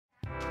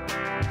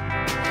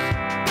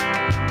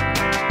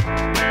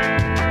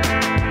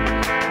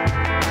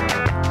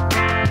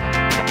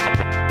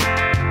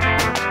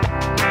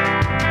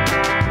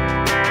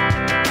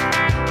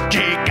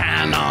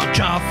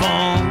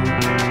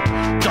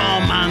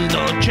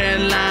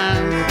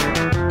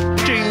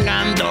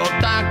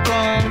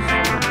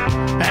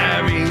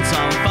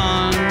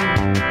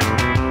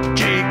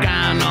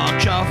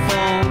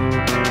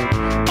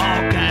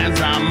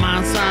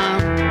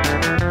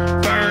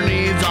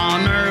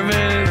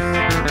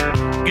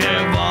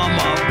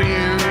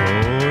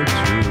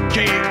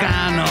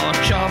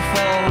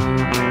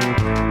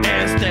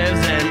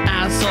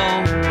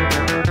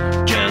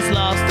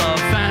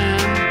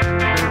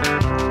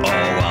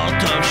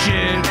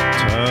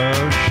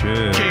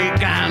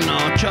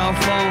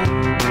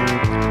microphone.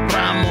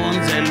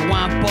 Ramon's el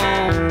guapo.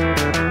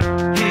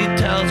 He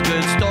tells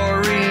good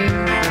stories.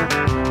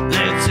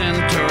 Let's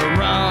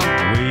interrupt.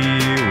 We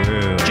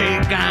will.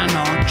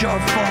 Chicano your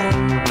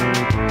phone.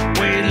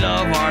 We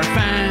love our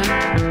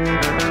fans.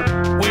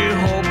 We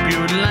hope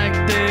you like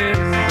this.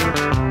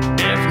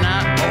 If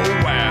not,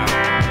 oh wow.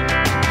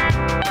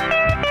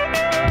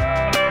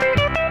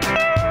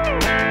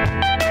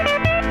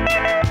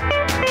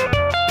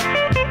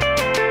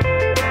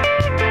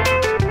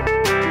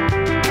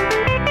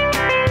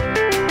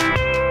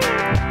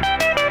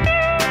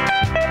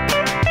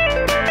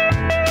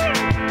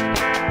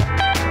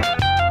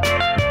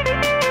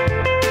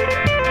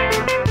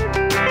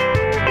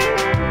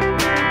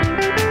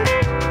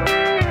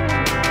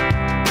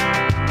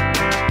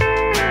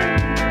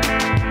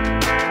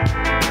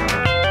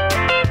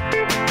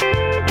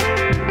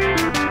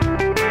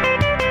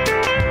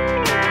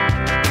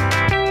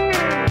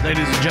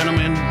 Ladies and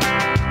gentlemen,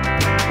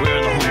 we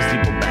are the Home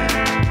Depot Band.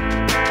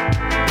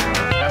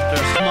 After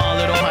a small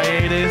little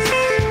hiatus,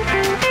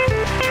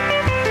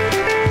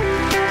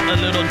 a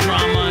little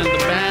drama in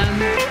the band,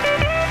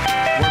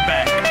 we're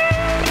back.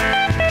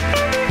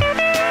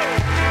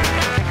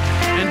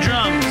 In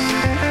drums,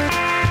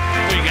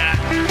 we got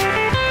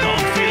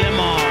Don't Feel Him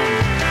On.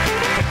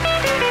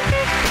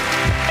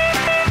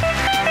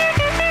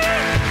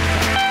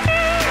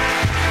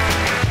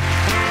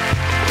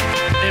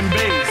 In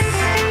bass,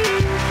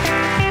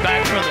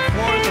 back for the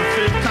fourth or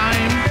fifth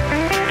time,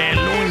 El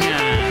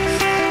Uñas.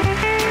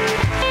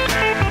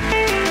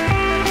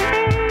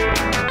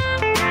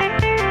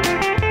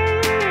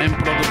 En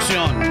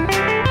producción,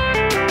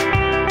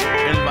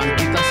 el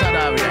Banquita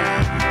Sarabia.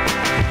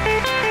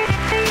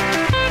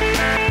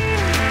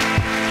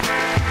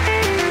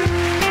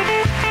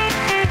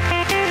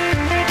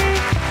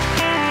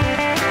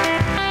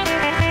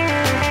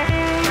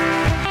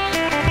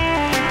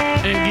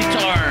 En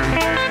guitar,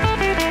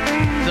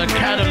 the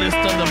catalyst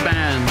of the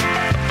band,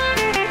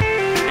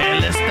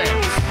 El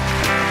Estex.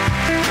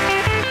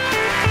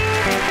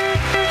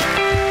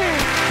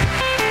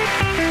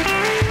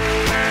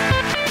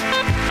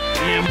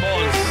 Y en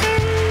voz,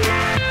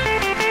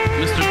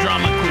 Mr.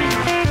 Drama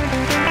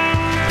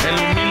Queen, el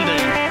humilde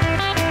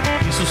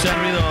y su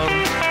servidor,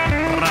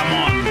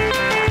 Ramón.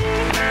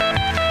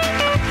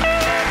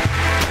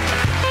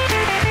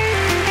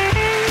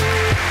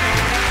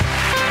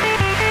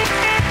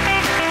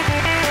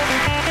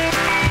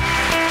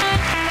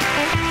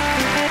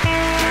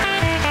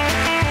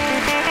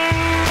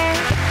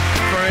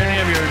 For any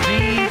of your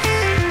needs,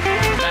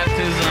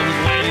 baptisms,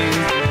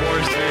 weddings,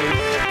 divorces,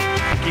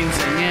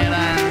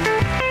 quinceañera,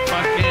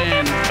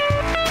 fucking,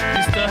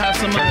 you still have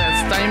some of that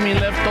stymie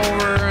left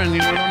over and you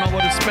don't know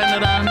what to spend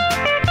it on,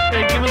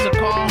 hey, give us a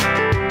call.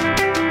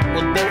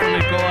 We'll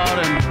definitely go out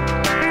and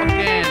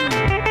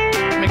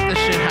fucking make this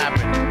shit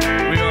happen.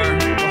 We are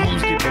the Home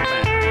Depot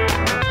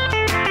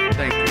Band.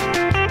 Thank you.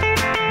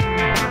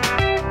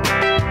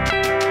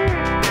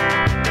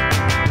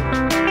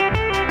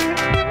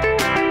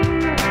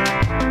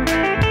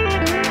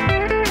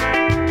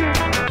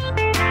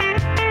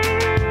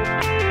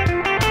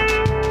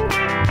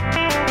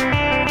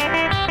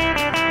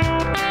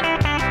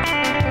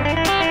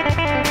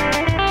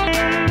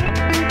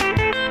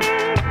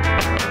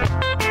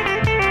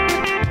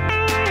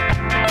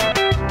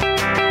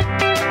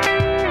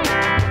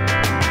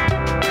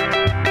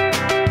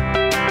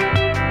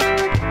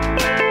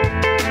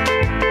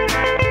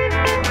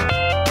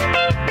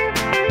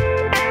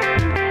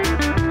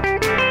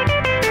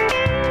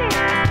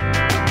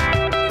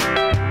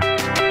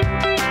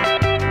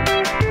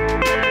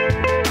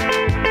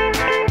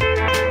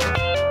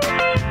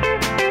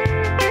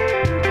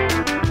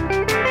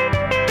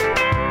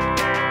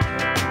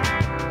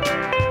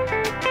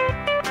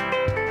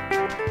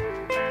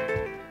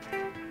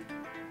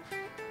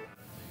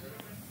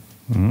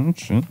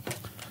 Shit.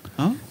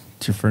 Huh?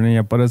 Chifrene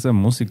ya parece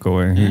músico,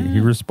 güey. He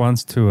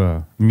responds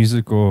to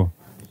musical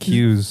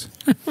cues.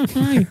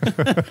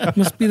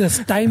 Must be the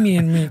stymie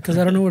in me, because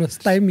I don't know what a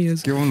stymie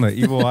is. Give him the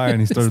evil eye and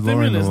he starts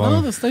lowering the Stimulus, no?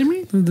 volume. The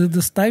stymie?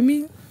 The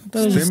stymie?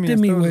 That was a Stimmy,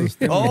 stimmy, that was a way.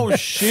 stimmy. Oh,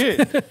 shit.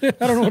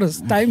 I don't know what a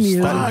stymie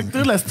is. Fuck,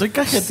 dude, la estoy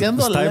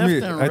cajeteando Stymie,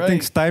 left and right. I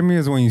think stymie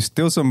is when you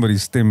steal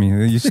somebody's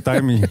stimmy. You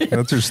stymie.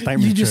 That's your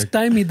stymie You just check.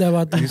 stymied that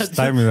about You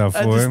stymie that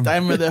I fool. just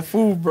stymied that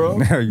fool, bro.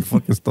 Yeah, you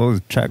fucking stole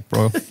his check,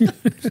 bro.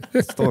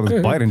 Stole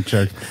his Biden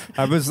check.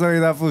 I've been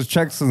stealing that fool's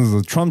checks since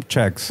the Trump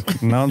checks.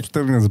 Now I'm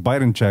stealing his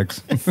Biden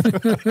checks.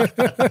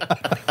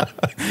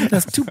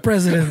 That's two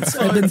presidents.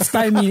 I've been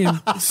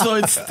stymieing. So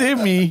it's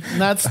stimmy,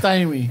 not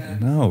stymie.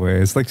 No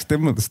way. It's like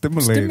stimulate.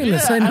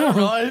 Stimulus, I don't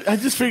know. know. I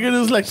just figured it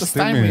was like the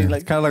stymie. It's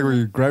Like, kind of like when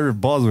you grab your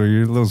balls where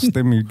you're a little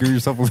stimmy. You give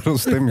yourself a little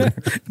stimmy.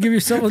 Give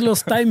yourself a little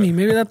stymie.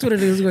 Maybe that's what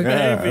it is. Like,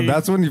 Yeah, Maybe.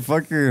 that's when you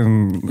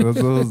fucking.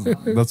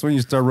 That's when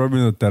you start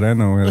rubbing the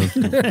terreno.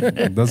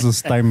 Man. That's a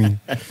stymie.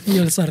 Y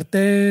el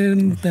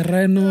sartén,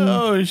 terreno.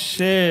 oh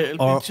shit, el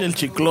Or- pinche el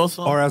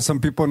chicloso. Or as some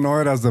people know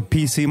it as the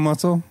PC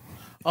muscle.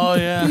 Oh,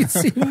 yeah.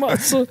 PC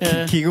muscle.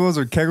 Yeah. Kegels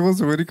or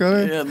kegels or what do you call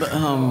it? Yeah,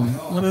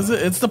 what is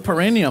it? It's the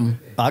perineum.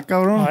 Ah,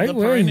 cabrón. Ay, The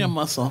güey. perineum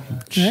muscle.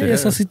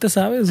 Eso sí te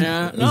sabes.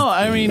 Yeah, no,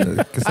 I mean,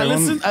 que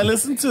I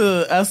listen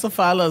to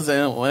Estefalas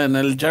and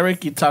El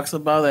Jericho talks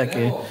about that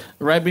que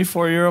right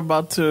before you're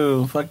about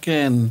to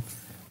fucking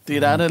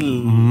tirar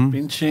el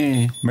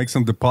pinche. Make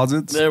some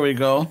deposits. There we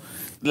go.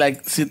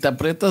 Like, si te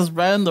aprietas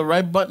right on the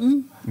right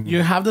button,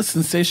 you have the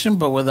sensation,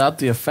 but without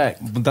the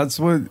effect. But that's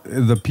what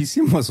the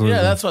PC muscle is.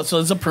 Yeah, that's what. So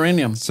it's a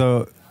perineum.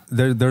 So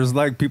there's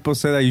like people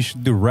say that you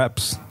should do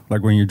reps,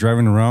 like when you're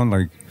driving around,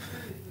 like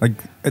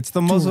it's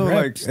the muscle, like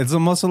reps. it's the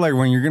muscle, like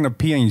when you're gonna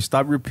pee and you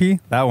stop your pee.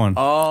 That one.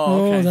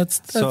 Oh, okay. Oh,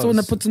 that's So- the one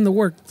that puts in the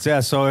work. So,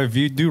 yeah. So if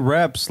you do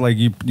reps, like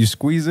you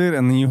squeeze it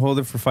and then you hold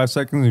it for 5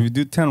 seconds. If you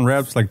do 10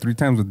 reps, like 3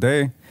 times a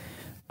day,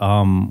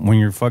 when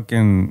you're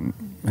fucking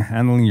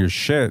handling your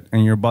shit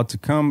and you're about to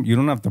come, you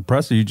don't have to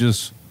press it. You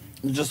just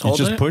hold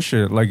it. push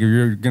it. Like if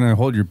you're gonna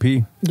hold your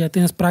pee. Ya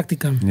tienes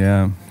práctica.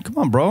 Yeah. Come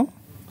on, bro.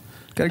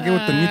 Gotta get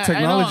with the new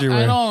technology,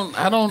 I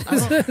right? don't.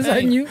 Is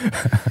that new?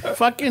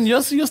 Fucking, yo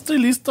estoy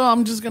listo.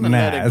 I'm just gonna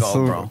let it go,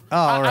 so- bro. Oh,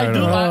 all right, I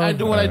do. all right. I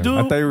do what I do.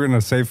 I thought you were gonna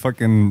say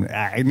fucking.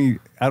 I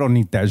don't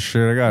need that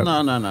shit. I got.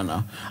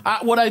 No.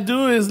 What I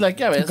do is like,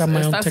 yeah, ves, got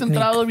my own estás technique.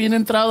 entrado, bien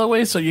entrado,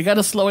 way. So you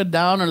gotta slow it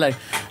down, or like,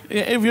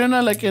 if you're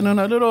not like in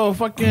a little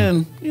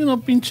fucking,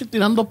 pinche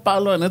tirando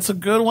palo, and it's a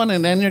good one,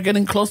 and then you're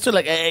getting close to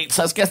like, hey,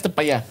 sabes que hazte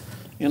pa allá.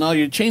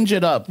 You change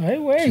it up. Hey,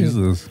 wait.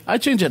 Jesus. I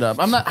change it up.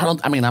 I'm not tell her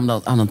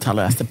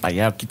hazte pa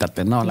allá,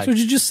 quítate. No, That's like, what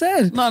you just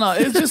said. no,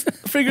 it's just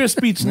figure of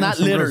speech, not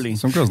Some girls- literally.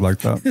 Some girls like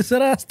that. Is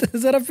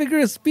that a figure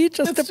of speech?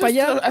 It's Hasta just, pa'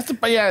 allá. hazte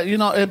pa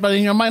allá, but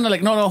in your mind,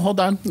 like, no,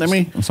 hold on, let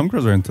me. Some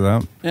girls are into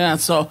that. Yeah,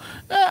 so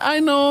I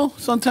know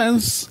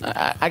sometimes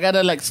I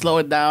gotta like slow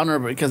it down, or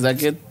because I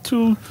get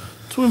too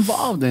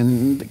involved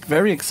and like,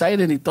 very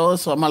excited y todo.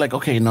 So I'm like,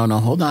 okay, no,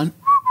 hold on.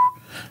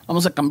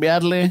 Vamos a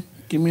cambiarle.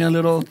 Give me a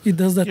little. He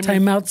does that give me-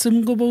 timeout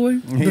symbol, boy.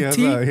 He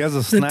has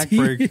a snack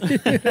break.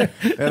 Hey,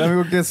 let me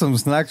go get some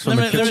snacks from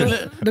the kitchen.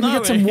 Let me no,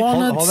 get some wait.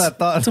 walnuts, Hold that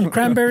thought. some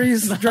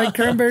cranberries, dried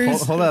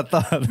cranberries. Hold that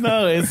thought.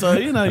 No, so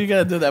you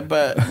gotta do that,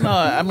 but no,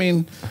 I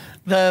mean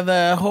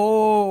the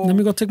whole. Let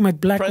me go take my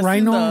black pressing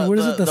rhino. What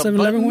is it? The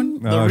 7-Eleven one?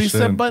 The Oh,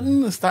 reset shit.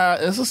 button. Eso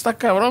está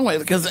cabrón, güey.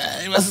 Because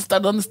vas a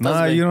estar donde estás.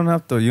 Nah, güey. you don't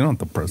have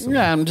to press it.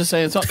 Yeah, I'm just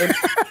saying.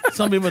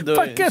 Some people do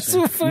 ¿Pa' it. qué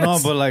sufres? No,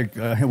 but like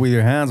with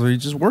your hands, where you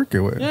just work it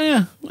with.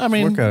 Yeah. I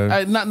mean, Work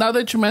at it. now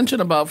that you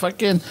mentioned about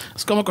fucking,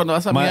 es como cuando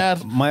vas a mear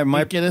my-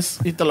 y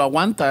quieres y te lo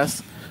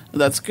aguantas.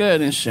 That's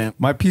good and shit.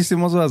 My PC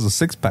muscle has a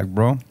 6-pack,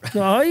 bro.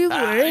 Ay, güey,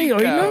 I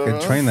oílo.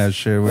 can train that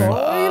shit, with.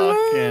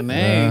 Fucking,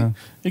 hey. Yeah.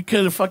 You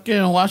could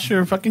fucking wash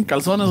your fucking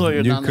calzones while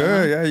you're You down could,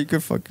 there. yeah, you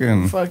could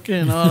fucking.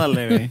 Fucking,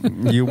 órale,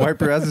 güey. You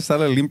wipe your ass y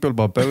sale limpio el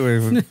papel,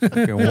 güey.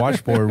 Fucking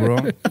washboard, bro.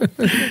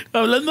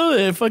 Hablando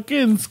de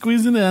fucking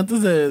squeezing it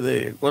antes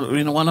de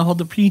want to hold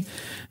the pee.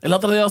 El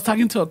otro día I was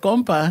talking to a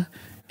compa,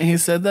 and he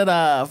said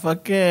that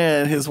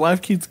fucking his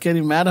wife keeps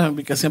getting mad at him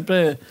because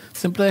siempre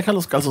deja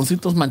los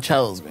calzoncitos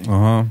manchados, güey.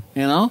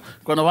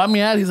 Cuando va a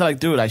miar, he's like,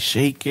 dude, I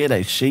shake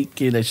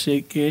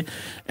it.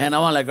 And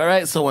I'm like, all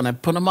right, so when I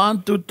put them on,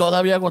 dude,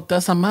 todavía gotea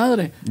esa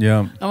madre.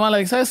 Yeah. I'm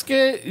like, ¿sabes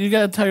qué? You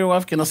gotta tell your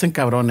wife que no se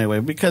encabrone,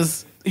 güey.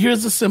 Because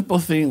here's the simple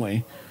thing,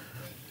 güey.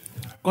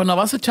 Cuando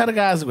vas a echar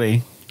gas,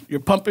 güey, you're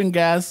pumping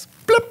gas,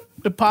 blip,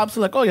 it pops,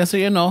 like, oh, yeah, so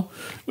you know.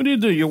 What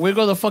do? You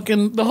wiggle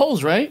the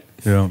hose, right?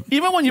 Yeah.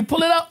 Even when you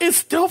pull it out, it's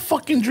still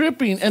fucking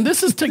dripping. And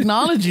this is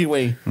technology,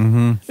 way.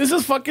 Mm-hmm. This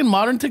is fucking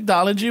modern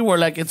technology where,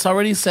 like, it's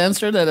already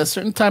censored at a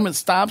certain time it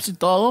stops y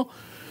todo.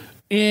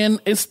 And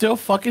it still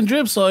fucking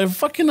drips. So if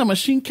fucking a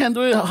machine can't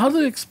do it, how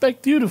do they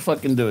expect you to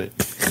fucking do it?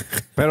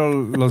 Pero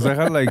los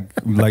deja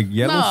like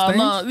yellow stains?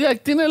 No, yeah,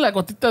 tiene la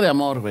gotita de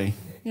amor, güey.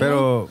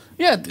 Pero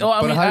Yeah,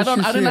 I mean, how I does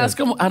she didn't see ask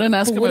him. I didn't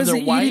ask But him what if is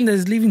they're it white. eating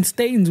that's leaving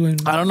stains when?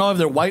 I don't know if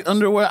they're white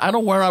underwear. I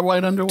don't wear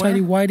white underwear. Tidy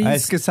whities.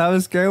 es que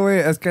sabes que, güey,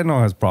 es que no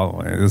has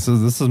problem. Güey. This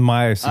is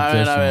my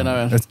suggestion.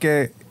 A ver. Es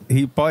que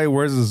he probably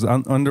wears his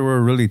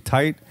underwear really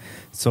tight.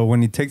 So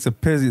when he takes a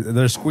piss,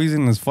 they're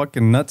squeezing his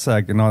fucking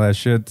nutsack and all that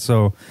shit.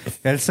 So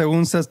él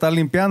según se está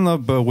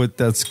limpiando, but with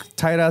that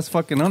tight ass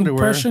fucking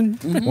underwear,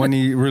 Compression. when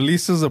he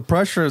releases the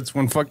pressure, it's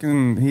when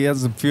fucking he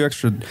has a few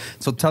extra.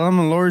 So tell him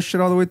to lower his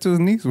shit all the way to his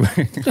knees.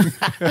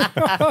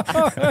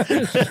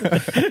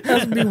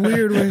 That'd be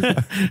weird,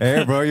 güey.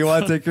 Hey, bro, you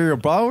want to take care of your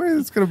problem?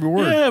 It's gonna be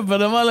worse. Yeah,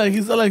 but I'm like,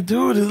 he's like,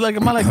 dude, I'm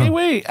like, hey,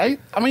 wait, I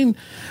mean,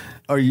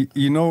 Or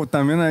you know,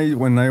 también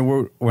when I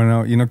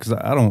because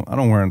I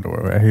don't wear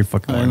underwear. Right? I hate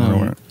fucking wearing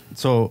underwear.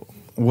 So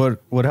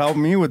what would help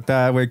me with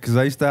that way? Because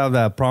I used to have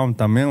that problem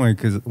también.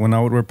 Because when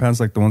I would wear pants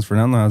like the ones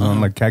Fernando has on,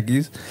 like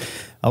khakis,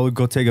 I would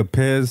go take a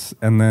piss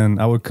and then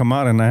I would come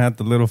out and I had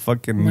the little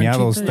fucking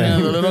miado stain. Yeah,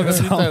 the little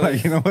So gotita, I'm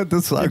like, you know what?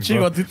 This sucks,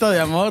 bro. chigotita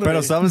de amor. Pero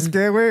güey. sabes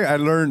qué, güey? I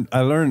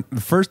learned.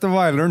 First of all,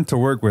 I learned to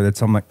work with it.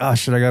 So I'm like,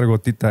 shit, I got a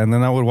gotita, and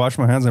then I would wash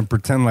my hands and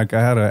pretend like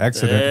I had an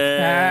accident.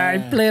 I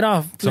played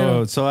off.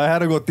 So I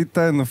had a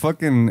gotita in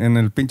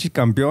el pinche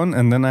campeón,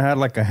 and then I had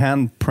like a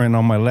handprint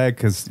on my leg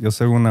because yo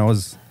sé when I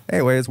was,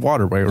 hey, wait, it's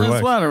water, right?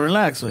 That's water,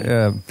 relax, güey.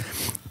 Yeah.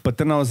 But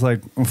then I was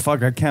like, oh,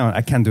 fuck, I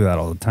can't do that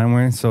all the time,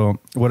 way. So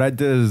what I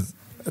did is,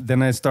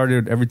 then I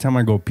started, every time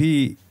I go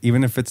pee,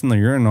 even if it's in the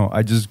urinal,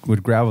 I just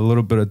would grab a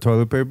little bit of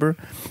toilet paper.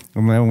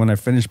 And then when I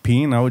finished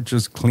peeing, I would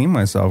just clean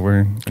myself, way.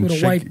 And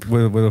with a wipe.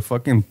 With a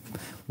fucking,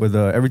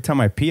 every time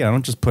I pee, I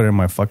don't just put it in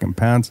my fucking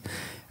pants.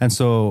 And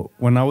so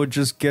when I would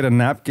just get a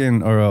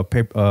napkin or a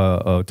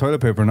toilet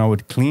paper and I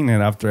would clean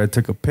it after I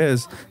took a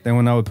piss, then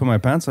when I would put my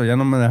pants on, I'm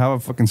gonna have a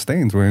fucking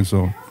stains, way.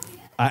 So,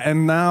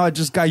 and now I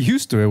just got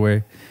used to it,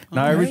 way.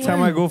 Now every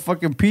time I go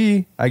fucking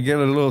pee, I get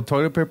a little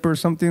toilet paper or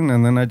something,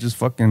 and then I just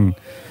fucking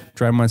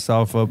dry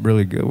myself up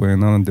really good, way,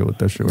 and I don't deal with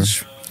that shit, way.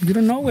 You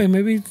don't know, way.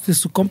 Maybe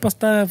su compa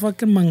está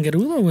fucking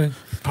manguerudo, way.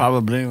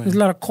 Probably, way. There's a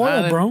lot of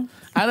coil, bro.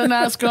 I didn't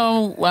ask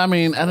him. Well, I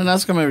mean, I didn't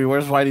ask him if he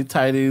wears whitey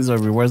tighties or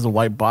if he wears the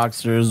white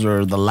boxers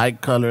or the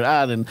light color.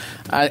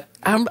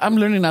 I'm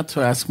learning not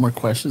to ask more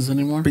questions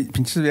anymore.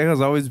 Pinches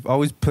viejas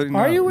always putting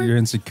out your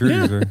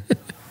insecurities. Yeah.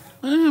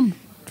 I am.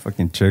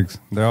 Fucking chicks.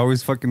 They're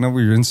always fucking up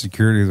with your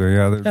insecurities. Or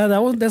Yeah,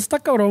 that's está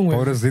cabrón, güey.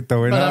 Pobrecita,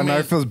 güey. Now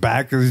it feels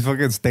bad because he's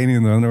fucking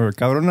staining the underwear.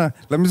 Cabrona,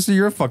 let me see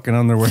your fucking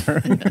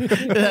underwear.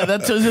 Yeah,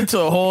 that turns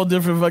into a whole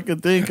different fucking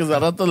thing because I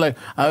rato like,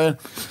 a ver,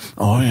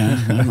 oh yeah,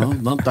 no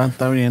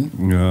está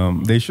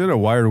bien. They should have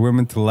wired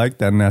women to like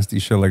that nasty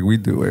shit like we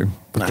do, güey.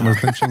 Porque nos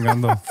están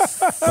chingando.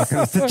 Porque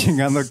nos están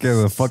chingando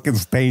que the fucking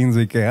stains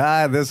y que,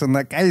 this and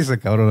that. Cállese,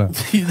 cabrona.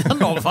 That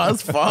no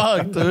fast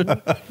fuck, dude.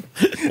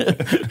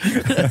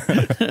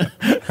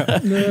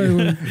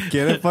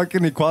 Quiere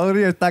fucking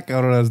equality? Está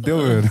cabrona. Let's deal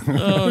with it.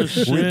 Oh,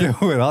 shit. We deal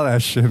with all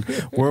that shit.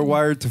 We're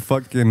wired to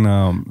fucking...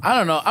 I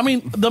don't know. I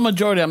mean, the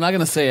majority, I'm not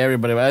going to say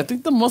everybody, but I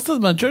think the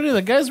majority of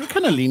the guys, we're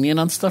kind of lenient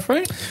on stuff,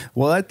 right?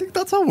 Well, I think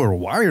that's how we're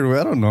wired.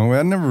 I don't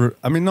know.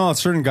 No,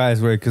 certain guys,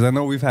 because I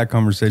know we've had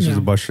conversations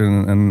about shit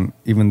and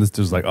even this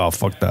dude's like, oh,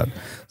 fuck that.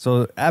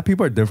 So,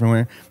 people are different,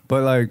 way.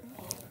 But, like,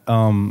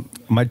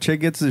 my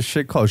chick gets this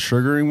shit called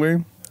sugaring,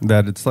 way.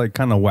 That it's like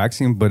kind of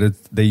waxing, but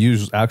they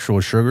use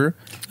actual sugar.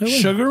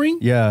 Sugaring?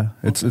 Yeah,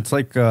 it's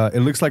like it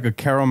looks like a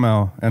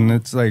caramel, and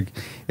it's like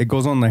it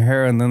goes on the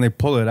hair, and then they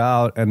pull it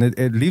out, and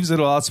it leaves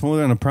it a lot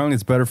smoother, and apparently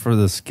it's better for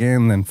the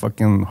skin than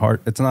fucking hard.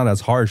 It's not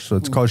as harsh, so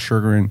it's called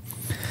sugaring.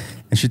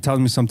 And she tells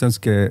me sometimes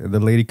the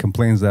lady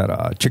complains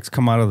that chicks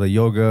come out of the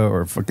yoga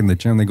or fucking the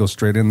gym, they go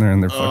straight in there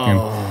and they're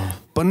fucking...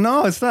 But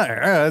no, it's not.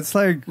 It's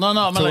like... No,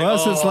 I'm to like,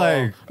 us, it's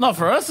like... No,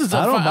 for us, it's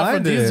I don't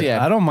mind it.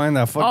 I don't mind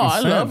that fucking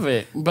I love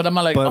it. But I'm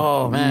like,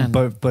 man.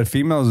 But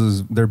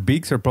females, their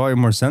beaks are probably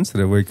more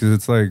sensitive, because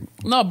it's like...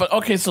 No, but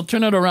okay, so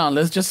turn it around.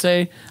 Let's just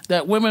say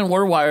that women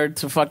were wired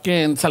to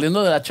fucking...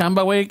 Saliendo de la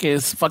chamba, güey, que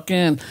es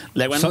fucking...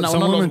 Some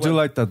women do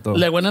like that, though.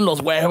 Le huelen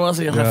los huevos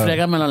y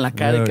refrégamelo en la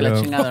cara y que la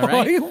chingada,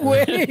 right? Ay,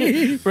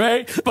 güey.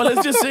 Right? But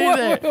let's just say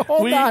that...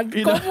 Hold on.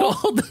 You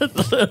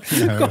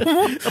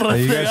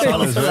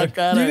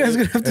guys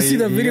gonna have to see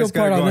the video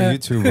part on that.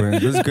 YouTube, man.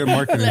 This is good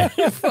marketing.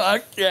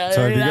 Fuck yeah.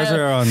 So if you guys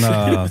are on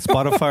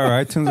Spotify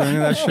or iTunes or any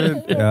of that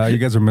shit, yeah, you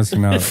guys are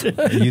missing out.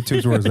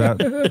 YouTube's where it's at.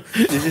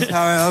 This is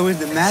how I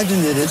always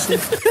imagined it, isn't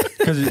it?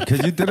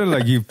 Because you did it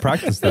like you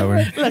practiced that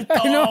way.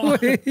 I know,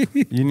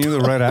 güey. You knew the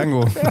right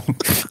angle.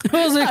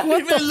 I was like,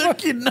 what the fuck?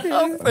 Looking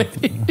up,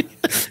 güey.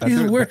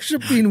 He's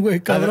worshiping,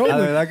 güey, cabrón,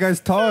 güey. That guy's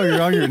tall.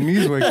 You're on your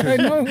knees, güey. I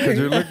know, Because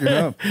you're looking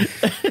up.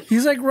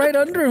 He's like right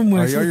under him,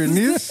 güey. Are you on your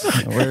knees?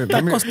 Wait, Está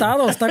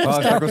acostado. ¿Está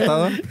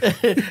acostado?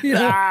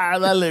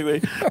 Dale,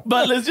 güey.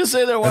 But let's just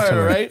say they're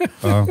wired,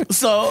 right?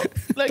 So,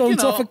 like, Don't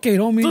suffocate,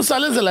 homie. Tú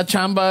sales de la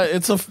chamba.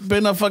 It's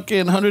been a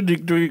fucking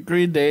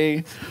 100-degree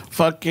day.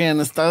 Fucking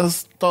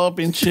estás todo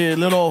pinche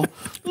little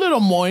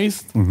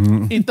moist.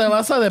 Y te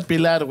vas a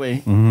depilar,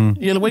 güey.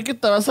 Y el güey que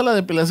te vas a la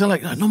depilación,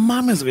 like, no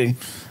mames, güey.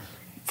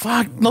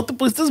 Fuck, no te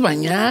pudiste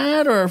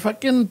bañar or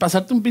fucking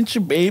pasarte un pinche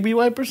baby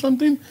wipe or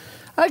something.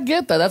 I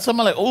get that. That's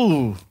something like,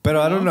 ooh. But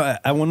I don't know.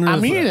 I wonder.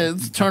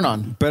 It's turn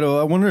on. But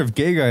I wonder if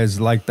gay guys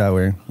like that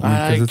way.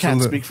 I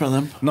can't speak for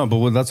them. No,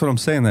 but that's what I'm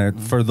saying.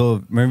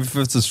 That maybe if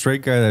it's a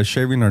straight guy that's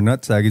shaving her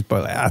nutsack, he's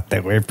probably like, te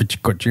güey, pinche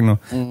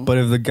cochino. But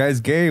if the guy's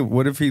gay,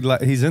 what if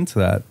he's into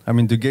that? I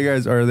mean, do gay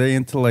guys, are they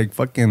into like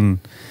fucking?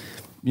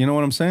 You know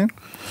what I'm saying?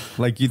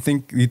 Like you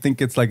think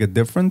it's like a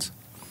difference?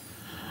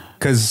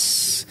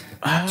 Because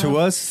to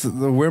us,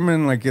 the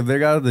women, like if they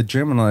got out of the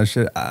gym and all that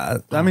shit,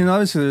 I mean,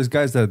 obviously there's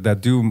guys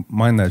that do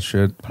mind that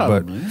shit.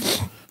 Probably.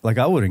 But like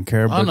I wouldn't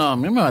care. Oh, no,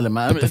 me vale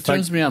madre. It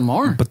turns me on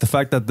more. But the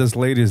fact that this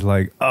lady's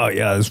like, oh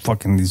yeah,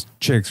 these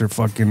chicks are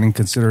fucking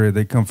inconsiderate.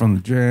 They come from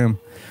the gym.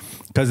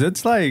 Because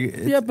it's like...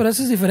 Yeah, but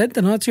eso es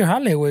diferente, no? It's your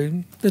jale,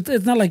 güey.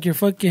 It's not like you're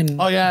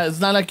fucking... Oh, yeah, it's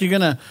not like you're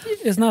gonna...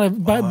 It's not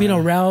about being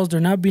aroused or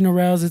not being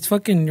aroused. It's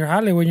fucking your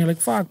jale when you're like,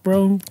 fuck,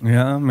 bro.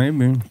 Yeah,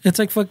 maybe. It's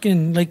like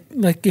fucking...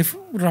 Like if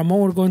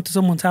Ramon were going to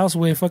someone's house,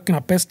 güey, fucking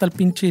apesta el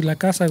pinche la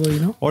casa, güey, you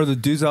know? Or the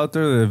dudes out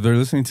there, if they're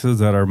listening to this,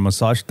 that are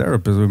massage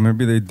therapists, or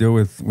maybe they deal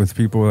with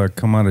people that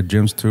come out of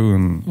gyms too,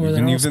 and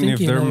even if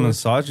they're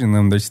massaging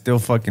them, they still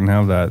fucking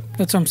have that.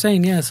 That's what I'm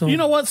saying, yeah. So you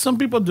know what? Some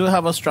people do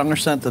have a stronger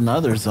scent than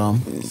others, though.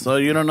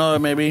 So you don't know,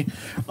 maybe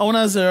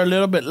unas are a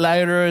little bit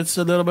lighter, it's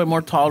a little bit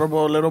more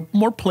tolerable, a little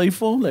more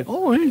playful. Like,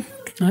 oh, hey,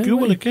 Ay, ¿Qué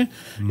hubo, güey. qué?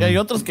 Y hay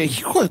otros que,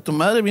 hijo de tu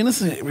madre,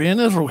 vienes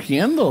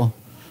rugiendo.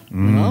 You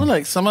know,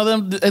 like some of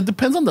them, it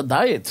depends on the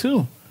diet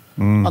too.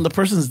 On the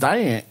person's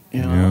diet,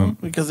 you know,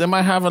 because they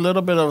might have a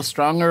little bit of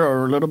stronger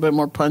or a little bit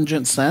more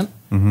pungent scent.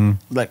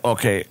 Like,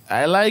 okay,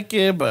 I like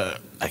it,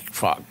 but like,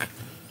 fuck.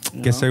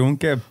 Que según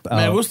que...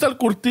 Me gusta el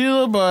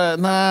curtido, but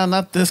nah,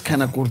 not this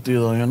kind of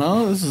curtido, you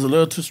know? This is a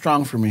little too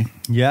strong for me.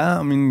 Yeah,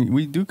 I mean,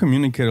 we do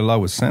communicate a lot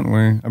with scent,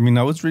 way. I mean,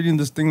 I was reading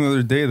this thing the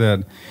other day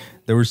that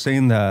they were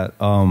saying that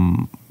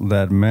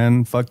that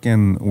men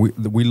fucking...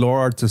 We lower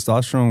our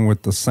testosterone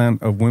with the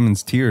scent of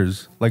women's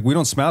tears. Like, we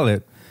don't smell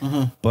it,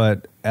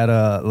 but at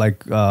a,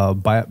 like,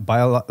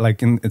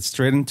 it's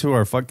straight into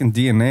our fucking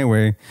DNA,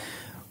 way.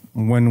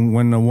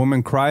 When a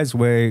woman cries,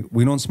 way,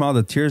 we don't smell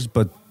the tears,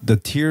 but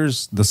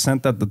the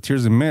scent that the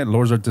tears emit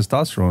lowers our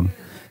testosterone.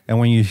 And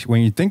when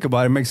you think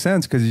about it, it makes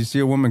sense because you see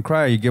a woman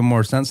cry, you get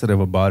more sensitive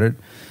about it.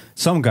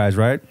 Some guys,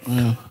 right?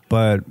 Yeah.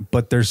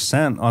 But their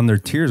scent on their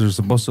tears are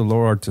supposed to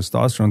lower our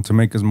testosterone to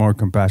make us more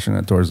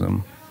compassionate towards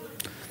them.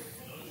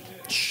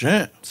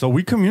 Shit. So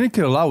we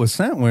communicate a lot with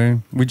scent, way.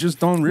 We just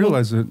don't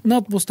realize it.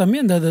 No, pues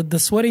también the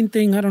sweating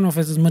thing, I don't know if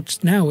it's as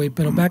much now, way,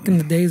 but back in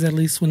the days, at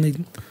least when they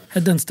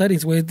had done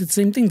studies, way, the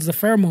same things, the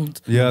pheromones.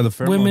 Yeah, the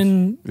pheromones.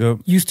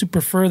 Women used to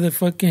prefer the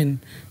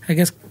fucking, I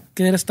guess,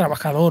 que eres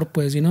trabajador,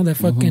 pues, you know, the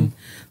fucking,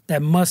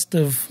 that must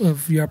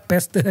of your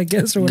peste, I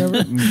guess, or whatever,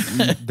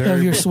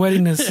 of your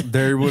sweatiness.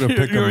 They're able to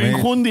pick your a mate.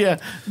 Injundia,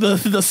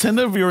 the scent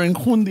of your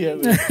injundia.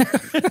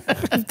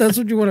 That's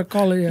what you want to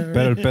call it, yeah. Right?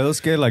 But el pedo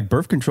es que, like,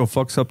 birth control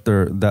fucks up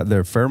their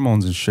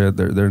pheromones and shit.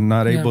 They're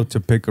not able to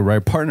pick a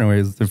right partner.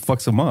 It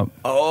fucks them up.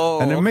 Oh,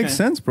 and it makes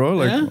sense, bro.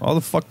 Like, all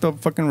the fucked up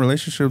fucking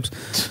relationships,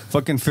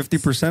 fucking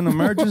 50% of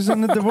marriages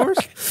in the divorce.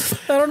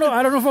 I don't know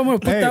if I'm going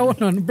to put that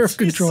one on birth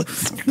control.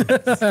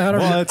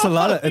 Well, it's a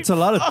lot of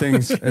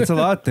things. It's a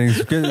lot of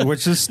things,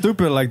 which is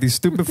stupid. Like, these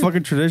stupid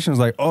fucking traditions,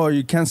 like, oh,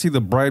 you can't see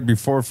the bride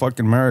before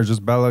fucking marriage.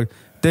 Just bad luck.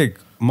 Dick.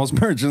 Most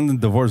marriages in the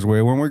divorce,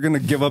 way. When we're gonna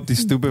give up these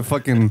stupid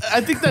fucking... I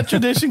think that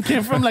tradition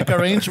came from like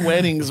arranged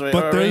weddings, right?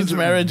 Or arranged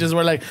marriages,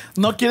 where like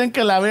no quieren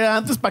que la vea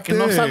antes para que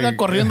no salga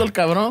corriendo el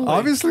cabrón. Like.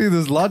 Obviously,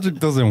 this logic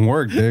doesn't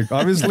work, Dick.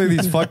 Obviously,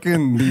 these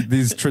fucking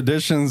these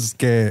traditions,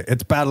 que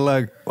it's bad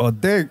luck. Oh,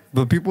 Dick,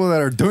 the people that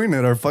are doing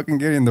it are fucking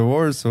getting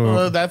divorced.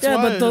 So that's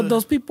why. But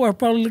those people are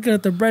probably looking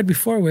at the bride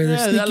before, where they're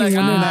sneaking like, in.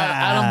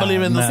 I don't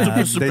believe in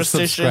the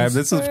superstitions.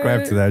 They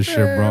subscribe to that shit,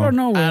 bro. I don't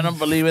know. I don't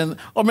believe in...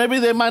 Or maybe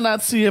they might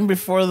not see him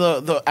before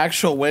the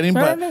actual wedding,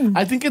 but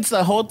I think it's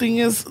the whole thing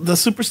is the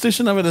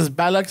superstition of it is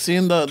bad luck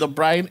seeing the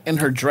bride in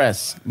her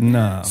dress.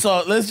 No.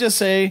 So let's just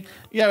say,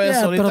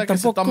 ahorita que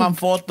se toman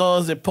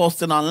fotos, they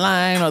post it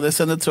online or they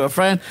send it to a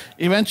friend.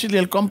 Eventually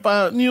el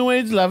compa New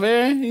Age la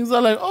ve, he's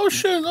like, oh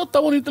shit, no,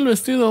 está bonito el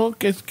vestido,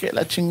 que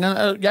la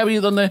chingada, ya vi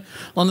dónde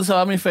se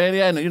va mi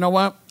feria, and you know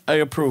what? I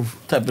approve,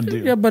 type of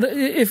deal. Yeah, but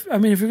if you're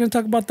going to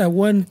talk about that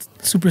one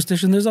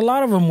superstition, there's a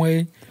lot of them,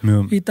 way.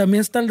 Yeah. Y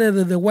también está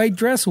the white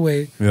dress,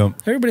 way. Yeah.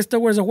 Everybody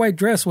still wears a white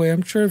dress, way.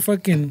 I'm sure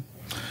fucking...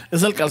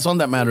 It's el calzón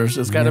that matters.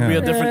 It's got to be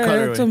a different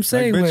color. That's what I'm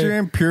saying, like, bitch, way. you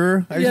ain't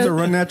pure. I used to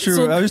run at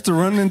you. I used to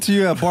run into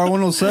you at Bar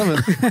 107.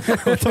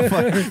 What the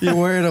fuck? You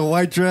wearing a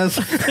white dress?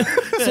 So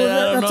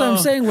that's what I'm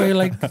saying, way.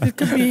 Like, it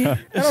could be, I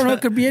don't know,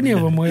 it could be any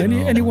of them, way.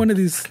 Any one of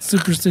these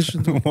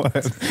superstitions.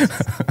 What?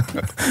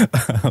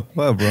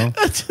 What, bro?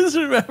 I just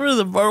remember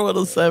the Bar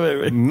 107.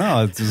 Right?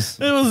 No, it's just...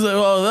 It was,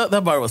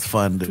 that bar was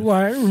fun, dude. Well,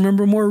 I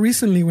remember more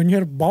recently when you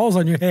had balls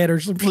on your head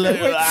or something. Like,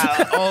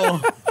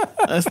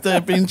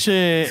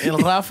 pinche El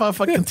Rafa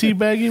fucking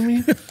teabagging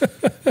me.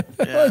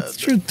 Yeah, that's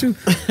true too.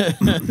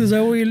 Is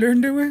that what you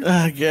learned it with?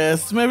 I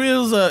guess maybe it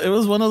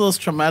was one of those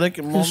traumatic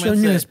moments.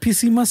 Showing you his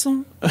PC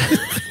muscle.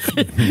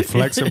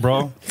 Flex it,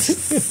 bro.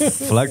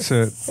 Flex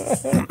it.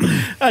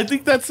 I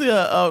think that's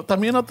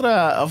también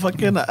otra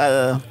fucking.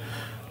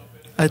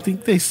 I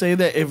think they say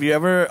that if you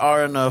ever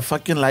are in a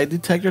fucking lie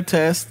detector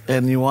test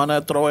and you want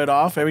to throw it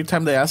off, every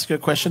time they ask you a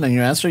question and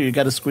you answer, you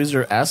got to squeeze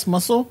your ass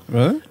muscle.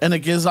 Really? And it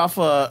gives off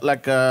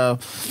like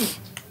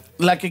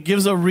it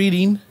gives a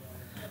reading.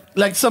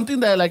 Like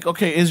something that like,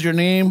 okay, is your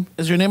name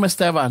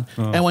Esteban?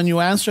 And when you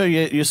answer,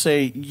 you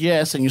say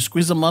yes, and you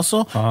squeeze the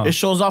muscle. It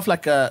shows off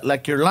like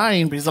you're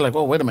lying, because they're like,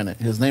 oh, wait a minute,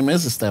 his name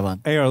is Esteban.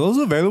 Hey, are those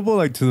available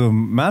like to the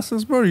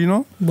masses, bro? You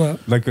know,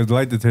 what? Like a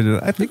light detector.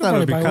 I think that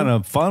would be kind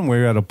of fun where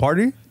you're at a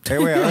party. Hey,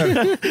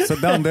 wait,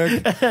 sit down,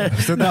 Dick.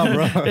 Sit down,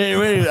 bro. Hey,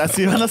 wait,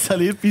 así van a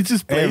salir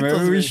pinches pleitos. Hey,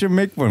 maybe we should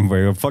make one,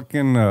 güey. A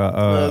fucking...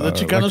 the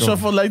Chicano like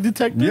Shuffle light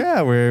detector?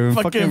 Yeah, güey.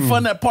 Fucking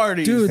fun at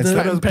parties. Dude,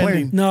 instead of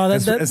playing... No,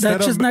 that's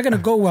just not going to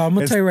go well. I'm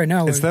going to tell you right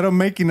now. Instead of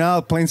making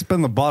out, playing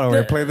spin the bottle,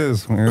 we play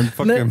this.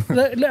 Fucking...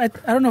 I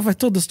don't know if I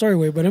told the story,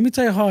 way, but let me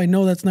tell you how I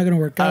know that's not going to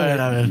work out.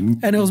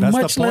 And it was that's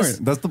much less...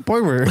 That's the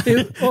point,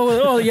 güey.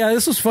 Oh, yeah,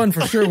 this was fun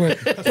for sure, way.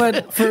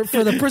 But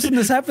for the person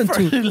this happened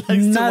to,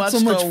 not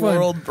so much fun.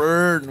 World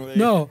burn, way.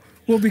 No.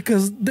 Well,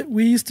 because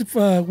we used to,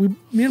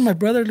 me and my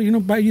brother,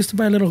 used to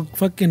buy little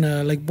fucking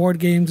like board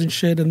games and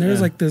shit. And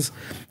there's like this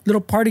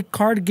little party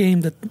card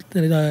game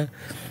that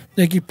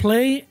like you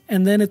play,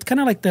 and then it's kind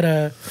of like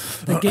that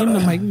the game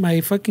that my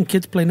fucking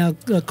kids play now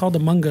called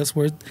Among Us,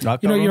 where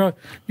your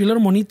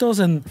little monitos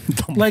and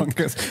like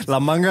la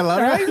manga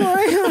larga.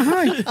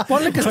 Ay, güey,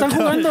 ponle que están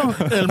jugando.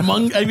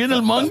 Ahí viene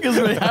el Mongus,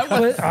 güey.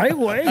 Ay,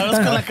 güey. Vamos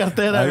con la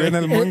cartera. Ahí viene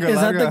el manga Is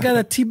that larga. the guy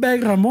that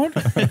teabag Ramon?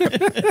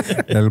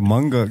 El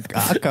manga.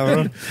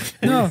 Cabrón.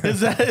 No.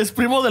 ¿Es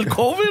primo del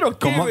COVID o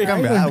qué, ¿Cómo güey?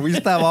 cambiar? We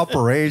used to have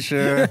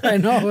Operation. I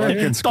know, güey.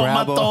 Fucking Toma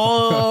Scrabble.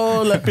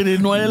 todo, la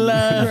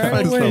pirinoela.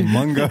 Right, It's güey. the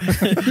manga.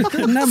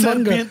 Not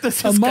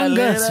Serpientes Among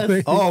Us. escaleras.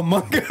 güey. Oh,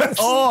 Among Us.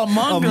 Oh,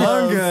 Among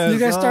Us. You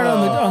guys started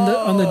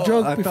on the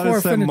joke I before. thought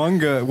it said finish.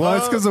 manga. Well,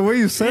 it's because the way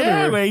you said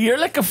Yeah, it. güey. You're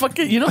like a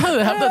fucking... You know how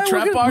they have the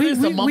trap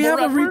artists, the mumble we have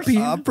a rappers? repeat.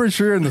 I'm pretty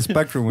sure you're in the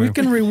spectrum. We Way.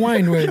 can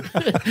rewind, güey.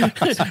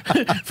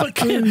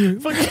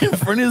 Fucking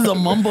Fernie's a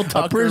mumble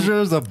talker. I'm pretty sure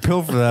there's a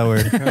pill for that way.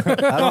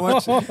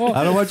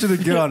 I don't want you to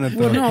get on it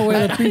though. Well, no,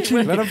 güey, el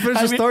pinche... Let him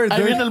finish the story, Ahí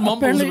viene dude. el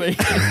mumbles, Apparently,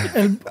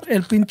 güey.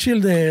 el pinche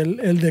el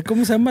de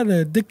 ¿cómo se llama?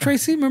 De Dick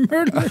Tracy,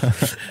 remember?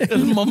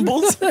 El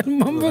mumbles? El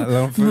mumble.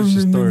 Let him finish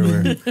the story,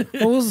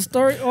 way. What was the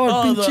story? Oh, el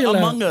Oh, pinche the la-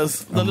 Among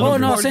Us. The Oh, little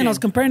no, I was board saying, I was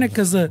game. comparing it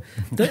because it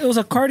was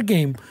a card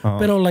game.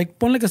 Pero, like,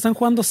 ponle que están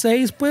jugando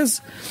 6,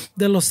 pues.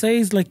 De los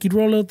 6, like, you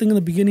roll a little thing in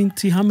the beginning,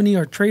 see how many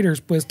are traders,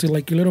 pues, to,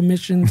 like, your little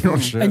missions. Oh,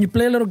 shit. And you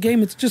play a little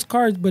game. It's just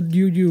cards, but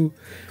you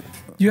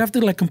have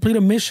to, like, complete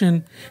a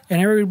mission,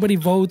 and everybody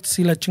votes.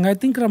 Y la chingada. I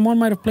think Ramon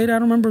might have played it. I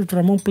don't remember if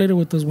Ramon played it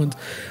with those ones.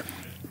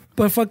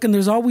 But fucking,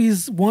 there's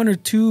always 1 or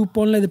 2,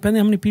 ponle, depending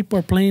on how many people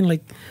are playing,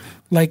 like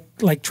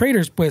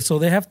traders, pues. So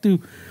they have to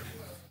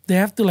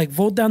like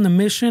vote down the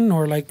mission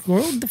or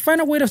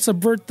find a way to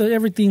subvert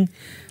everything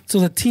so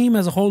the team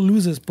as a whole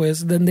loses, pues,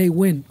 then they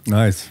win,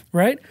 Nice.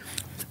 right?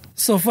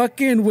 So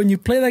fucking when you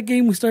play that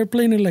game, we started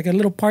playing it like at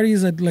little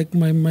parties at like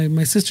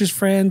my sister's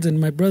friends and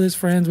my brother's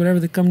friends, whatever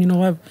they come,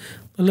 have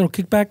a little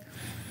kickback.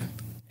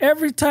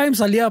 Every time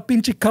salía a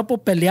pinche couple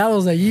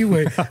peleados allí,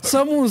 güey.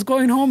 Someone was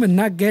going home and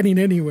not getting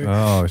anywhere.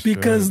 Oh, shit.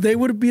 Because they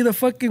would be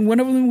one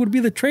of them would be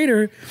the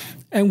traitor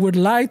and would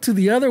lie to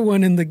the other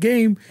one in the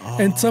game.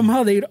 And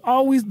somehow the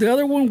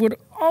other one would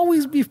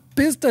always be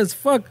pissed as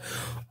fuck.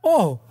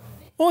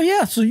 Oh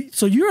yeah,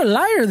 so you're a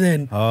liar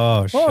then.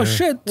 Oh, shit. Oh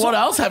shit. What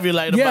else have you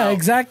lied about? Yeah,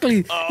 exactly.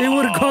 It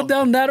would go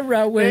down that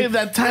route, Hey, way.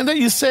 that time that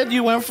you said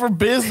you went for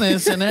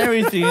business and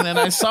everything, and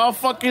I saw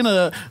fucking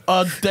a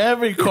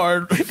debit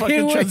card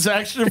fucking wait.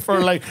 transaction for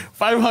like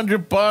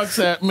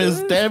 $500 at Miss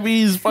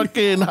Debbie's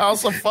fucking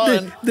House of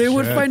Fun. They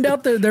would find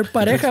out that their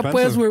pareja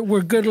pues expensive.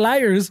 were good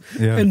liars,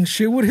 Yeah. and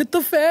shit would hit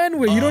the fan.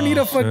 Where you don't need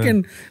a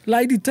fucking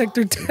lie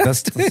detector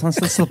test.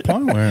 That's the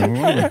point,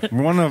 man.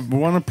 We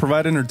want to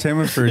provide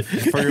entertainment for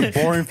your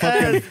boring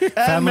fucking and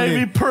family.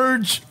 maybe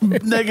purge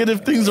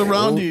negative things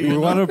around you. We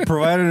want to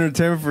provide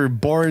entertainment for your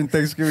boring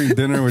Thanksgiving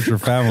dinner with your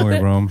family,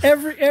 bro.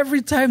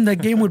 Every time that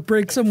game would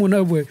break someone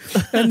up with,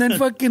 and then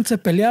fucking se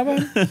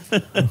peleaban,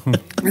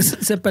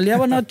 se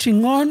peleaban a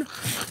chingón,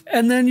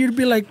 and then you'd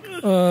be like,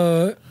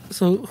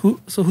 so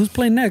who's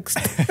playing next?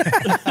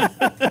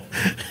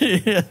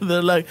 Yeah,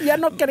 they're like, Ya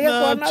no quería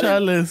jugar nada.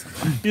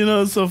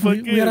 chales. So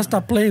fucking... We gotta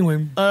stop playing with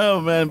him.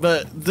 Oh, man,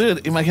 but,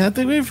 dude,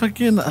 imagínate, güey,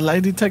 fucking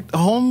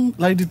home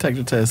lie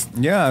detector test.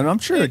 Yeah, and I'm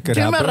sure it could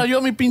 ¿Quién me happen.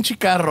 rayó mi pinche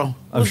carro?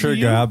 I'm Was sure it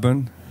you? could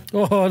happen.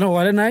 Oh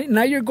no!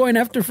 Now you're going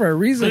after for a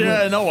reason.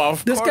 Yeah, güey. no,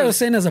 of This course. guy was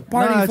saying as a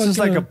party. Nah, it's just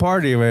fucking, like a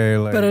party, way.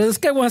 But this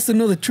guy wants to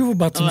know the truth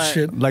about some Like-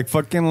 shit. Like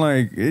fucking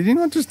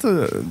just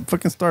to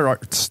fucking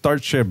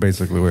start shit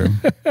basically. Way.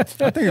 I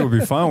think it would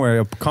be fun.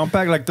 Way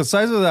compact, like the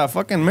size of that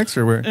fucking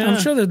mixer. Way. I'm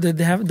sure that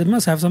they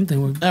must have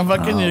something. With. And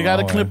fucking, you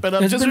gotta Oh, clip it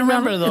up. It's Just been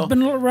remember, around- though. it's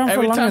been around for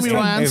every long time as you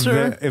time.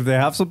 answer, If they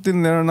have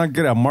something, they're not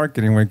good at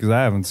marketing, way, because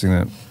I haven't seen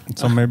it.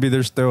 So maybe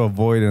there's still a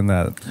void in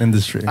that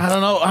industry. I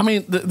don't know. I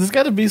mean, there's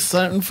got to be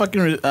certain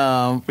fucking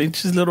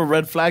just little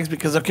red flags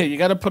because you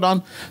got to put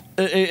on.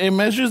 It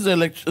measures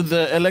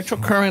the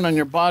electrical current on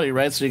your body,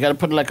 right? So you got to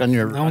put it like on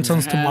your. That one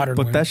sounds too modern.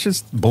 But güey. that's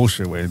just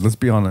bullshit, way. Let's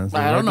be honest.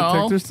 I don't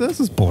know. This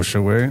is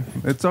bullshit, way.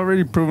 It's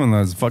already proven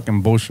that it's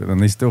fucking bullshit,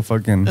 and they still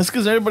fucking That's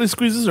because everybody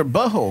squeezes their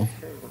butthole,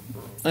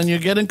 and you're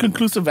getting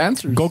conclusive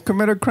answers. go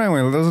commit a crime,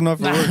 way. It doesn't know if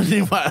it Nah, works. ni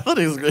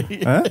madres,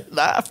 güey. Huh?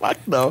 Nah, fuck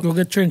no. Go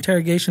get your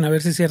interrogation. A ver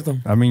si es cierto.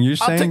 I mean, you're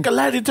I'll saying take a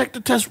lie detector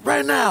test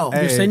right now.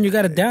 Hey, You're saying you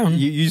got it down.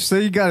 you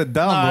say you got it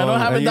down, No, I bro,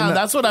 don't have it and you're down. not-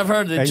 That's what I've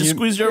heard. It and just you-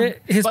 squeeze your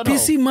His butthole.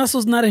 PC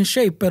muscle's not in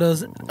shape, but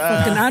his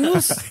fucking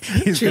anus,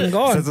 Since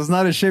chingón. it's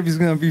not a shape, he's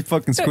gonna be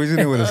fucking squeezing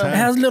it with his It hand.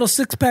 has little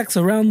 6-packs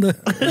around the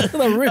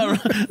rim.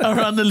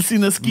 Around the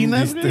sin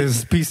esquinas, güey.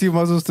 His PC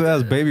muscle still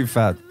has baby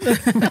fat.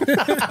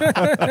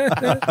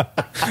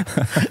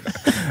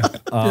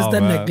 It's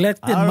that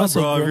neglected I don't know,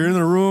 muscle, bro. bro. If you're in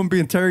the room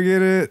being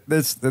interrogated,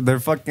 they're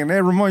fucking.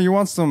 Hey, Ramon, you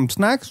want some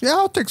snacks? Yeah,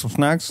 I'll take some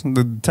snacks.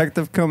 The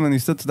detective comes and he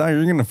sits down.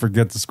 You're gonna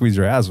forget to squeeze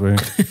your ass, right?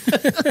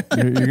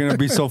 you're gonna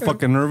be so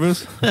fucking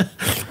nervous.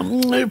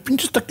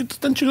 Pinches taquitos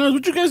tan chingados.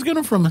 What you guys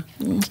getting from?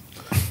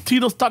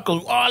 Tito's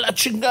tacos. Oh, la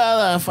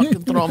chingada.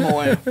 Fucking throw them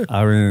away.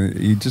 I mean,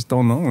 you just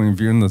don't know if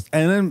you're in the.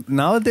 And then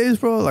nowadays,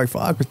 bro, like,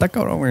 fuck, está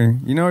cabrón, güey.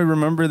 You know, I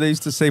remember they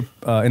used to say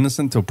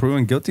innocent till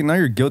proven guilty. Now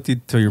you're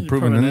guilty till you're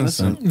proven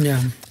innocent.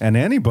 Yeah. And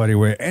anybody,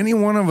 way, any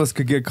one of us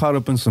could get caught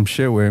up in some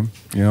shit, way,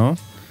 you know?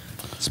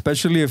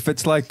 Especially if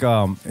it's like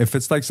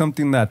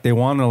something that they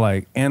want to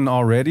like end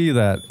already,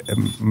 that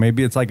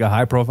maybe it's like a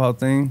high profile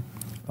thing.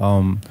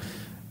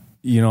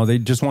 You know, they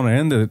just want to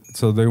end it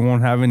so they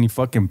won't have any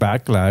fucking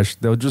backlash.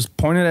 They'll just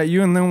point it at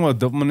you, and then what?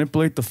 They'll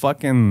manipulate the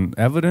fucking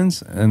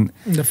evidence and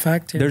the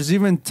fact. Yeah. There's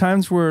even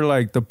times where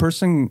like the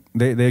person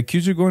they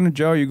accuse you of going to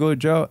jail, you go to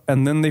jail,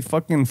 and then they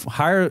fucking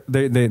hire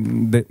they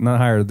not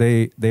hire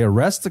they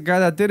arrest the guy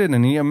that did it,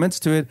 and he admits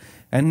to it,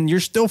 and you're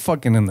still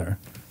fucking in there.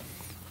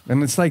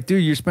 And it's like,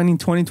 dude, you're spending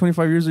 20,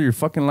 25 years of your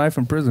fucking life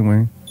in prison,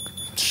 güey.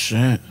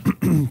 Shit.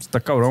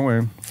 Está cabrón,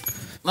 güey.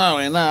 No,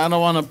 güey, I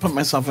don't want to put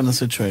myself in a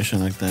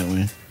situation like that,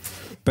 güey.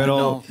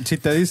 Pero si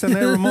te dicen,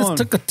 hey, Ramon, this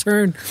took a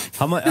turn.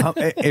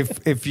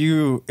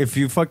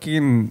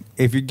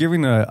 If you're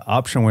giving an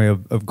option way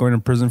of going to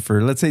prison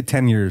for, let's say,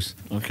 10 years.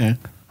 Okay.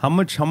 How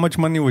much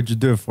money would you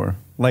do it for?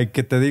 Like,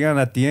 que te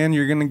digan at the end,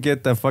 you're going to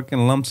get that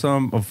fucking lump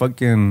sum of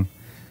fucking...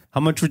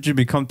 How much would you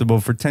be comfortable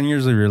for 10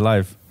 years of your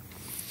life?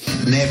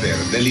 Never.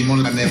 De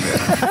limón la never.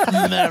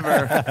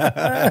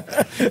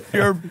 Never.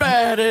 You're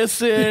bad,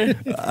 ese.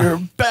 You're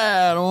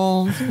bad.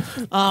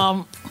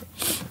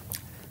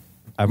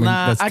 I mean,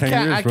 nah, that's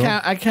 10 years, bro.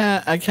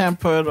 I can't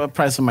put a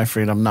price on my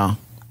freedom. No,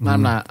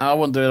 I'm not. I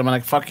won't do it. I'm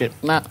like, fuck it.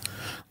 Nah.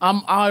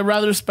 I'd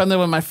rather spend it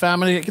with my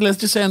family. Let's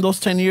just say in those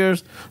 10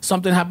 years,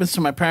 something happens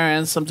to my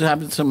parents, something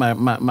happens to my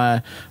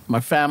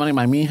family,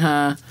 my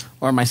mija,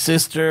 or my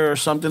sister, or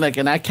something like,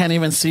 and I can't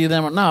even see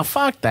them. No,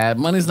 fuck that.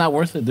 Money's not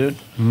worth it, dude.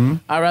 Mm-hmm.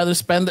 I'd rather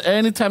spend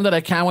any time that I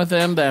can with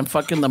them than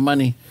fucking the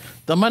money.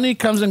 The money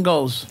comes and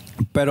goes.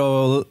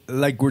 Pero,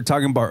 like we're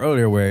talking about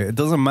earlier, way, it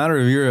doesn't matter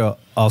if you're a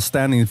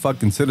outstanding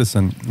fucking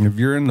citizen. If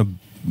you're in a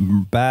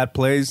bad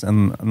place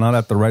and not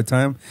at the right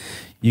time,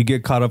 you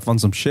get caught up on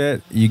some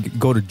shit, you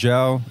go to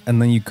jail,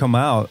 and then you come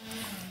out.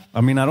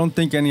 I mean, I don't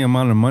think any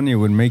amount of money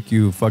would make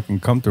you fucking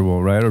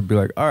comfortable, right? Or be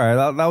like, all right,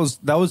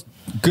 that was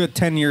good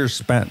 10 years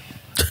spent.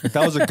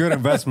 That was a good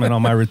investment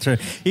on my return.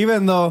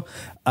 Even though,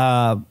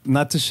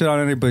 not to shit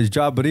on anybody's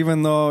job, but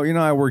even though, you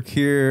know, I work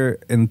here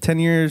in 10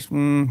 years,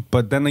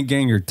 but then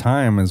again, your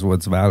time is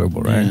what's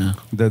valuable, right?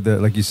 Yeah. The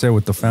like you said,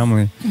 with the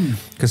family.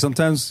 Because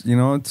sometimes, you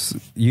know,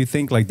 you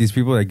think like these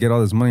people that get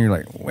all this money, you're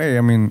like, wait,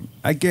 I mean,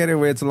 I get it,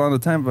 it's a lot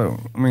of time, but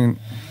I mean,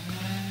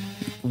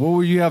 what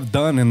would you have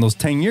done in those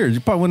 10 years?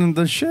 You probably wouldn't have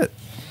done shit.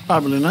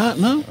 Probably not,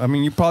 no. I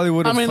mean, you probably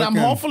would have. I mean, I'm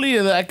hopefully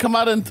I come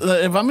out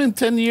if I'm in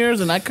 10 years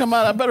and I come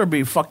out, I better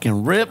be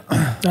fucking ripped.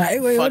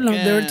 Wait, no,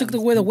 they took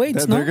away the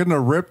weights, no? They're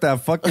gonna rip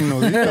that fucking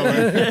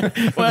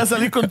nodito. Voy a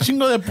salir con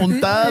chingo de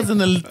puntadas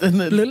en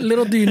el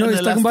Little do you know,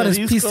 he's talking about his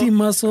PC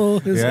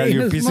muscle. Yeah,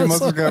 your PC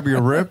muscle's gotta be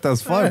ripped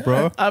as fuck,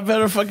 bro. I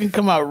better fucking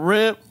come out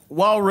ripped,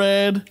 well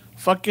read,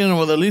 fucking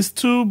with at least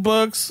 2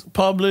 books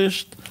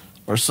published.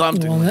 Or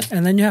something. Well,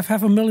 and then you have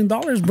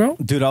 $500,000, bro.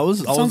 Dude,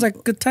 Sounds like a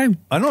good time.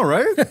 I know,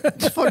 right?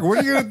 Fuck, what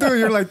are you gonna do?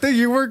 You're like, dude,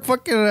 you work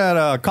fucking at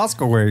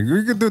Costco, way.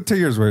 You can do it 2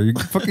 years, way.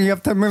 You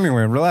have 10 million,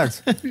 way.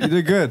 Relax. You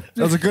did good.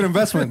 That was a good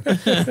investment.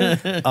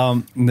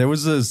 There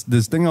was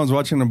this thing I was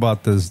watching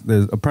about this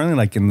apparently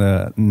like in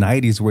the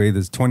 90s, way,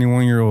 this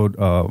 21-year-old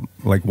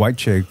like white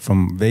chick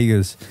from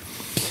Vegas.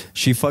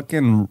 She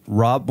fucking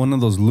robbed one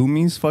of those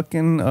Loomies,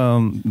 fucking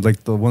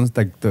like the ones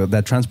like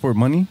that transport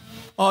money.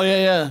 Oh,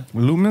 yeah.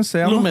 Loomis,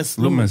 se llama?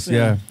 Loomis,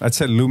 yeah. I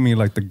said Loomy,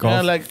 like the golf.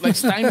 Yeah, like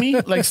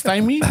Stymie, like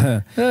Stymie.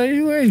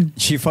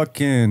 She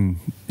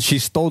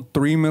stole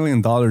 $3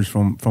 million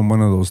from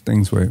one of those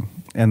things, way.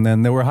 And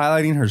then they were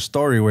highlighting her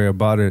story, way,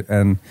 about it.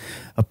 And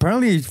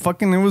apparently,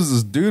 fucking, it was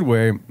this dude,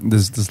 way,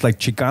 this like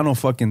Chicano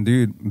fucking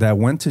dude that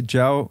went to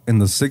jail in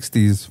the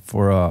 60s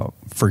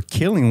for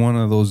killing one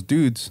of those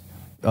dudes,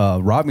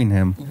 robbing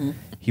him. Mm-hmm.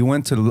 He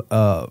went to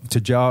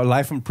jail,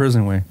 life in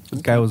prison, way.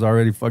 This guy was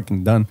already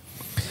fucking done.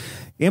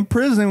 In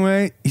prison,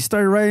 way, he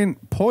started writing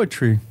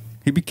poetry.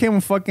 He became a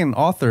fucking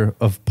author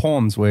of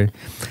poems, way.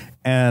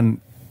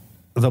 And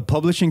the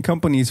publishing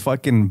companies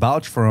fucking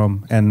vouched for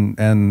him.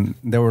 And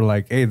they were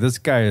like, hey, this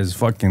guy is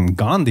fucking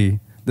Gandhi.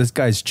 This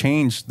guy's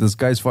changed. This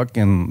guy's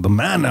fucking the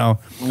man now.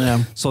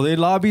 Yeah. So they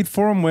lobbied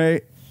for him,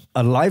 way.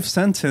 A life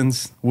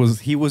sentence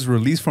he was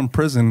released from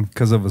prison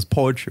because of his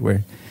poetry,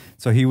 way.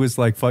 So he was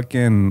like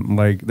fucking,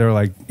 like, they were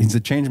like, he's a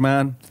changed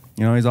man.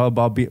 You know, he's all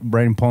about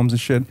writing poems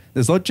and shit.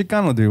 This old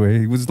Chicano dude, way.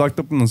 He was locked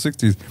up in the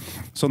 60s.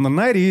 So in the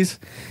 90s,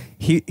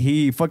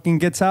 he fucking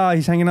gets out.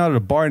 He's hanging out at a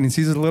bar and he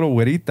sees his little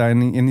güerita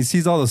and he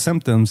sees all the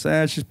symptoms.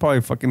 She's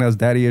probably fucking has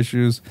daddy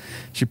issues.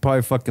 She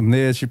probably fucking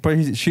this.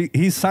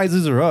 He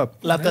sizes her up.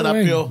 La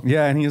terapia.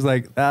 Yeah, and he's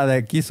like,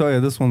 that quiso,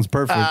 this one's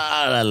perfect.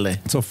 Dale.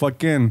 So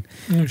fucking,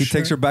 he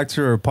takes her back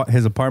to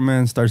his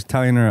apartment, starts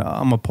telling her,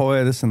 I'm a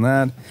poet, this and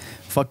that.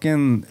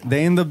 Fucking,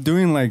 they end up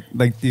doing like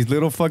these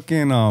little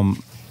fucking,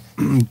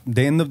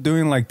 they end up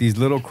doing like these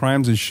little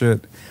crimes and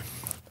shit.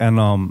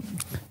 And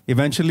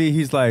eventually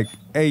he's like,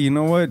 hey, you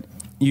know what?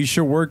 you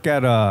should work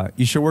at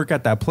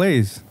that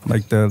place,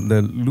 like the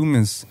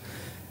Lumens.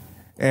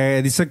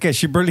 Dice que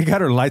she barely got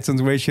her license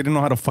away. She didn't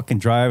know how to fucking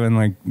drive. And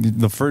like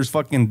the first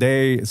fucking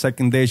day,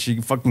 second day, she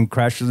fucking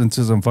crashes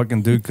into some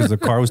fucking dude because the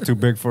car was too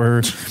big for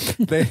her.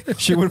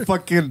 She would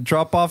fucking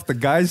drop off the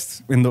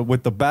guys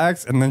with the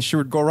bags, and then she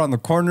would go around the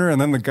corner,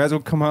 and then the guys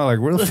would come out like,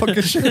 where the fuck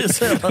is she?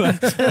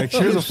 Like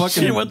she was a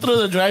fucking... She went through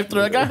the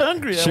drive-thru. I got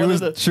hungry. She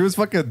was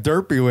fucking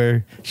derpy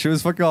way. She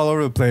was fucking all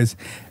over the place.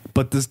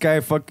 But this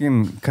guy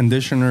fucking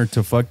conditioned her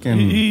to fucking...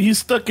 He's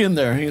stuck in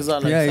there. He's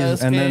on like... Yeah,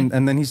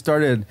 and then he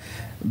started...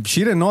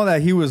 She didn't know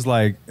that he was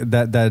like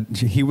that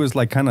he was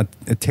like kind of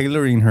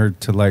tailoring her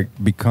to like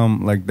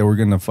become like they were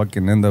gonna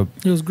fucking end up.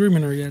 He was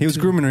grooming her, yeah. He was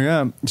grooming her,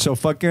 yeah. So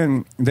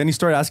fucking then he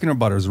started asking her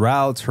about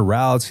her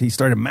routes. He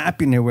started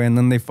mapping it way, and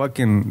then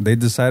they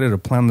decided to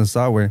plan this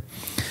out way.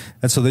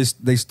 And so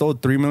they stole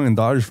 $3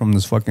 million from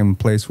this fucking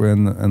place where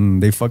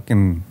and they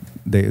fucking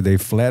they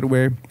fled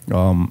way.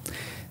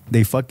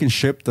 They fucking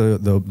shipped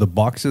the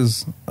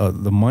boxes,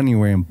 the money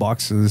way in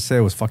boxes. They said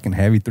it was fucking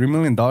heavy. $3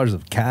 million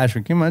of cash.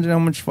 Can you imagine how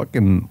much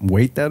fucking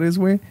weight that is,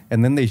 way?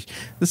 And then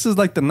this is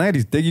like the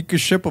 90s. You could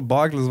ship a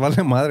box, les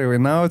vale madre, way.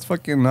 Now it's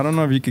fucking, I don't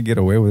know if you could get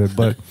away with it,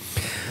 but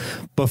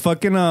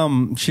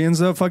fucking, she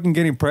ends up fucking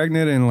getting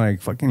pregnant in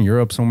like fucking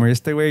Europe somewhere.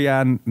 Este way,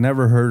 yeah, I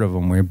never heard of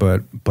him, way,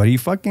 but he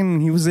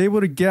was able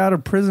to get out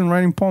of prison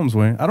writing poems,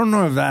 way. I don't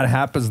know if that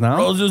happens now.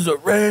 Roses are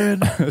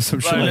red,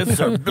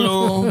 violets are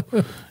blue.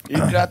 You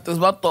got this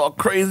vato all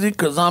crazy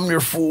because I'm your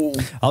fool.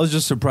 I was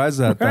just surprised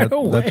that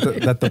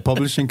the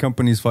publishing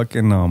companies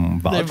fucking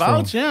vouch. They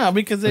vouch, yeah,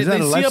 because they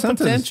see a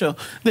potential.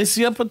 They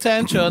see a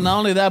potential. Not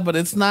only that, but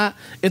it's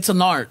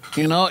an art,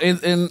 you know.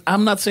 And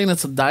I'm not saying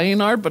it's a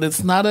dying art, but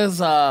it's not as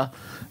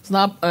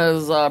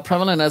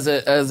prevalent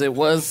as it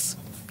was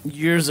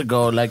years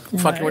ago, like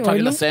fucking we're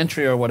talking a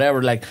century or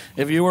whatever. Like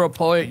if you were a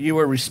poet, you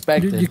were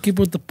respected. You keep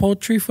with the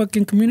poetry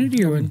fucking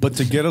community, or but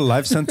to get a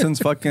life sentence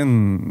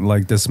fucking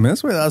like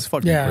dismissed, well, that's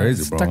fucking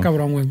crazy, bro. Está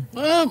cabrón,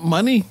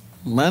 güey.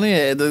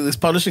 Money. These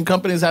publishing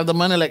companies have the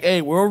money. Like,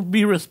 hey, we'll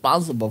be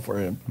responsible for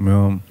him.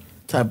 Yeah.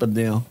 Type of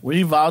deal.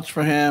 We vouch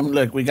for him.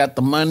 Look, we got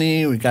the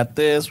money. We got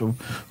this. We'll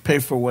pay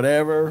for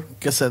whatever.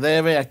 Que se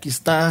debe. Aquí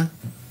está.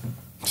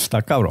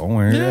 Está cabrón,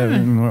 güey.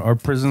 Yeah. Our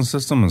prison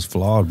system is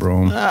flawed,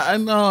 bro. I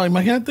know.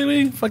 Imagínate,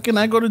 güey. Fucking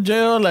I go to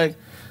jail, like,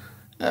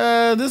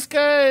 this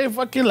guy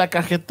fucking like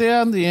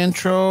cajetea on the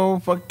intro.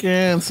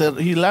 Fucking said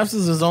he laughs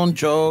at his own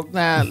joke.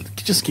 Nah,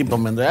 just keep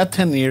him in there. At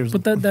 10 years.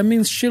 But that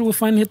means shit will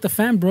finally hit the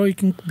fan, bro. You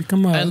can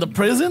become a... And the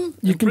prison?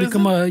 You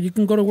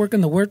can go to work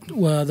in the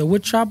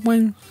wood shop,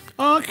 when...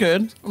 Oh, I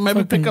could.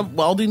 Maybe pick up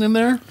welding in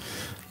there.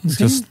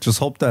 Just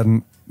hope that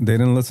they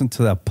didn't listen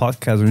to that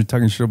podcast when you're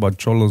talking shit about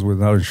cholos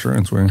without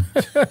insurance, way.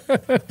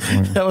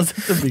 That was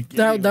at the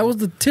beginning. That was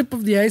the tip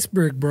of the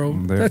iceberg, bro.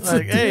 That's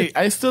like, hey,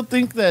 I still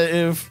think that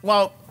I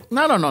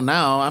don't know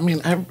now. I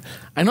mean,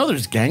 I know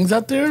there's gangs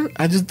out there.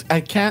 I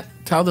can't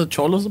tell the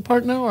cholos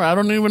apart now, or I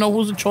don't even know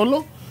who's a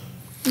cholo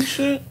and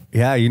shit.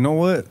 Yeah, you know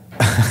what?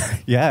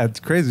 Yeah, it's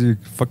crazy.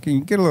 Fucking,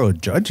 you get a little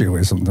judgy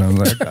way sometimes.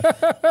 Like,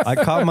 I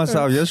caught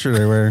myself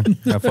yesterday where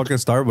at fucking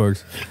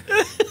Starbucks.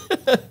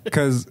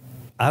 Because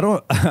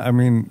I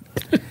mean...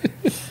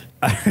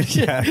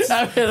 yeah,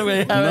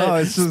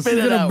 it's just... Spit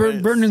it out.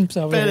 Burn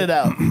himself. Spit it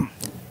out.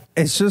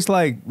 It's just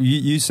like,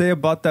 you say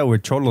about that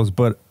with cholos,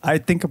 but I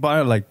think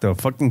about it like the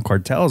fucking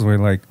cartels where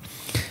like...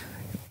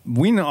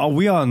 We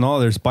all know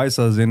there's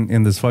paisas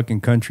in this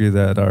fucking country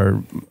that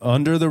are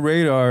under the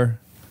radar,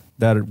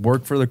 that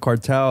work for the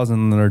cartels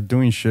and that are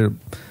doing shit.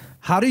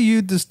 How do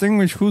you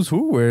distinguish who's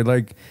who? Where,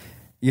 like,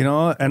 you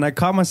know? And I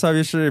caught myself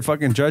yesterday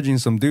fucking judging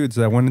some dudes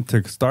that went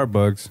into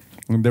Starbucks.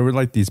 And they were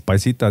like these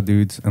paisita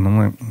dudes, and I'm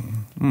like,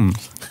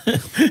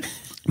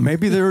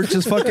 maybe they were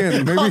just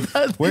fucking. Maybe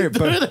wait,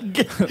 but I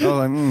was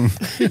like,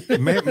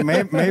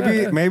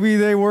 maybe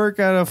they work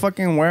at a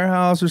fucking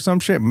warehouse or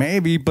some shit.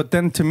 Maybe, but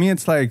then to me,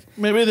 it's like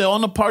maybe they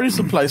own a party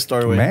supply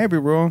store. Maybe,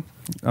 bro.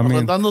 I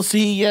mean, dando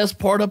CES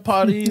porta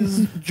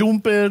potties,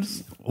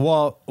 jumpers.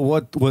 Well,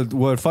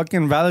 what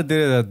fucking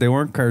validated that they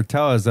weren't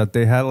cartel is that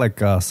they had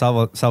like a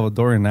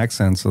Salvadorian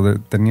accent, so they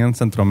tenían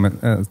estaban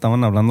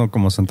hablando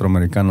como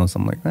centroamericanos.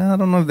 I'm like, I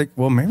don't know if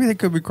maybe they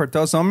could be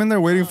cartel. So I'm in there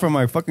waiting for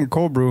my fucking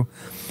cold brew,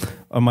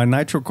 my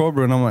nitro cold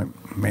brew, and I'm like,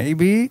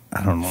 maybe,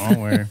 I don't know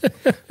where.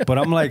 But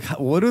I'm like,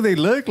 what do they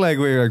look like?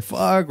 We're like,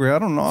 fuck, I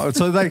don't know.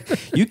 So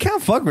like, you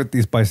can't fuck with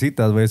these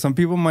paisitas, way. Some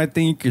people might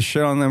think you can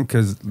shit on them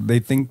because they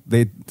think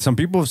some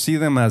people see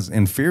them as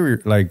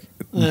inferior, like,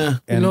 below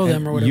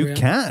them or whatever. You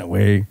can't,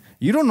 way.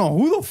 You don't know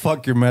who the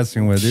fuck you're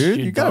messing with, dude.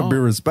 You gotta be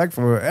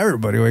respectful of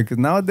everybody, way. Because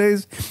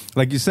nowadays,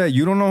 like you said,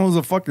 you don't know who's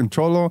a fucking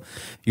cholo.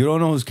 You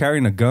don't know who's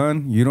carrying a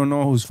gun. You don't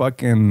know who's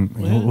fucking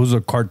who's a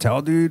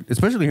cartel dude.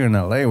 Especially here in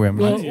LA, way.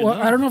 Well,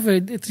 I don't know if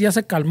it's ya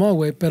se calmó,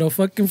 way. Pero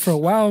fucking for a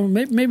while,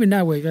 maybe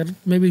not, way.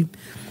 Maybe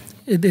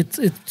it's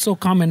so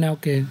common now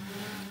que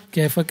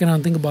I fucking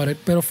don't think about it.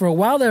 But for a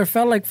while there, it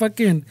felt like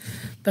fucking.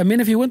 I mean,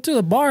 if you went to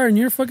the bar and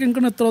you're fucking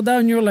gonna throw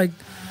down, you're like,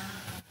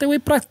 ¿este güey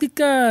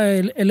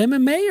practica el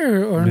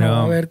MMA or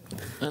no? A ver,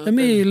 let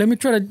me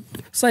try to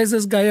size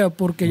this guy up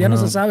porque ya no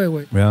se sabe,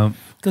 güey. Yeah.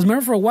 Because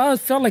remember, for a while, it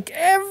felt like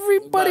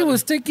everybody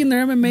was taking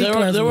their MMA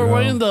class. They were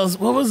wearing those,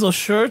 what was those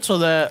shirts or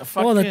the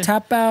fucking... Oh, the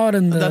tap out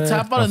and the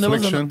tap out, and there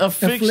was an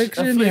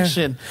affliction.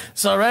 Yeah.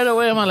 So right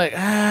away, I'm like,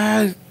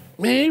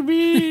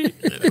 maybe,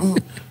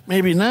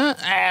 maybe not.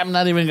 I'm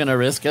not even gonna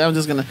risk it. I'm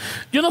just gonna.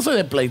 Yo no soy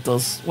de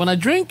pleitos. When I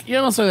drink,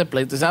 yo no soy de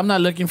pleitos. I'm not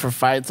looking for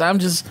fights. I'm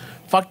just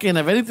fucking.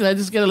 If anything, I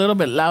just get a little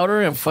bit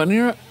louder and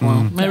funnier.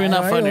 Well, maybe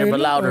not funnier, but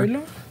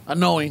louder,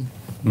 annoying.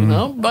 You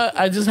know, but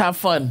I just have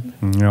fun.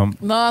 Yeah.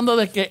 No ando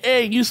de que,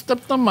 hey, you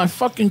stepped on my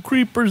fucking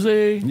creepers,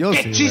 eh? You'll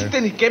 ¡Qué see,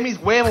 chiste ni qué mis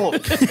huevos!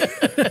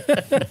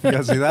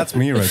 yeah, see, that's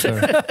me right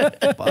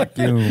there. Fuck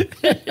you.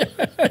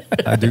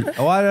 I do.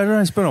 Oh,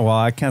 it's been a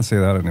while. I can't say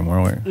that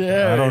anymore. Wait.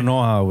 Yeah. I don't know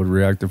how I would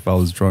react if I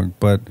was drunk,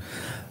 but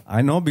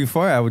I know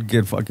before I would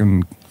get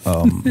fucking.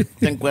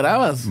 Te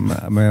encuerabas.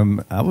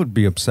 Man, I would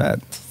be upset.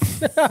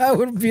 I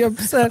would be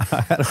upset.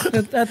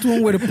 That's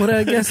one way to put it,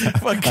 I guess.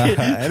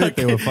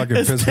 Anything would fucking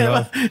piss me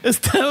off.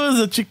 Esteban is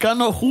a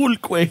Chicano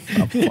Hulk, güey.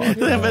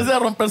 En vez de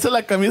romperse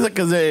la camisa,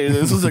 because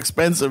this is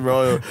expensive,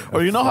 bro.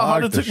 Or you know how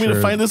hard it took me to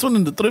find this one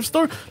in the thrift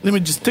store? Let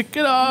me just take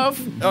it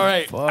off. All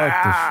right. Fuck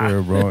the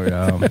shit, bro.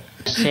 Yeah.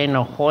 Se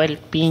enojó el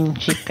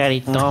pinche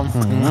caritón.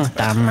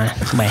 Está mal.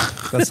 Bueno.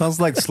 That sounds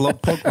like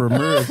Slowpoke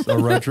Ramirez or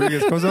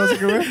Rodriguez. ¿Cómo se llama ese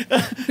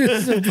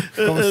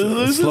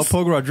güey?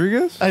 Slowpoke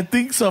Rodriguez? I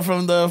think so,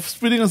 from the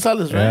Speedy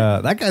Gonzalez, right? Yeah,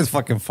 that guy's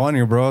fucking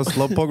funny, bro.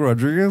 Slowpoke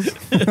Rodriguez.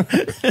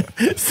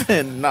 Se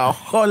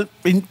enojó el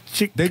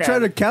pinche They tried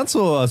to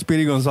cancel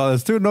Speedy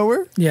Gonzalez too,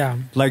 nowhere? Yeah.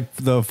 Like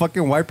the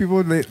fucking white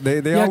people, they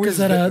Yeah, always...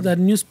 because that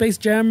new Space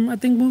Jam, I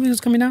think, movie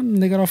was coming out,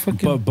 and they got all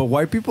fucking... But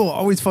white people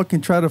always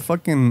fucking try to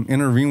fucking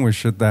intervene with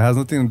shit that has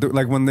nothing to do.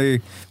 Like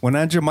when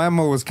Aunt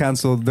Jemima was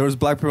canceled, there was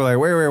black people like,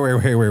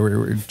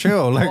 wait,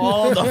 chill, like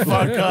hold the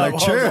fuck up, like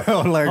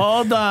chill, like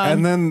hold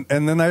on. And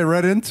then I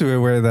read into it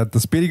where that the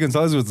Speedy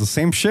Gonzalez was the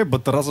same shit,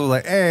 but the rest was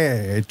like,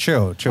 hey,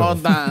 chill.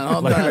 Hold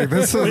on. Like,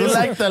 We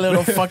like the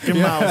little fucking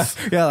mouse.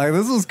 Yeah, like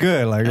this is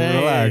good. Like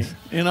relax.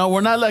 You know,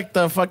 we're not like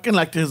the fucking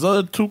like his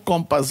other two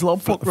compas.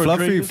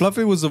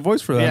 Fluffy was the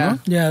voice for that, Yeah. no?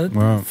 Yeah,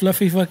 Wow.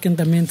 Fluffy fucking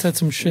también said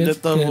some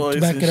shit to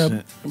back it up.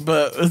 Shit.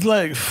 But it's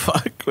like,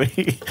 fuck,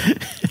 güey.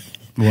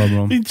 What,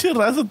 bro? Pinche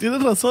raza,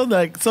 tienes razón.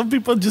 Like, some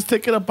people just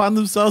take it upon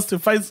themselves to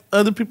fight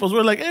other people's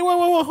word. Like, hey,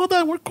 wait, hold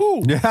on, we're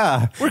cool.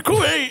 Yeah. We're cool.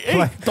 Hey,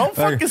 Like, don't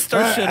fucking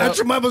stir shit up. Aunt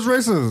Jemima's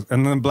racist.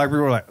 And then black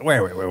people were like, wait.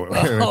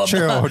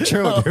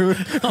 Chill, dude.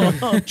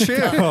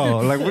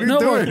 Chill. Like, what are you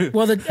doing?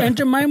 Well, the Aunt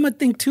Jemima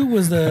thing too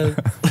was the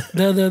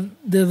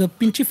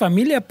pinche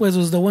familia pues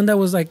was the one that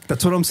was like,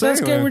 That's what I'm saying.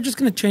 that's good, we're just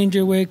gonna change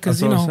it way because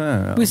That's what I'm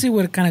saying, yeah. we see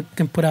what it kind of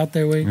can put out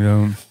there way.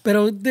 Yeah.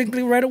 Pero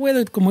right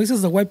away, como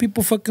dices, the white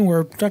people fucking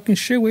were talking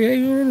shit way.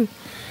 Hey,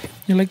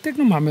 you're like, take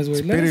no mames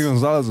way. Speedy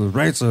Gonzalez is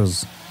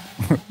racist.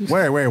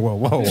 wait,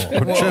 whoa. Chill.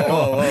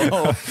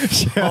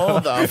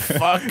 Hold the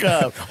fuck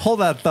up. Hold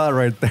that thought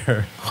right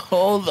there.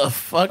 Hold the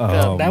fuck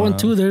up. That one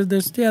too. There's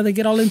they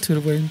get all into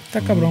it way.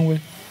 Está cabrón way.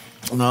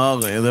 No,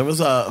 güey, there was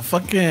a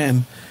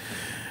fucking...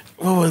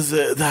 What was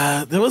it?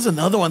 There was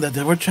another one that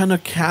they were trying to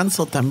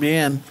cancel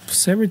también.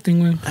 Just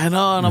everything way. I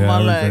know, and I'm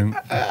all like,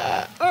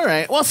 all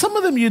right. Well, some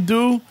of them you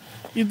do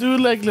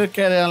like look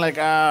at it and like,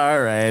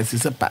 all right, si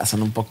se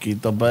pasan un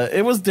poquito. But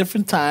it was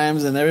different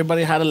times and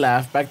everybody had a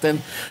laugh back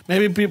then.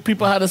 Maybe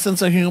people had a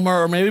sense of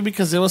humor, or maybe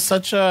because it was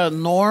such a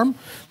norm,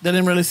 they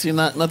didn't really see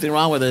nothing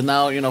wrong with it.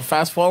 Now, you know,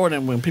 fast forward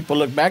and when people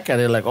look back at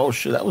it, like, oh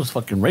shit, that was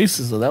fucking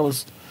racist, or that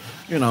was,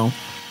 you know,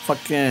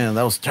 fucking,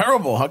 that was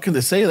terrible. How can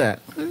they say that?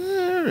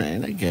 All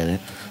right, I get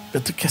it.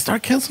 But to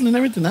start canceling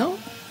everything now?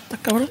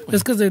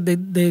 It's because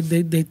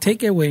they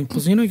take it away.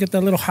 Because, you know, you get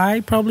that little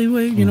high probably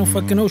way. You know,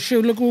 fucking, oh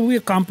shit, look what we I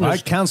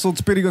accomplished. canceled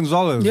Speedy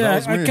Gonzalez. Yeah, That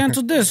was I me.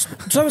 canceled this.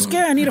 So I was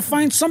scared. I need to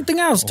find something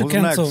else to Who's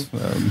cancel.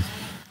 next?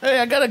 Hey,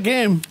 I got a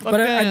game.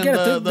 But I get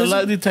it. The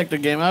lie detector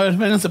game. A ver,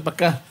 vénganse pa'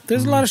 acá.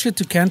 There's a lot of shit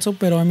to cancel,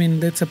 pero I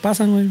mean, se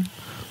pasan, güey.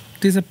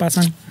 Sí se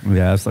pasan.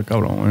 Yeah, está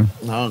cabrón, güey.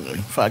 No,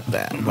 fuck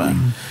that. But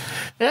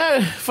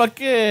yeah,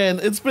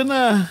 fucking, it's been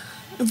well,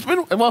 Did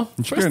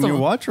you first get a of new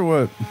all, watch or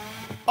what?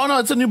 oh no,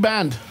 it's a new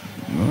band.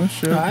 Oh,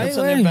 shit. It's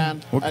a new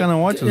band. What kind of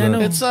watch is I know.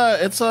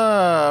 that? It's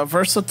a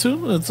Versa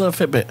 2. It's a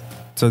Fitbit.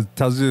 So it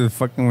tells you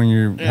fucking when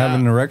you're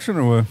having an erection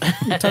or what?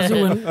 It tells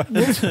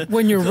you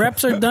when your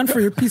reps are done for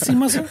your PC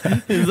muscle.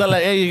 He's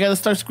like, hey, you gotta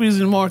start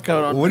squeezing more,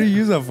 cabrón. What do you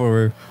use that for,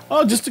 güey?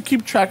 Oh, just to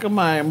keep track of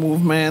my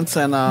movements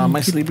and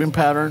my sleeping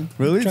pattern.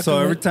 Really? Check So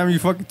it every out. time you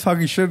fucking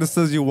talking shit, it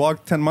says you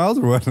walk 10 miles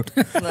or what?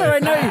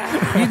 Right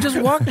now, you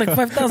just walked like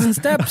 5,000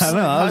 steps. I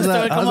know. How's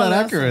that Come on,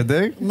 accurate,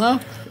 dude? No.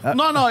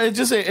 It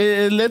just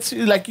it lets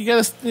you, like, you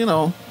gotta, you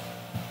know,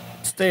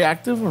 stay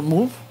active or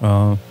move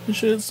and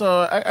shit.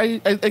 So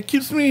it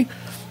keeps me.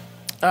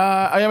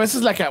 I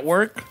veces like at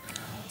work.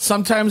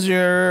 sometimes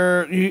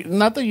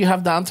not that you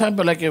have downtime,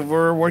 but like if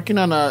we're working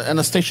on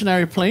a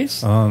stationary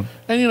place, and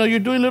you're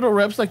doing little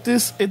reps like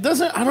this, it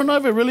doesn't. I don't know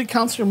if it really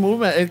counts your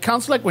movement. It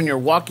counts like when you're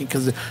walking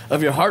because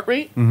of your heart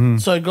rate.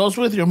 So it goes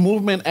with your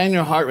movement and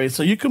your heart rate.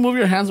 So you can move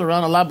your hands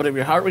around a lot, but if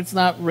your heart rate's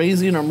not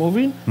raising or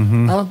moving,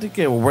 I don't think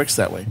it works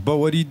that way. But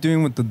what are you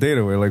doing with the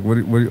data? Like what?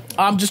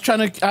 I'm just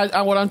trying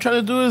to. What I'm trying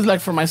to do is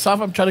like for myself,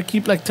 I'm trying to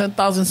keep like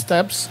 10,000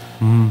 steps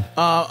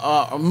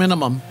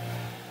minimum.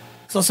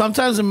 So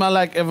sometimes in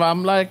my if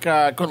I'm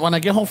when I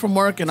get home from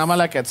work and I'm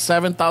at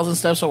 7,000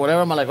 steps or whatever,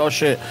 I'm like, oh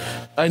shit,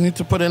 I need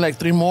to put in like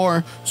 3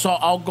 more. So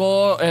I'll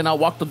go and I'll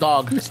walk the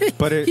dog.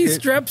 But he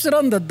straps it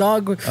on the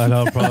dog. I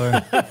know,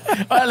 probably.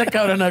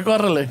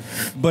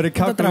 But it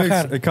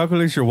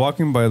calculates your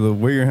walking by the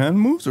way your hand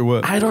moves or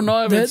what? I don't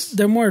know if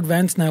they're more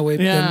advanced now.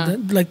 Yeah.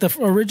 Like the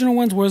original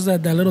ones was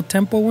that little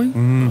tempo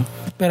wing.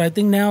 But I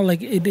think now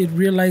like it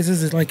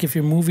realizes it's like if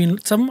you're moving.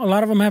 A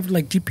lot of them have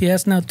like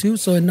GPS now too,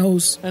 so it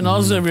knows. It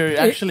knows if you're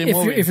actually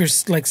moving. If you're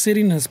like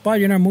sitting in a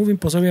spot, you're not moving.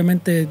 Pues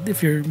obviamente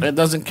if you're. It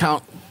doesn't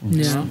count.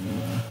 Yeah.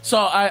 So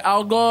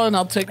I'll go and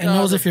I'll take. It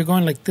knows if you're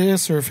going like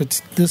this or if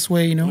it's this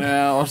way,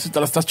 Yeah, or si te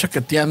la estás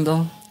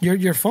chaqueteando.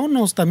 Your phone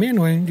knows también,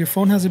 güey. Your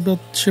phone has it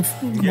built shift.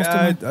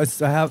 Yeah,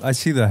 I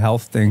see the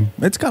health thing.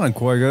 It's kind of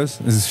cool, I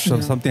guess.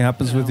 Something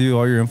happens with you,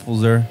 all your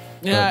info's there.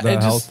 Yeah,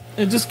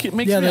 it just makes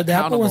me accountable. The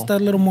Apple one's that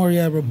a little more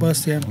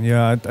robust.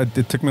 Yeah,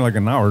 it took me like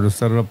an hour to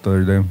set it up the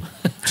other day.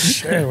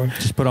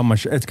 Just put on my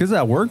It's because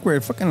at work where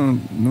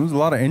there was a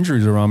lot of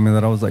injuries around me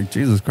that I was like,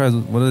 Jesus Christ,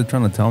 what are they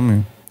trying to tell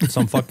me?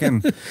 Some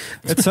fucking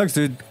it sucks,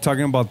 dude.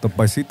 Talking about the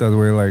paisitas,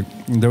 where like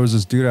there was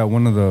this dude at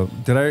one of the.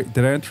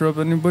 Did I interrupt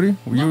anybody?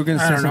 You were gonna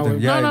say something.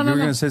 Yeah, you were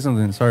gonna say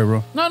something. Sorry,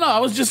 bro. No, I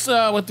was just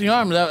with the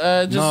arm.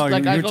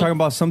 You're talking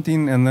about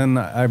something, and then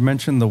I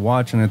mentioned the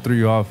watch, and it threw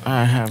you off.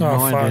 I have no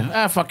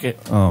idea. Fuck it.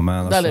 Oh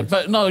man,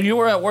 but no, you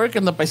were at work,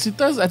 and the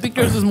paisitas. I think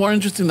yours is more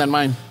interesting than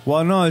mine.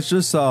 Well, no, it's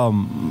just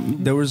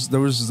there was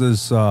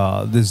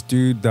this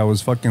dude that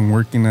was fucking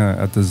working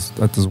at this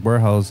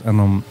warehouse,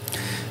 and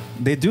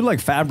they do like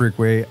fabric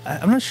way.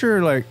 I'm not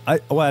sure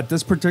at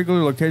this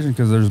particular location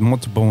because there's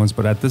multiple ones,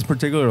 but at this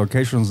particular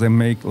locations they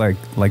make like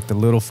the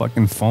little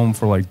fucking foam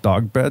for like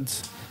dog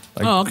beds.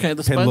 Like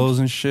the pillows sponge?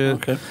 And shit.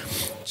 Okay.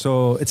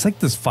 So it's like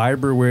this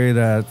fiber way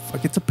that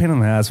it's a pain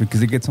in the ass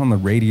because it gets on the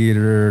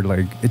radiator.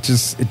 Like it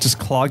just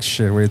clogs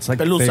shit. Where it's like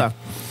pelusa.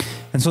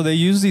 And so they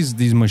use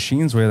these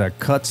machines where that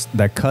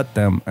cut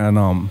them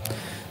and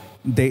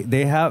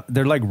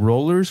they're like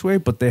rollers way,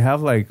 but they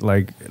have like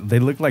they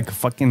look like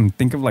fucking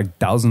think of like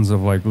thousands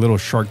of like little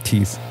shark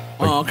teeth.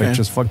 Like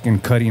just fucking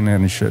cutting it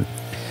and shit.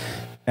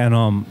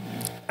 And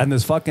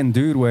this fucking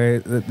dude way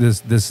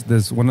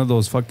this one of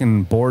those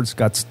fucking boards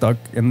got stuck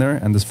in there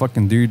and this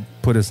fucking dude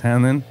put his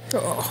hand in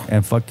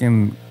and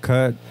fucking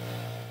cut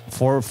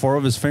four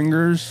of his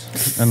fingers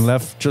and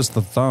left just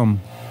the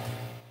thumb.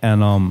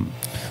 And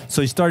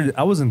so he started.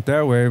 I wasn't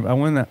there, way. I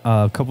went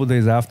a couple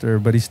days after,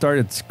 but he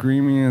started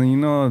screaming.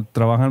 And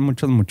trabajan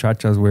muchas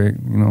muchachas, way.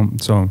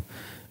 So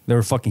they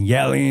were fucking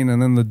yelling.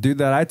 And then the dude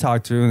that I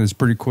talked to, this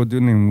pretty cool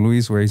dude named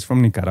Luis, way. He's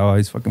from Nicaragua.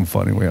 He's fucking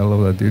funny, way. I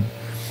love that dude.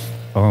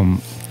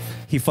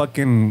 He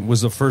fucking was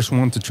the first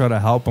one to try to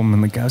help him,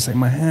 and the guy was like,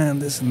 "My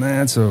hand, this and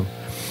that." So,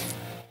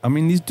 I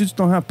mean, these dudes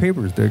don't have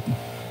papers, dick.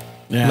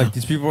 Yeah. Like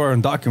these people are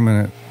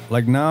undocumented.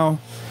 Like now.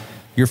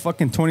 You're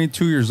fucking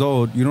 22 years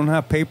old. You don't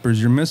have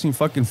papers. You're missing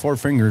fucking 4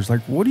 fingers.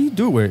 Like, what do you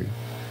do, way?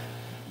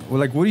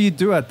 Like, what do you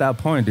do at that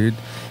point, dude?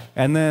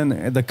 And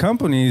then the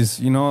companies,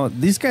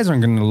 these guys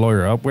aren't going to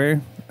lawyer up,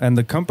 way. And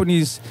the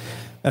companies,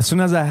 as soon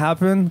as that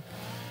happened,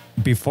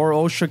 before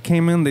OSHA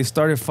came in, they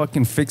started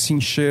fucking fixing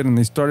shit and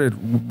they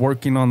started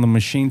working on the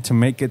machine to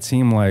make it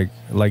seem like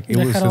it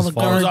was his fault. It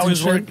was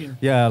always working.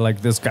 Yeah,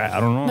 like this guy,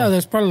 I don't know. No,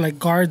 there's probably like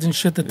guards and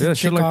shit that they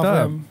shit like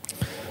that.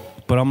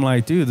 But I'm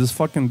like, dude, this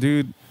fucking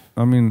dude.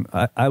 I mean,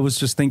 I was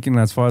just thinking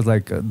as far as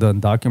like the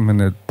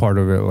undocumented part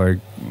of it, like,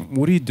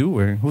 what do you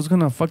do, eh? Who's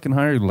gonna fucking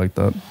hire you like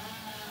that?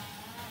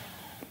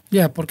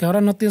 Yeah, porque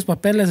ahora no tienes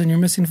papeles and you're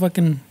missing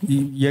fucking.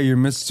 Yeah, you're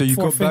missing. So you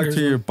go back to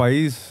your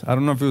país. I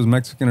don't know if it was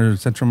Mexican or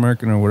Central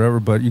American or whatever,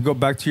 but you go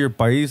back to your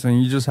país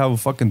and you just have a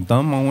fucking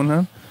thumb on one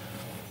hand.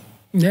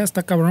 Yeah,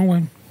 está cabrón,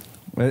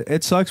 güey.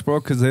 It sucks, bro,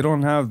 because they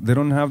don't have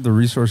the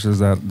resources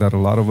that a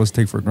lot of us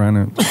take for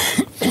granted.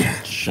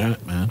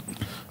 Shit, man.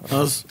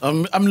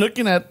 I'm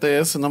looking at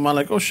this and I'm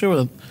like, oh shit.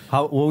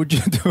 What would you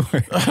do?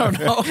 I don't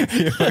know.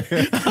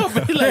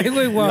 I'll be like,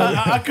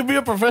 I could be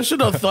a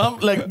professional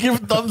give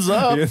thumbs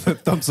up. Yeah,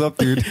 thumbs up,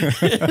 dude.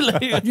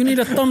 You need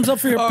a thumbs up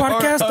for your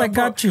podcast? I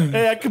got you.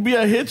 Hey, I could be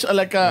a hitch.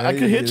 I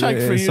could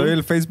hitchhike for you. Soy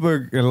el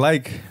Facebook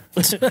like.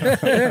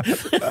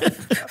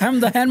 I'm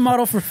the hand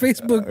model for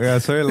Facebook. Yeah,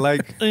 soy el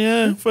like.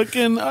 Yeah,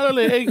 fucking.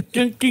 Órale, hey,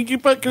 ¿quién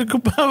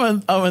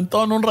ocupa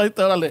aventón un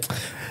raite? Órale.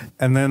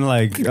 And then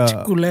like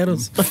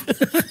culeros.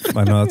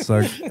 I know it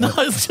sucks. No,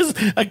 it's just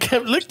I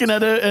kept looking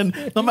at it,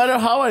 and no matter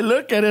how I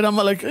look at it, I'm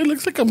like, it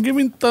looks like I'm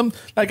giving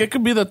like it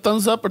could be the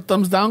thumbs up or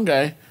thumbs down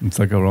guy. It's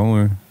like a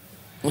wrong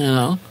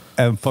way.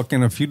 And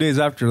fucking a few days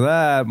after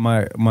that,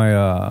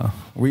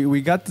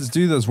 we got this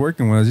dude that's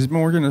working with us. He's been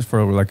working with us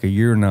for like a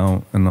year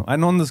now, and I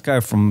known this guy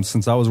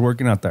since I was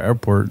working at the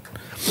airport.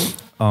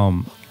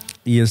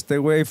 Y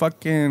este way,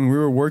 fucking, we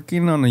were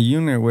working on a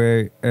unit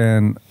way,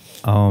 and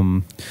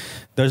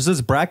there's this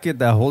bracket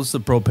that holds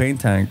the propane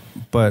tank,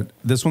 but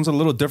this one's a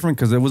little different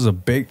because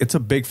it's a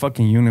big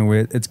fucking unit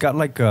way. It's got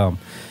like a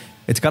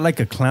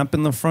clamp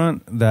in the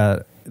front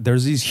that.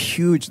 There's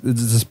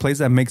this place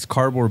that makes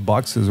cardboard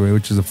boxes,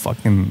 which is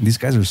these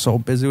guys are so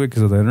busy with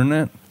because of the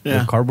internet. Yeah.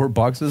 The cardboard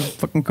boxes,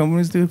 fucking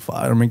companies, dude.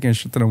 Fuck, they're making a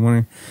shit ton of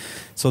money.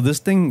 So this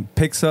thing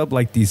picks up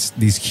like these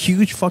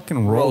huge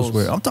fucking rolls.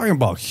 I'm talking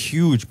about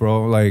huge,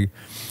 bro. Like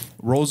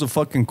rolls of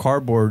fucking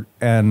cardboard.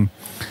 And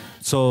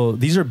so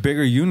these are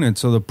bigger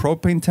units. So the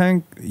propane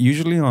tank,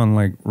 usually on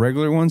like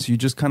regular ones, you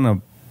just kind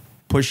of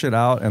push it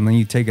out and then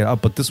you take it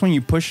out, but this one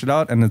you push it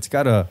out and it's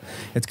got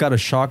a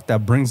shock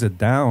that brings it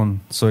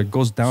down, so it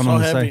goes down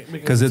on the side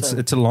because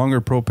it's a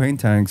longer propane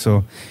tank,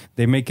 so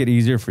they make it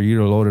easier for you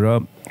to load it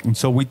up. And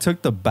so we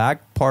took the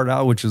back part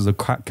out, which is the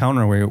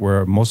counterweight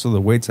where most of the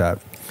weight's at.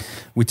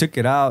 We took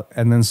it out,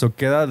 and then so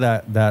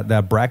queda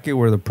that bracket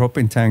where the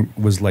propane tank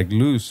was like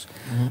loose.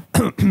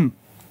 Mm-hmm.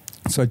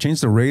 So I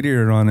changed the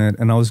radiator on it,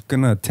 and I was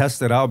gonna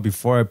test it out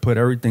before I put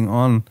everything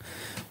on.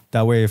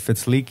 That way, if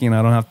it's leaking,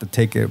 I don't have to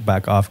take it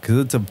back off because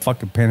it's a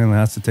fucking pain in the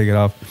ass to take it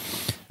off.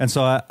 And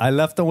so I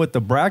left him with the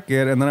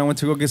bracket, and then I went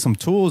to go get some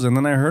tools, and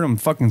then I heard him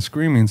fucking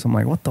screaming. So I'm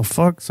like, what the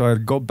fuck? So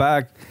I'd go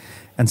back,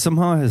 and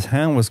somehow his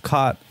hand was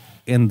caught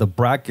in the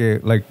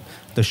bracket. Like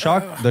the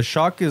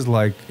shock is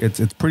like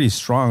it's pretty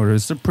strong.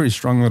 It's a pretty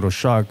strong little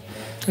shock.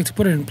 Like to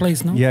put it in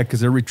place, no? Yeah,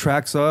 because it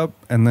retracts up,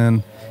 and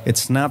then it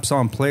snaps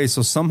on place.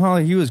 So somehow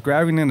he was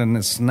grabbing it, and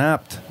it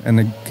snapped, and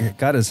it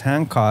got his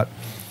hand caught.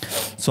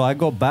 So I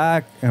go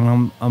back,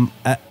 and I'm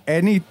at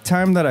any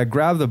time that I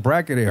grab the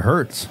bracket, it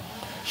hurts.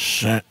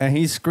 Shit. And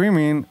he's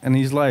screaming, and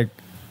he's like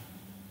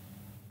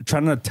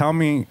trying to tell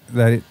me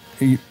that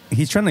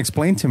he's trying to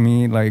explain to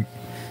me, like,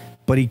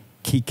 but he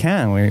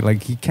can't,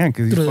 like he can't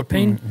because he's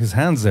fucking his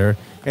hands there.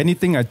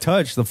 Anything I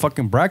touch, the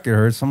fucking bracket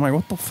hurts. I'm like,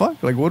 what the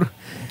fuck? Like what?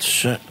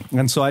 Shit.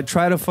 And so I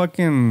try to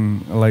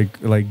fucking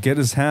like get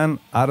his hand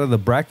out of the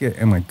bracket,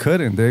 and I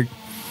couldn't, dig.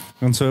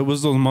 And so it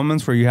was those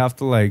moments where you have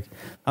to like,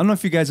 I don't know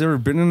if you guys ever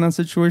been in that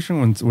situation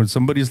when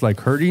somebody's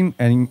like hurting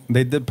and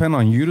they depend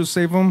on you to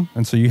save them,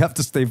 and so you have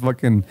to stay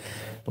fucking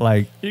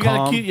like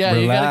calm, you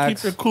gotta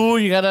keep it cool.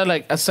 You gotta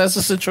like assess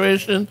the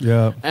situation.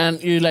 Yeah,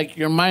 and you like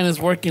your mind is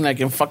working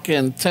like in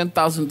fucking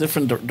 10,000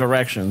 different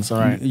directions. All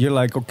right, you're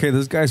like, okay,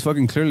 this guy's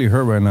fucking clearly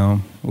hurt right now.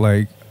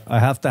 Like I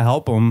have to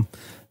help him.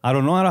 I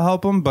don't know how to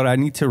help him, but I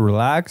need to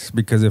relax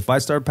because if I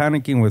start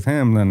panicking with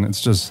him, then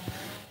it's just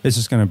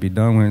gonna be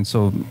done with.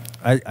 So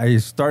I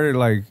started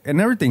like,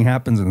 and everything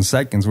happens in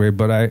seconds, way.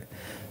 But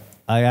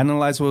I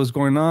analyzed what was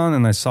going on,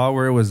 and I saw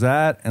where it was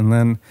at, and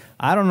then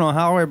I don't know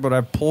how, but I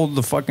pulled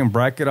the fucking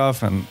bracket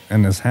off, and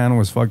his hand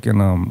was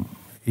fucking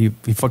he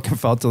fucking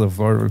fell to the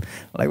floor.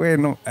 Like, wait,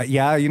 no,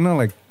 yeah, you know,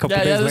 like a couple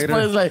days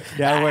later. Like,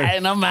 yeah, ay,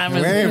 no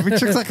mames. Güey,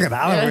 pinche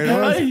exagerado,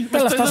 güey.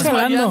 Te la estás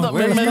jalando.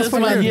 Me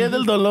desmayé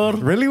del dolor.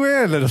 Really,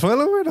 güey, en el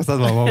suelo, güey, no estás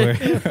mamón, güey.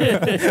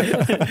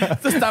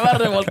 Te estaba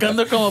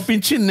revolcando como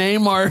pinche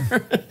Neymar.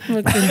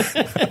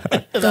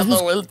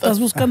 Dando vueltas. ¿Estás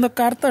buscando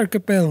carta o qué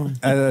pedo?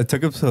 I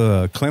took him to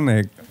the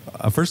clinic.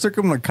 I first took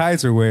him to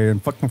Kaiser, way, in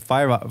fucking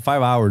 5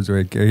 hours,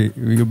 way.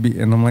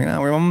 And I'm like, nah,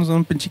 güey, vamos a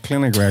un pinche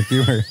clinic, güey,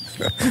 aquí, güey.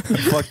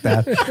 Fuck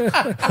that.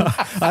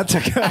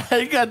 I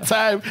ain't got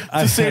time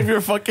to save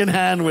your fucking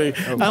hand, güey.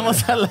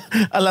 Vamos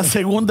a la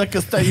segunda que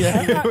está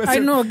allá. I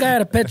know a guy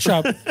at a pet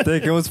shop.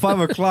 Dick, it was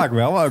 5 o'clock,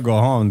 man. I want to go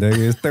home, Dick.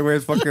 Este güey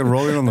is fucking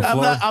rolling on the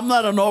floor. I'm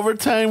not on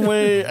overtime,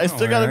 güey. I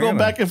still gotta go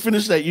back and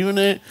finish that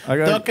unit.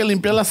 Tengo que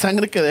limpiar la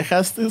sangre que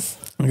dejaste.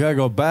 I gotta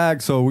go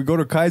back. So we go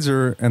to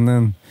Kaiser, and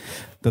then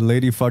the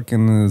lady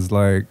fucking is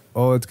like,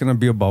 oh, it's gonna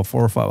be about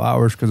 4 or 5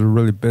 hours because we're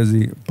really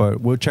busy,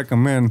 but we'll check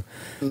him in.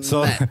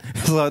 So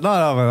no,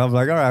 man. I'm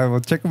like, all right,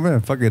 we'll check him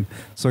in. Fucking.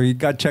 So he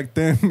got checked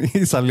in. He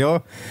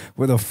salió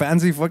with a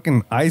fancy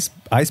fucking ice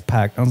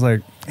pack. I was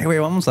like, hey, wait,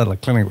 vamos a la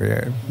clinic.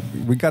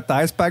 We got the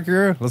ice pack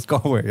here. Let's go,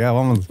 wait. Yeah,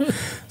 vamos.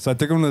 So I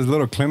took him to this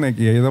little clinic.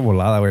 Yeah, de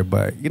volada, way.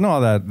 But you know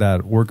all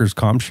that workers'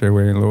 comp shit,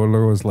 way. And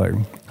Lolo was like,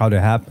 how'd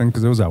it happen?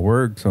 Because it was at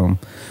work. So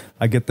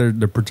I get there,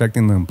 they're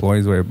protecting the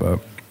employees, way, but.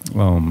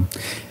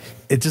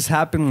 It just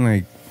happened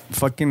like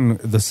fucking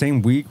the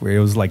same week where it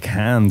was like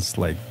hands,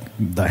 like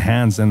the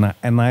hands, and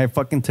I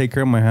fucking take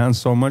care of my hands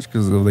so much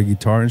because of the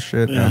guitar and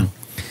shit. Yeah. And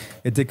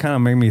it did kind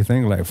of make me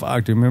think like,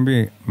 fuck, dude,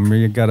 maybe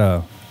I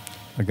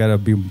gotta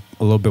be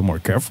a little bit more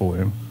careful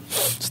with him.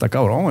 Está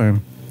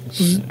cabrón,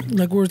 güey.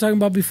 Like we were talking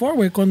about before,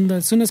 güey.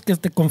 As soon as que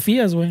te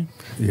confías, güey.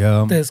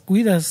 Yeah. Te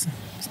descuidas.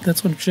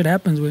 That's when shit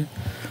happens, güey.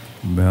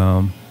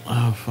 Yeah.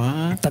 Oh,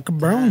 fuck. Like a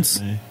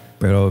Browns.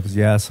 Pero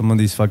yeah, some of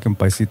these fucking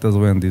paisitas,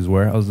 güey, in these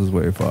warehouses,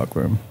 way, fuck,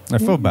 man. I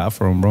feel bad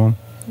for them, bro.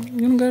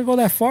 You don't gotta go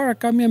that far.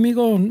 Acá mi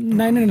amigo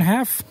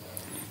 9.5.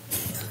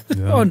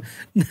 Yeah. Oh,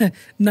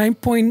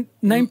 9.9.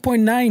 9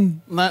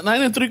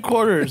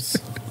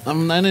 3/4.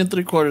 I'm 9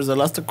 3/4. I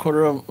lost a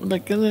quarter of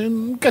like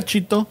un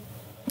cachito.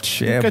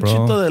 Shit, Un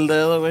cachito bro. del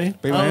dedo, güey.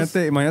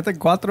 Imagínate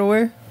 4,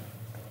 güey.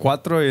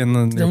 4 y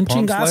en De un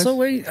chingazo,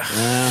 güey.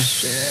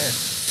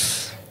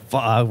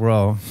 Fuck,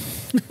 bro.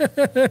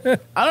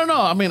 I don't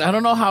know. I mean, I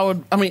don't know how.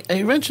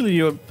 Eventually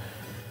you.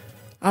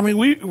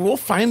 We'll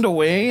find a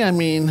way. I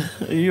mean,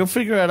 you'll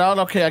figure it out.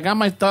 Okay, I got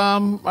my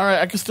thumb. All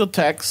right, I can still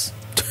text.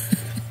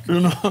 You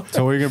know.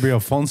 So we're gonna be a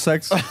phone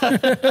sex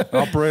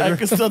operator? I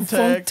can still Phone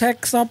text.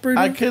 text operator.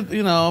 I could,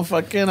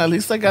 fucking. At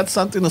least I got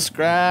something to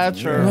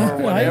scratch or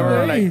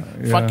whatever. Ay,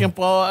 Like,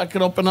 I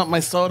could open up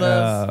my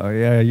sodas.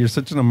 Yeah, you're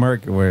such an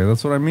American way.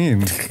 That's what I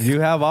mean. You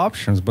have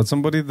options, but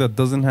somebody that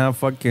doesn't have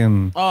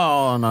fucking...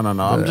 Oh, no.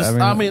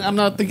 I'm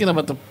not thinking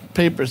about the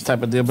papers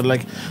type of deal, but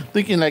like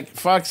thinking like,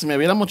 fuck, si me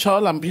hubiera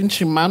mochado la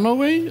pinche mano,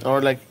 güey, or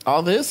like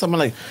all this, I'm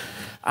like,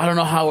 I don't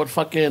know how I would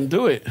fucking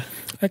do it.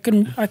 I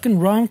can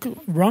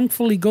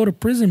wrongfully go to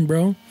prison,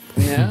 bro.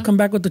 Yeah. Come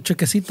back with the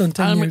chequecito in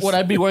 10 years. Would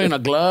I be wearing a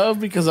glove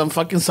because I'm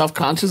fucking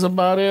self-conscious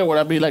about it? Would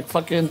I be like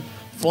fucking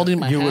folding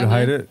my hand? You would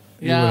hide it?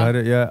 Yeah. You would hide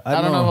it, yeah.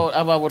 I don't know if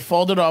I would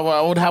fold it or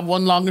I would have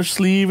one longer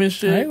sleeve and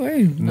shit. Ay,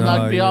 güey. And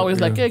I'd be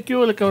always like, hey, ¿qué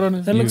huele,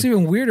 cabrones? That looks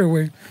even weirder,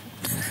 way.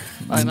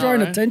 It's know,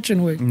 drawing right?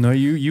 attention, way. No,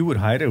 you would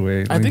hide it,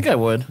 way. I think I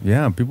would.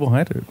 Yeah, people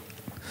hide it.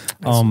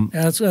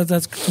 Yeah,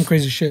 that's some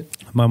crazy shit.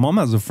 My mom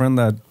has a friend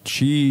that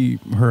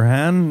her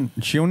hand,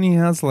 she only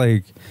has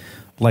like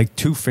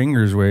 2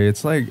 fingers, way.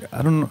 It's like,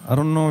 I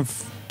don't know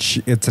if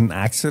it's an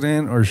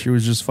accident or she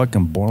was just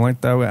fucking born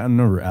like that way. I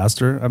never asked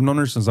her. I've known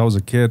her since I was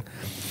a kid.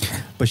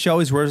 But she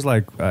always wears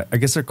like, I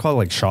guess they're called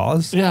like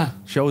shawls. Yeah.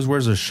 She always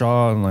wears a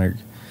shawl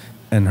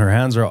and her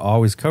hands are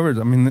always covered.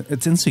 I mean,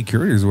 it's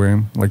insecurities,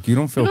 way. Like, you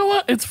don't feel... You know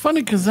what? It's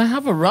funny because I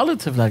have a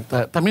relative like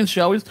that. I mean,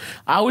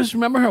 I always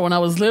remember her when I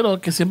was little,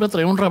 que siempre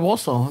traía un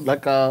rebozo,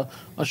 like a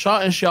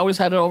shot, and she always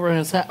had it over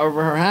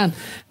her hand.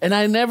 And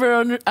I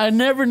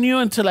never knew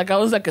until like I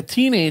was like a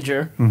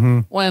teenager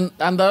when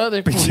andaba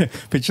de...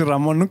 Pinche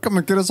Ramon, nunca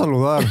me quiere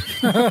saludar.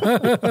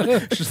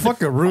 She's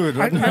fucking rude.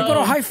 I go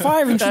to high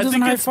five and she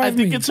doesn't high five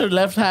me. I think it's her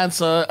left hand,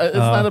 so it's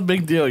not a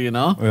big deal, you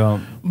know? Yeah.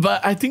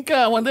 But I think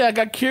one day I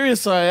got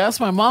curious, so I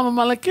asked my mom,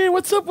 I'm like, hey,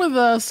 what's up with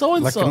so-and-so?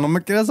 Like que no me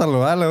quiere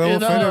saludar, le debo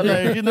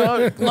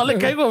feria. No le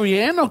caigo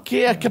bien o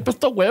qué, ¿a qué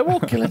puesto huevo?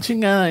 ¿Qué la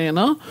chingada, you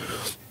know?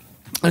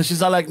 And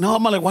she's all like, no,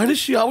 I'm like, why does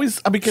she always,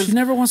 because She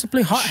never wants to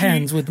play hot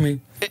hands with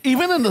me.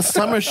 even in the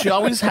summer, she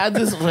always had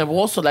this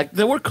rebozo, like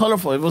they were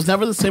colorful. It was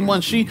never the same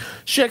one. She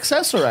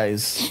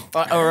accessorized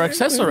or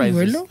accessorizes.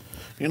 Bueno.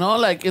 You know,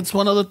 like it's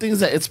one of the things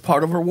that it's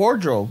part of her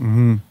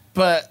wardrobe.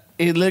 But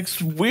it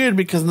looks weird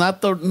because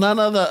none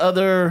of the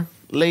other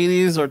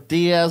ladies or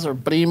tias or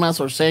primas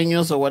or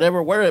seños or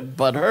whatever wear it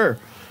but her.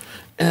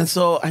 And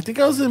so I think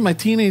I was in my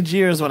teenage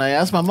years when I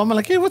asked my mom, I'm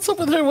like, hey, what's up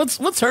with her?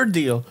 What's her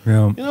deal?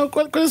 Yeah. You know,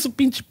 ¿cuál es su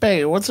pinche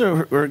pegue? What's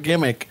her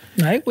gimmick?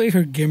 Ay, güey,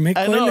 her gimmick.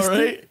 I know,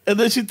 right? And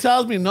then she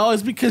tells me, no,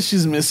 it's because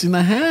she's missing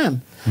a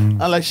hand. I'm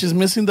like, she's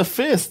missing the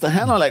fist, the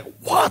hand. I'm like,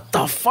 what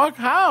the fuck?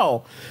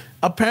 How?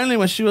 Apparently,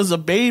 when she was a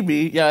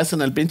baby, ya ves,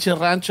 en el pinche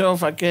rancho,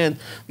 fucking,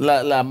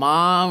 la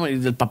mom y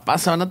el papá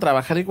se van a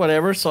trabajar y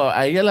whatever. So,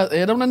 a ella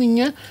era una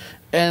niña.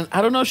 And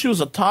I don't know if she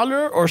was a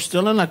toddler or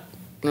still in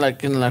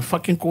in la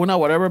fucking cuna,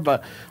 whatever.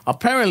 But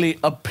apparently,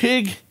 a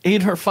pig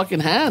ate her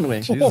fucking hand,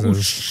 güey. Oh,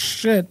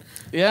 shit.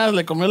 Yeah,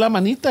 le comió la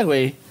manita,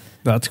 güey.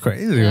 That's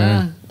crazy, Yeah.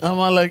 man. I'm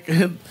all like,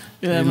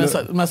 yeah, me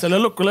salió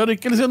lo culero. ¿Y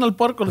qué le hicieron al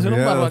puerco? ¿Le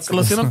hicieron barbacoa?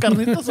 ¿Le hicieron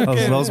carnitas o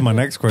qué? That was my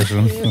next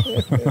question.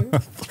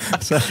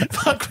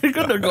 Fuck, we're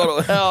gonna go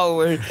to hell,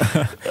 güey.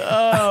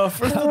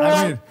 First of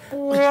all,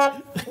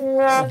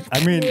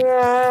 I mean,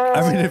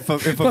 if a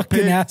Fucking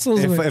pig,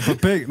 assholes, güey. if a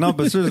pig, no,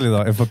 but seriously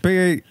though, if a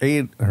pig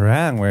ate her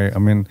hand, way, I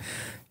mean,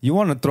 you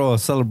want to throw a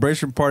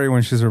celebration party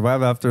when she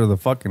survived after the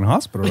fucking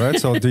hospital, right?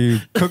 So do you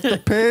cook the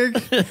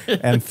pig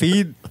and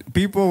feed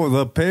people with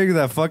a pig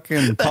that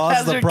fucking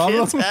caused the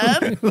problem?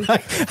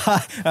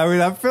 I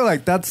mean, I feel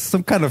like that's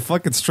some kind of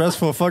fucking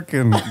stressful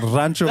fucking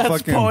rancho that's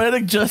fucking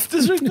poetic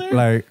justice right there.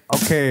 like,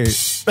 okay,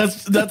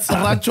 That's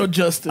rancho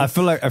justice. I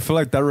feel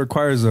like that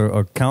requires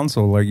a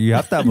council. Like, you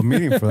have to have a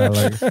meeting for that.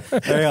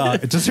 Like,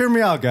 hey, just hear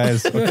me out,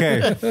 guys. Okay,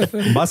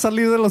 va a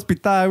salir del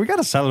hospital. We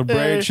gotta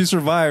celebrate. She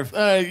survived.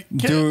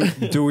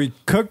 Do we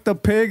cook the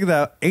pig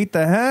that ate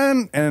the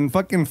hand and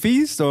fucking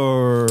feast,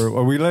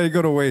 or we let it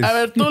go to waste? A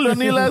ver, tú,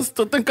 Leonidas,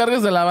 tú te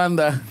encargas de la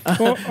banda.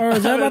 Or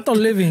is that vato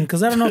living?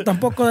 Because I don't know,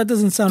 tampoco that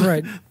doesn't sound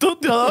right. Tú,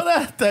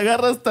 Teodora, te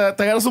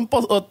agarras un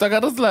post o te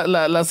agarras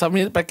las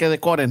amigas para que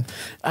decoren.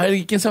 A ver,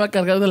 ¿y quién se va a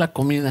cargar de la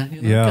comida? comida.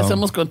 You know? Yeah. ¿Qué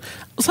hacemos con...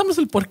 ¿Usamos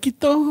el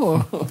puerquito?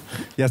 O...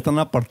 Ya están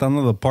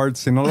apartando the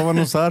parts. Si no lo van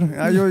a usar,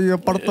 yo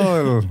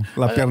aparto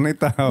la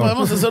piernita.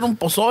 Podemos hacer un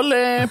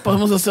pozole,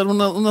 podemos hacer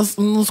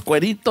unos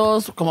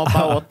cueritos como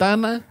para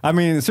botana. I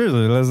mean,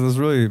 seriously, let's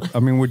really... I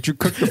mean, would you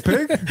cook the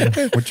pig?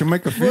 Would you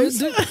make a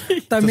feast?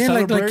 También,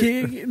 like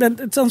that,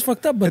 it sounds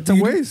fucked up, but it's a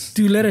waste.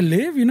 Do you let it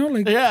live? You know,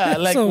 like yeah,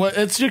 like so,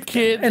 it's your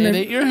kid, and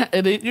it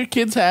ate your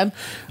kid's hand.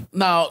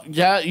 Now,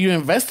 you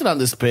invested on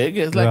this pig.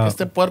 It's like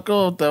este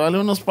puerco te vale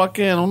unos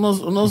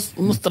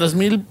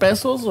 3,000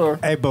 pesos or.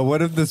 Hey, but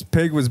what if this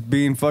pig was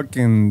being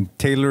fucking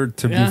tailored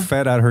to be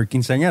fed at her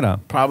quinceañera?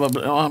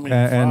 Probably. Oh, I mean,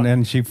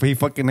 and he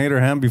fucking ate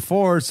her hand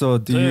before. So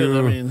do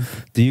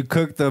you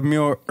cook the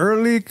meal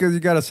early because you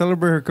gotta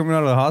celebrate her coming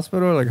out of the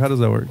hospital? Like, how does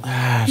that work?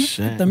 Ah,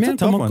 shit. También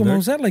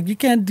como said, like you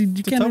can't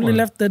really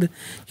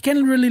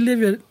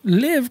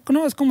live.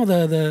 No, it's como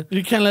the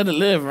you can't let it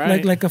live,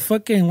 right? Like a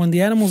fucking when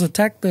the animals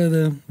attack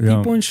the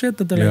people and shit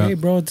that they're like, hey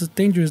bro, it's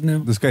dangerous now.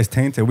 This guy's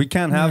tainted. We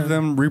can't have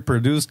them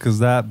reproduce because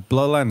that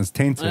bloodline is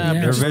tainted.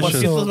 They're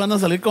vicious. Los van a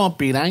salir como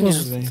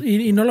pirañas,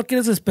 güey. Y no lo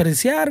quieres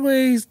desperdiciar,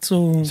 güey.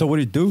 So what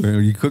do?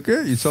 You cook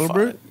it? You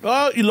celebrate?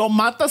 Oh, y lo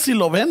matas y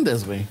lo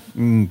vendes, güey.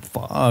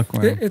 Fuck,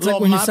 man. It's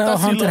like when you sell a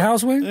haunted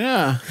house, güey.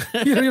 Yeah.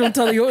 You don't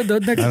tell the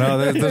next. I know,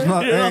 there's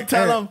not. You don't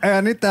tell them. Hey,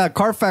 I need that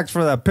Carfax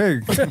for that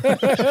pig.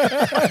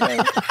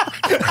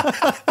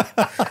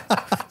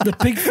 The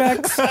pig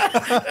facts. A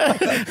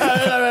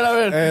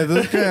ver. Hey,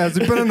 this guy, has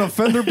he been in a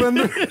fender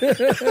bender?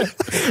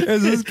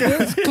 Is this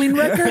guy... Clean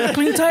record?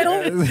 Clean title?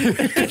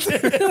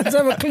 Does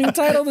have a clean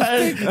title, this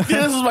pig?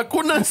 ¿Tiene sus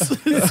vacunas?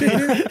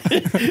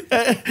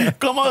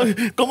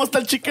 ¿Cómo está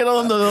el chiquero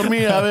donde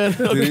dormía? A ver.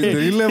 Okay.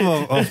 Did he live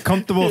a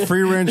comfortable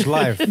free-range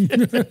life?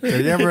 Did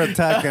he ever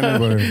attack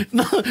anybody?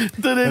 No.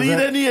 Did it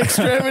eat any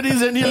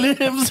extremities, any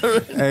limbs?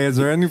 Or... Hey, is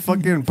there any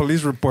fucking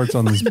police reports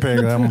on this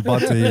pig that I'm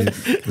about to eat?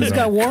 He's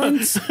got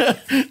warrants.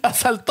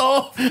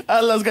 ¿Asaltó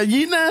a las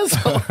gallinas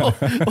o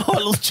a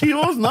los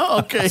chivos? No,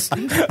 okay.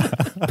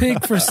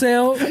 Pig for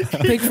sale,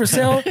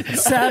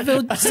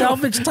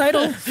 salvage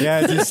title.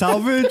 Yeah, is he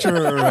salvage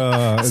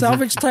or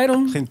salvage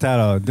title?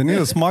 Quintero. They need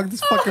to smog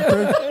this fucking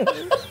pig.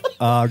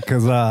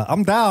 Because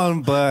I'm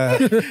down,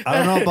 but I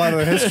don't know about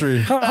the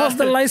history. How's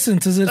the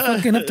license? Is it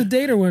fucking up to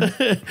date or what? A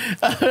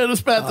ver,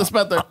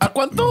 espérate. ¿A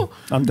cuánto?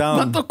 I'm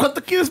down.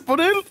 ¿Cuánto quieres por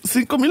él?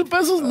 $5,000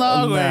 pesos?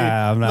 No, güey.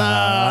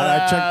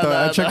 Nah.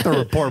 I checked the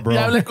report, bro.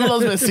 Ya hablé con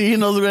los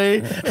vecinos,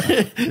 güey.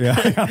 Yeah.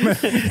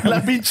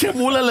 La pinche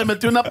mula le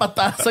metió una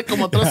patada hace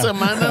como 3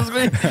 semanas,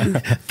 güey.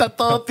 Está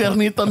todo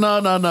tiernito. No,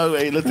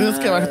 güey. Le tienes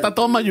que bajar. Está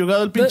todo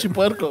mayugado el pinche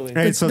puerco, güey.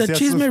 Hey, the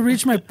chisme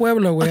reached my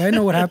pueblo, güey. I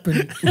know what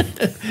happened.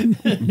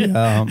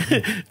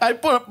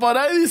 Por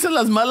ahí dicen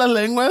las malas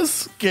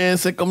lenguas que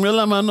se comió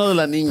la mano de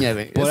la niña,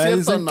 güey. Por ahí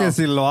dicen que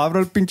si lo abro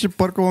el pinche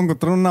puerco voy a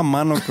encontrar una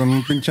mano con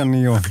un pinche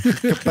anillo.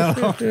 ¿Qué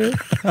pedo?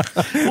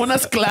 Una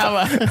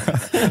esclava.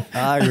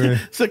 Ay, güey.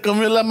 Se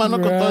comió la mano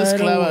con toda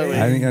esclava,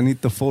 güey. I need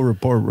the full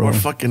report, bro. We're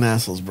fucking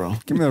assholes, bro.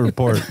 Give me the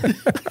report.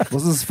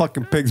 What's this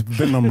fucking pig's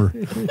VIN number?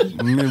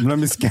 Let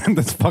me scan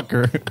this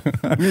fucker.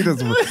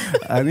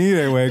 I need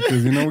it, güey,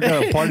 because you know we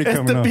got a party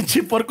coming up. Este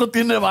pinche puerco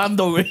tiene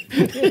bando, güey.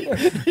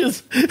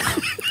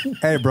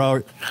 Hey,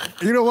 bro,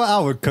 you know what? I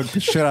would cook the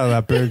shit out of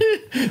that pig.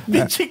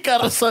 Pinche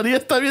carrocería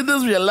está bien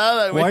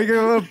desvielada, güey. Why you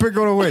gonna let a pig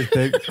go to waste,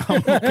 Dick?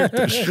 I'm gonna cook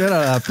the shit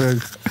out of that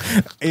pig.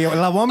 Y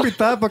la voy a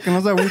invitar para que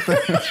no se agüite.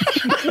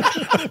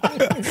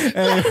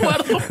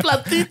 Guardo un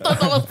platito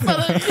nomás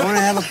para I want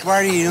to have a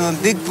party, a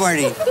big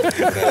party.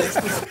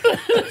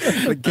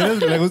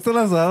 ¿Le gusta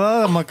la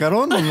ensalada de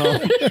macarón o no?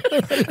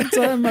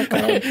 Ensalada de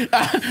macarón.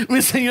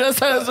 Mi señora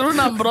sabe hacer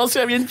una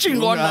ambrosia bien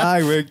chingona.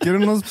 Ay, güey, quiero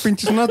unas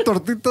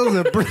tortitas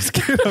de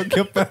brisket o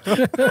qué pedo.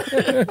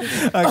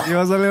 Aquí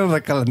va a salir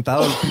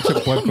recalentado el pinche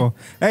puerco.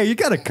 Hey, you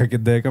gotta cook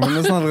it, Dick. I mean,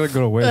 that's not gonna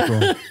go to waste, bro.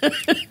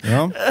 You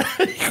know?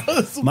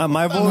 My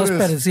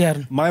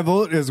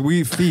vote is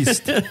we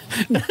feast.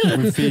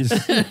 We feast.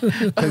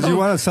 Because you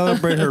want to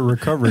celebrate her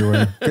recovery,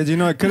 güey. Because, you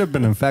know, it could have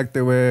been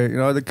infected, güey. You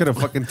know, they could have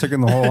fucking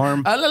taken the whole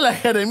arm. Háblale a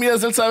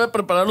Jeremías, él sabe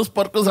preparar los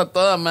puercos a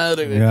toda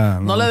madre, güey. Yeah,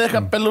 no le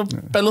deja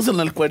pelos en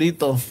el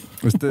cuerito.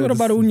 What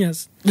about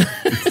uñas?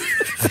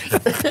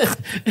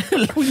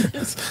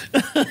 Uñas.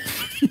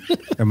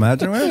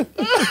 Imagine, güey.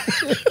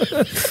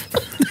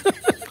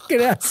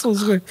 Qué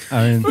assholes, güey.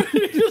 I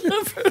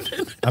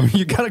mean,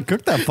 you gotta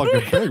cook that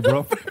fucking pig,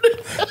 bro.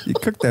 You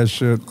cook that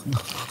shit.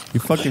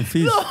 You fucking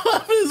feast. No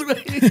mames,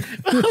 güey.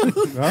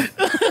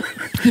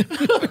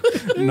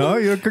 No,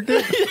 you don't cook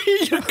it?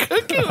 You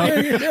cook it,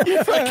 güey.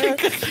 You fucking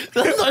cook it.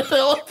 No hay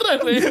de otra,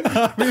 güey.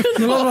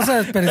 No los vas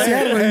a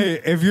desperdiciar, güey.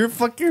 Hey, if you're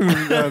fucking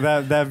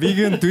that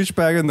vegan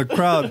douchebag in the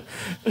crowd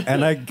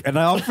and I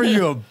offer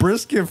you a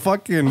brisket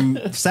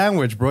fucking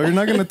sandwich, bro, you're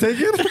not gonna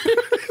take it?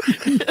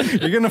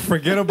 You're gonna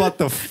forget about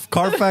the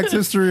Carfax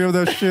history of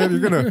that shit.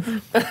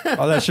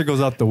 All that shit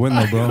goes out the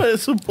window, bro. At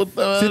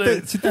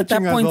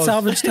that point,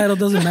 salvage title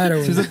doesn't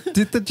matter.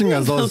 Sí te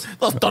chingas dos.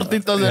 Dos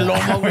tortitas de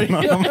lomo, güey.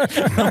 No me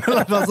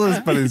las vas a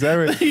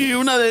desperdiciar, güey. Y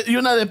una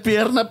de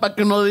pierna para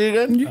que no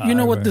digan. You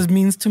know what this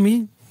means to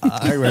me?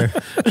 Ay, güey.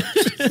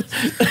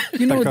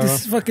 You know what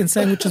this fucking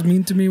sandwiches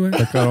mean to me, güey?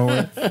 Está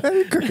cabrón, güey.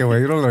 You cook it,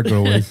 güey. You don't like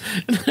little ways.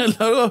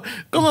 Luego,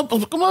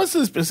 ¿cómo se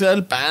especial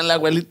el pan? La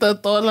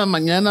abuelita toda la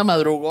mañana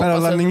madrugó. Pero para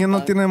la hacer niña el no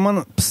pan. tiene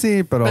mano.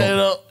 Sí, pero...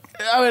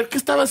 A ver, ¿qué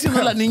estaba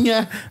haciendo la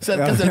niña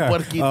cerca del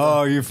puerquito?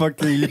 Oh, you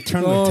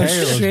turn Oh, the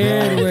tails,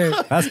 shit, bro.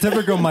 güey. That's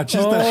typical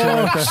machista shit.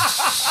 Right there.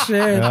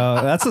 Shit.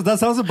 Yeah, that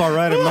sounds about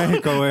right in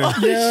Mexico, güey.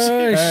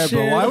 Yeah, Hey, shit.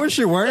 but why was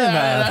she wearing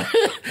that?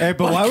 Hey,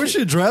 but why was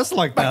she dressed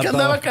like ¿Para that, qué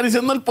andaba though?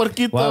 acariciando el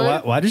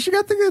puerquito? Why did she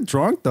get to get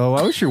drunk, though?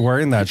 Why was she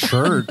wearing that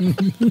shirt?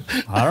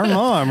 I don't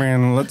know. I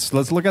mean, let's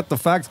look at the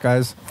facts,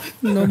 guys.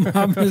 No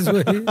mames,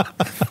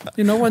 güey.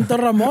 You know, aguantó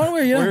Ramon,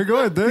 güey. Yeah. Where you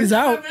going, dude? He's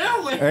out.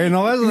 Hey,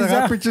 no, that's He's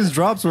that out. bitches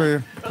drops,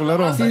 güey. Culero.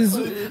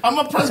 I'm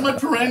gonna press my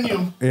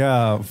perennium.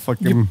 Yeah,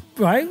 fucking...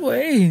 Right,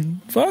 way.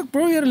 Fuck,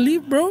 bro. You gotta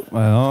leave, bro.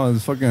 I know,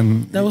 it's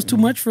fucking... That was too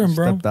much for him,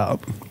 bro. Stepped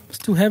out. It's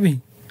too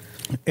heavy.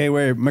 Hey,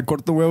 wait, me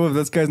corto huevo if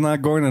this guy's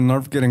not going to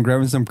Northgate and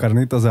grabbing some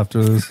carnitas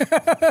after this.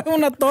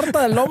 Una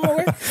torta de lomo,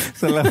 güey.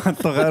 Se le va a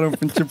antojar un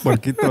pinche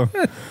puerquito.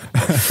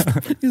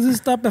 You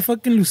just stop at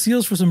fucking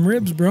Lucille's for some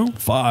ribs, bro.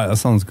 Fuck, that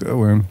sounds good,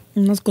 güey.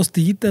 Unas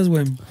costillitas,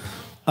 güey.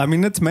 I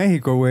mean, it's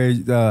Mexico,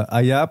 güey.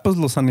 Allá, pues,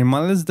 los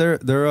animales, they're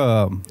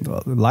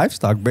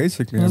livestock,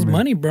 basically. That's I mean,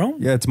 money, bro.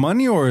 Yeah, it's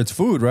money or it's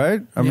food,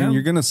 right? I mean, Yeah.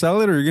 you're gonna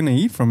sell it or you're gonna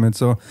eat from it.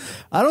 So,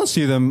 I don't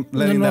see them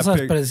letting No that vas a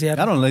pig. despreciar.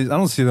 I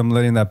don't see them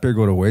letting that pig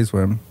go to waste,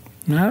 güey.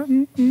 Nah,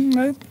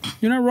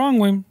 you're not wrong,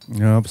 güey.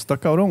 Yeah, pues, está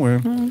cabrón,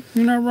 güey.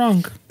 You're not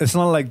wrong. It's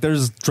not like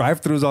there's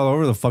drive-thrus all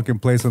over the fucking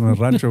place in the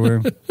rancho,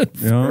 güey.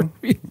 You know?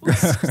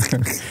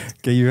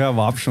 Okay, you have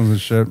options and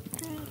shit.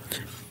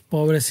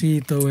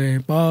 Pobrecito,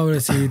 güey.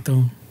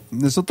 Pobrecito.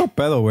 It's otro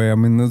pedo, güey. I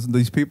mean,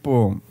 these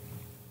people,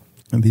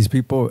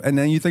 and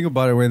then you think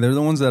about it, way they're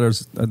the ones that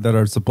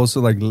are supposed to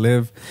like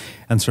live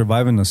and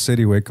survive in a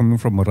city, way coming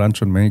from a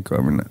rancho in Mexico.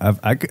 I mean,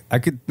 I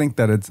could think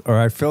that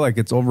I feel like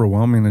it's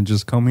overwhelming and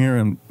just come here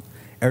and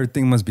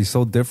everything must be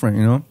so different,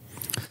 you know?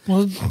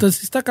 Well,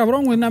 sí está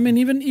cabrón, güey. I mean,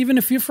 even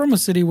if you're from a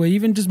city, güey,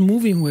 even just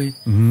moving, güey.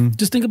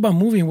 Just think about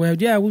moving, güey.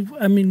 Yeah,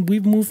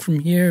 we've moved from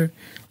here,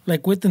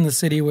 like within the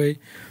city, güey.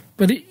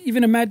 But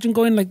even imagine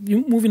going, like,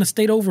 you moving a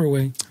state over,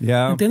 way.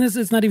 Yeah. And then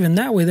it's not even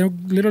that way. They're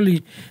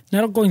literally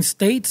not going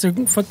states. They're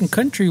fucking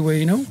country way,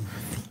 you know?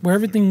 Where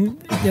everything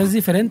is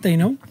diferente, you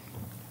know?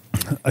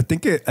 I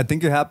think it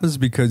happens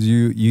because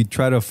you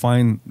try to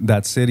find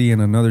that city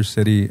in another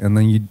city and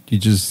then you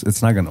just,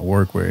 it's not going to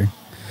work, way.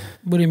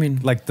 What do you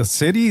mean? Like the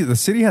city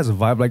has a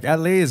vibe. Like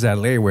LA is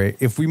LA, way.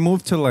 If we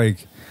move to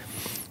like,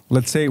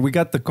 let's say we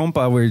got the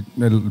compa, way,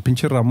 el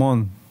pinche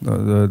Ramon,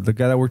 the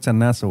guy that works at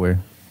NASA, way.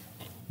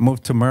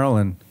 Moved to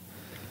Maryland,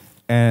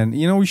 and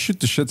you know we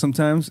shoot the shit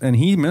sometimes, and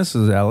he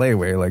misses LA,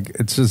 way. Like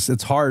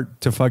it's hard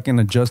to fucking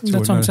adjust to.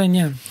 That's what I'm saying,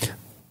 yeah.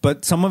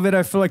 But some of it,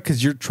 I feel like,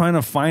 because you're trying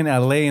to find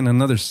LA in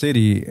another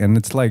city, and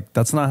it's like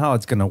that's not how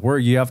it's gonna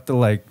work. You have to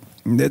like,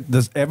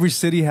 every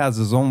city has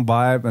its own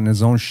vibe and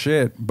its own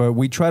shit, but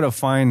we try to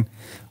find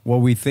what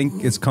we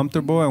think is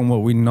comfortable and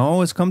what we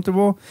know is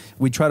comfortable.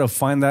 We try to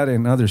find that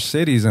in other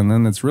cities, and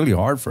then it's really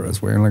hard for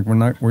us. We're like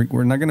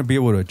we're not gonna be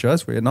able to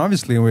adjust. And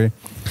obviously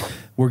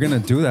we're gonna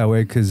do that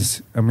way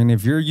because I mean,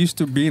 if you're used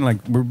to being like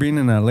we're being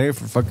in LA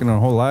for fucking our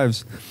whole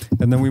lives,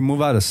 and then we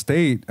move out of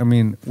state, I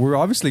mean, we're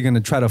obviously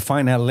gonna try to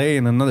find LA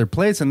in another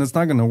place, and it's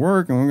not gonna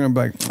work, and we're gonna be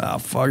like,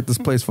 fuck, this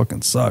place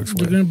fucking sucks.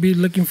 You're gonna be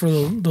looking for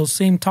those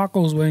same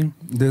tacos, way.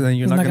 Then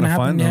you're not gonna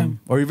find them,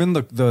 or even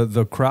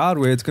the crowd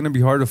way. It's gonna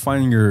be hard to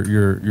find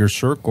your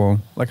circle.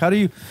 Like, how do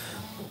you?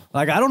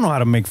 Like, I don't know how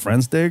to make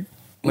friends, Dig.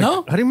 Like,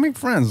 No? How do you make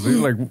friends,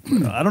 dude? Like,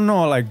 I don't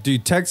know. Like, do you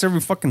text every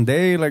fucking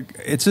day? Like,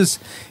 it's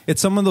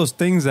some of those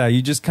things that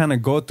you just kind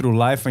of go through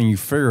life and you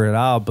figure it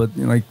out. But,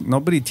 you know, like,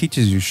 nobody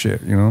teaches you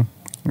shit, you know?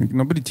 Like,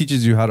 nobody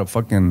teaches you how to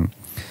fucking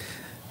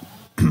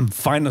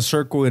find a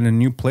circle in a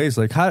new place.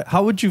 Like,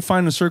 how would you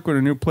find a circle in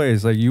a new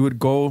place? Like, you would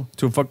go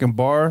to a fucking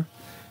bar?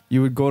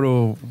 You would go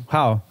to,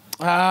 how?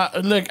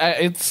 Look,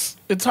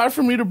 it's hard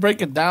for me to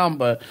break it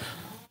down,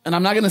 and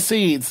I'm not going to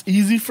say it's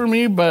easy for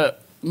me,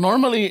 but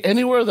normally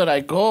anywhere that I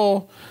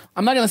go,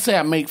 I'm not going to say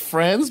I make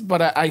friends,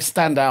 but I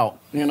stand out,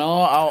 you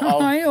know?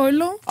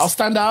 I'll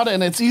stand out,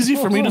 and it's easy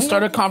for me to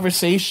start a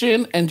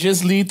conversation and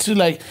just lead to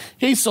like,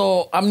 hey,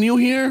 so I'm new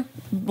here.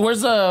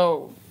 Where's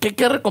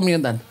 ¿qué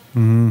recomiendan?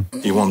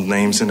 You want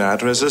names and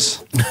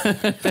addresses?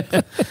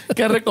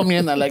 ¿Qué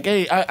recomiendan? Like,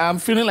 hey, I'm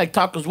feeling like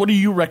tacos. What do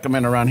you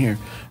recommend around here?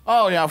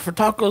 Oh, yeah, for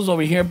tacos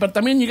over here. But,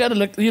 I mean, you got to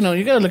look,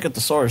 at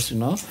the source, you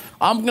know?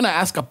 I'm going to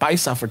ask a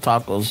paisa for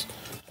tacos.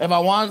 If I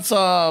want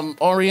some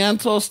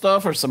Oriental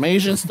stuff or some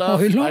Asian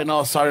stuff, Oilo. I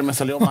know, sorry, me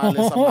salió mal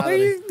esa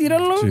madre.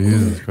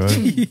 Jesus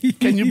Christ.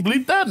 Can you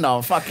bleep that?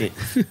 No, fuck it.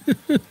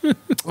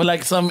 Or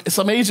like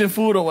some Asian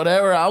food or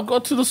whatever, I'll go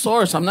to the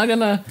source. I'm not going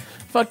to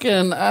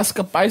fucking ask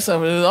a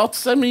paisa. They'll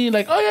send me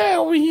like, oh, yeah,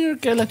 over here,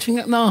 que la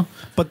chinga. No.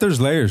 But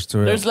there's layers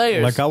to it. There's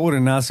layers. Like, I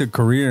wouldn't ask a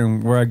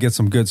Korean where I get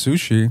some good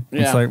sushi.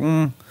 Yeah. It's like,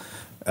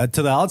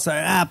 to the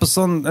outside, but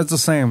it's the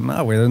same.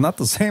 No, wait, they're not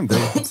the same.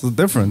 It's the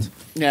difference.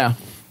 Yeah.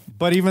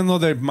 But even though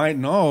they might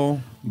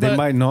know,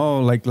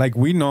 like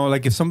we know,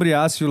 like if somebody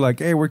asks you, like,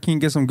 hey, where can you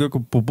get some good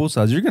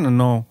pupusas? You're gonna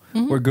know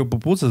where good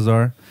pupusas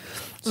are.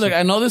 Look,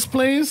 I know this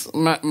place.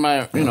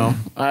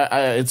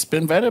 It's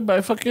been vetted by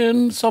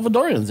fucking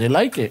Salvadorians. They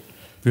like it.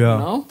 Yeah. You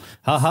know?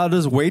 How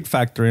does weight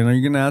factor in? Are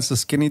you gonna ask the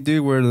skinny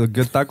dude where the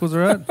good tacos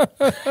are at?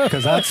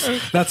 Because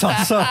that's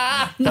also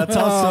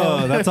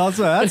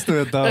adds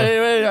to it though.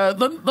 Hey,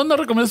 ¿dónde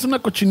recomiendas una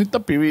cochinita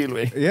pibil,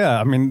 güey? Yeah,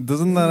 I mean,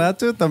 doesn't that add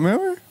to it también,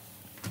 güey?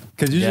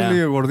 Because usually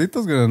a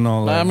gordito's gonna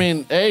know. Like, I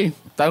mean, hey,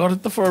 está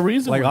gordito for a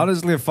reason. Like,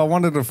 honestly, if I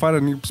wanted to find a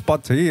new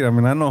spot to eat, I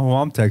mean, I know who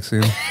I'm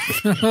texting.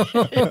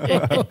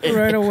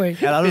 Right away.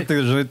 And I don't think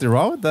there's anything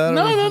wrong with that.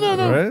 No.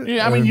 Right?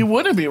 Yeah, I mean, you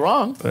wouldn't be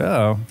wrong.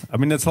 Yeah. I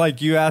mean, it's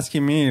like you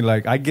asking me,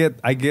 like, I get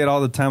all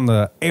the time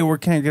hey, where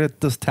can I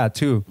get this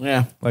tattoo?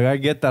 Yeah. Like, I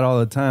get that all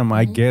the time.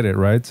 I get it,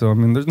 right? So, I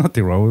mean, there's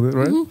nothing wrong with it,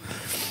 right?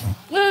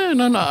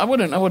 No, I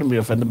wouldn't be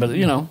offended, but,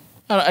 you know.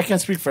 I can't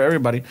speak for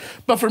everybody,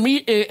 but for me,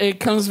 it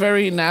comes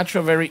very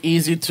natural, very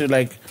easy to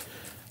like.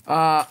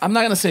 I'm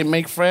not gonna say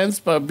make friends,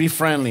 but be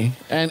friendly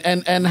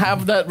and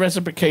have that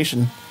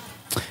reciprocation.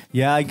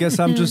 Yeah, I guess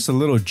I'm just a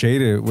little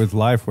jaded with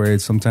life, where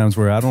it's sometimes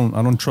where I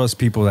don't trust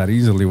people that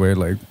easily. Where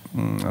like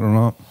I don't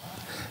know,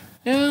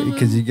 Yeah,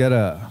 because you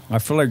gotta. I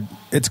feel like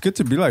it's good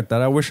to be like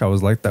that. I wish I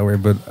was like that way,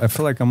 but I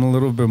feel like I'm a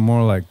little bit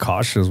more like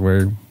cautious.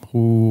 Because,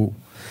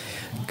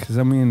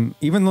 I mean,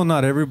 even though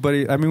not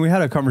everybody... I mean, we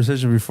had a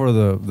conversation before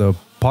the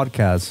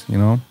podcast, you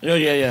know?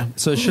 Yeah.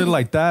 So shit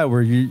like that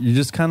where you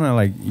just kind of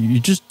like... You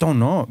just don't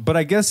know. But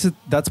I guess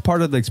that's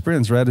part of the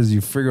experience, right? Is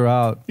you figure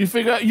out... You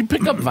pick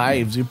up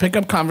vibes. You pick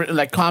up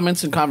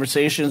comments and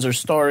conversations or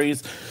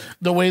stories.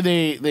 The way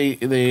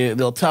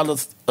they'll tell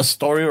us a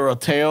story or a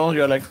tale.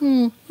 You're like,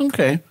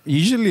 okay.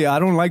 Usually, I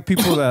don't like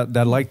people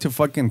that like to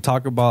fucking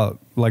talk about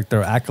like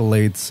their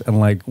accolades and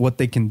like what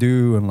they can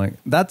do and like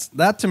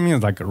that to me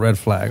is like a red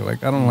flag.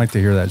 Like I don't like to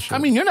hear that shit. I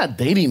mean, you're not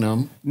dating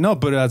them. No,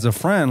 but as a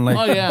friend, like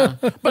Oh yeah.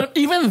 But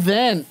even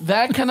then,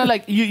 that kind of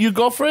like you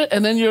go for it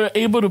and then you're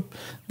able to.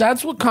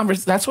 That's what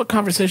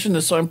conversation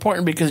is so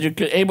important because you're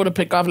able to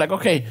pick off like,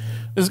 okay,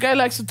 this guy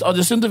likes to, or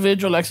this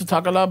individual likes to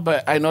talk a lot,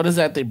 but I notice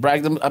that they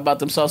brag about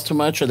themselves too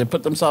much or they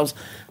put themselves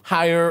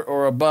higher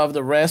or above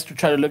the rest or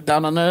try to look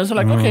down on others. So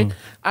like, okay,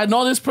 I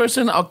know this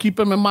person, I'll keep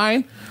him in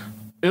mind.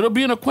 It'll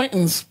be an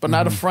acquaintance, but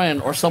not a friend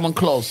or someone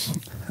close.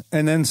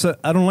 And then so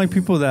I don't like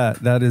people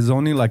that is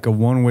only like a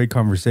one-way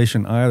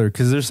conversation either.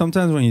 Because there's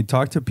sometimes when you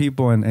talk to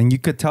people and you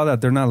could tell that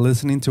they're not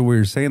listening to what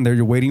you're saying.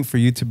 They're waiting for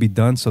you to be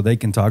done so they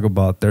can talk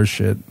about their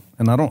shit.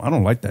 And I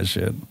don't like that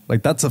shit.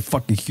 Like that's a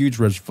fucking huge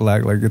red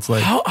flag. Like it's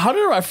like how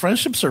did our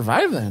friendship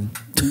survive then?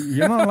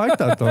 You're not like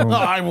that though. No,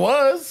 I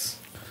was.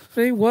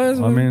 It was.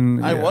 I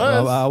mean, I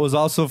was. I was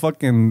also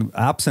fucking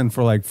absent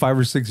for like 5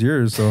 or 6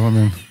 years. So I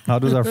mean, how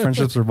does our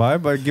friendship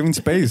survive? By giving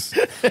space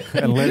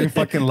and letting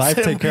fucking life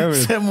take care of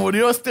it. Se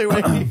murió este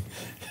güey.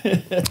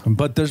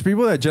 But there's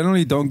people that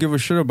generally don't give a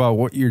shit about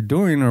what you're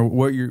doing or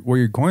what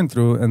you're going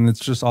through, and it's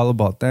just all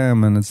about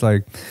them. And it's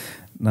like,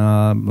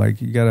 nah,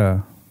 like you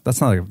gotta. That's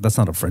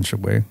not a friendship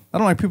way. I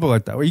don't like people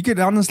like that. You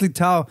could honestly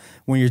tell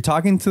when you're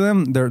talking to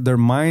them, their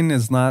mind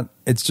is not.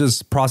 It's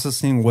just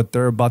processing what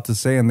they're about to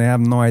say, and they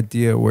have no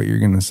idea what you're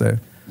gonna say.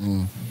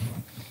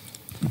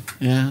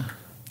 Yeah,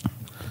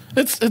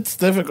 it's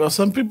difficult.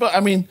 Some people. I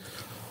mean,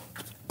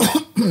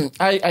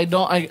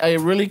 I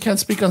really can't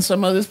speak on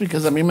some of this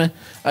because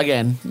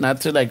again,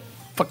 not to like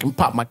fucking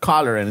pop my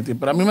collar or anything,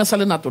 but a mí me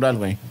sale natural,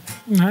 güey.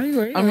 A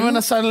mí me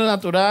sale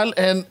natural,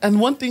 and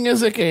one thing is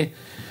de que.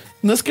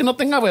 No es que no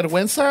tenga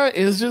vergüenza.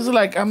 It's just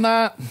like I'm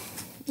not.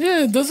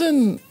 Yeah, it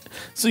doesn't.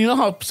 So you know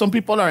how some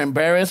people are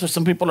embarrassed or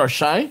some people are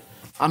shy.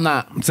 I'm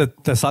not.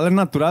 Te sale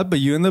natural, but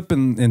you end up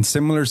in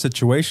similar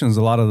situations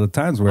a lot of the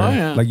times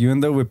where like you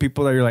end up with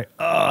people that you're like,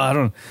 oh, I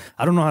don't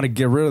know how to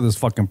get rid of this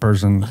fucking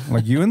person.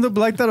 Like you end up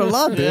like that a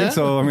lot, dude.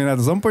 So I mean, at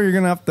some point you're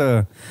gonna have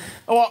to.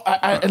 Well,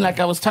 and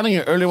like I was telling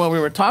you earlier when we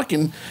were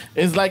talking,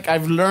 is like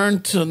I've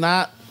learned to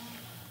not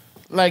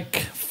like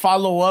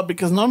follow up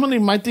because normally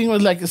my thing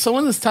was like if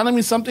someone is telling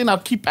me something, I'll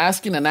keep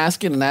asking and I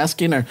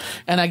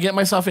get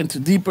myself into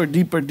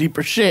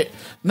deeper shit.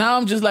 Now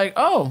I'm just like,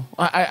 oh,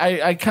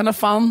 I kind of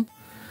found.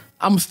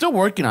 I'm still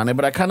working on it,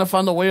 but I kind of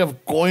found a way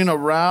of going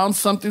around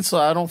something so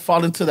I don't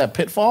fall into that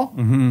pitfall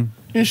and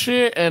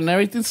shit and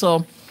everything.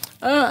 So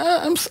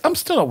I'm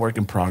still a work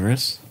in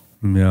progress.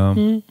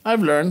 Yeah,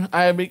 I've learned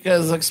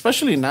because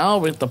especially now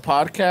with the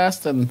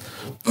podcast and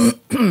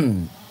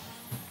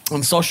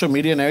on social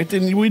media and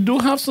everything, we do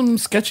have some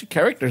sketchy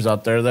characters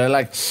out there. They're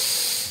like,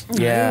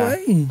 yeah,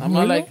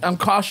 I'm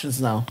cautious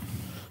now.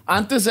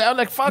 Antes I was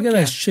like, fuck Look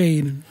at that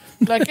shade.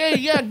 Like, hey,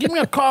 yeah, give me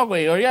a call,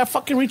 way, or yeah,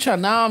 fucking reach out.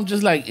 Now I'm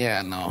just like,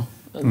 yeah, no.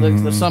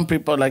 There's some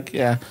people like,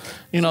 yeah,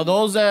 you know,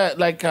 those that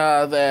like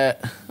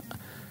that.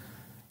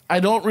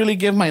 I don't really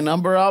give my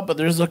number out, but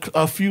there's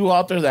a few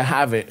out there that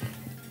have it,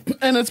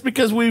 and it's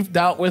because we've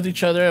dealt with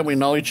each other and we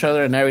know each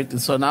other and everything.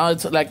 So now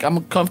it's like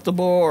I'm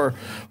comfortable,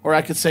 or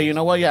I could say, you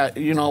know what, yeah,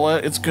 you know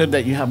what, it's good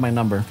that you have my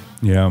number.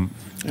 Yeah,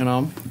 you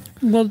know.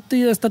 Well,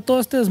 tío, está todo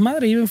este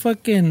desmadre. Even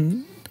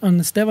fucking on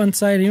Esteban's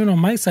side, even on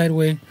my side,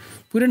 way,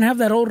 if we didn't have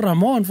that old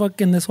Ramon,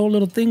 fucking this whole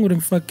little thing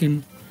wouldn't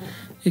fucking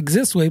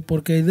exist, way.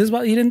 Porque he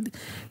didn't.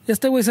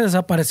 Este güey se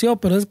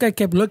desapareció, pero this guy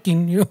kept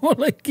looking. You know,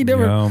 like he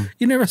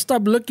never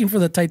stopped looking for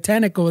the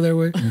Titanic over there,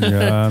 way.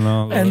 Yeah,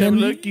 no. And then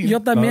yo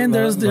también.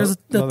 There's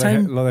the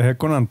time. Lo dejé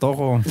con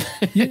antojo.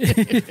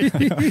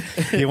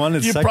 He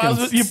wanted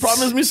seconds. You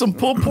promised me some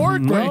pulled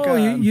pork, bro.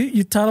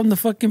 You taught him the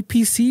fucking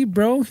PC,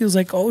 bro. He was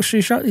like, oh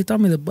shit, he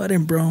taught me the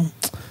button, bro.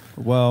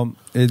 Well,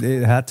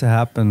 it had to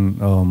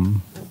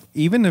happen.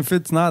 Even if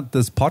it's not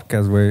this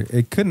podcast way,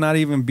 it could not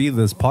even be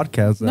this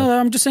podcast. No,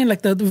 I'm just saying,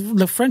 like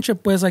the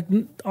friendship was like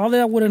all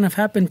that wouldn't have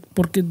happened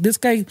porque this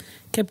guy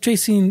kept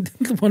chasing,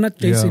 well, not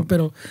chasing,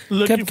 pero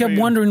kept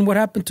wondering what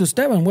happened to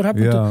Esteban. What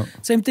happened to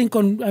same thing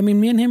con. I mean,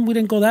 me and him, we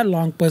didn't go that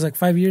long, pues like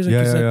 5 years.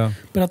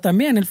 Pero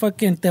también el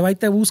fucking te va y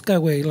te busca,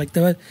 güey. Like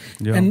te va,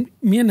 and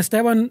me and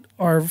Esteban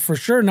are for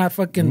sure not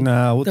fucking.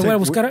 Nah, we'll te take, a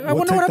buscar. I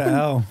wonder what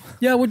happened.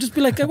 Yeah, we'll just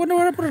be like, I wonder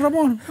what happened to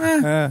Ramon.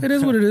 It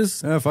is what it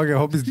is. Yeah, fuck it. I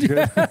hope he's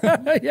good.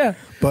 Yeah.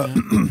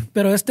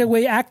 Pero este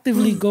way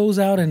actively goes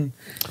out and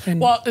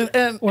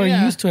or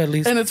used to at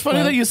least. And it's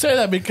funny that you say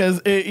that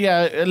because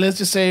let's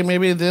just say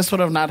maybe this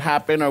would have not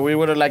happened, or we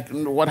would have like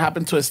what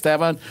happened to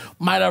Esteban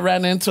might have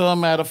ran into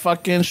him at a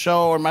fucking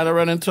show, or might have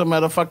run into him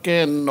at a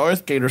fucking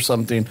Northgate or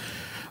something.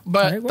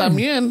 But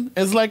también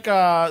it's like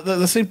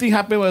the same thing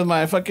happened with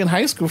my fucking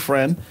high school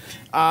friend.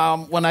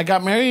 When I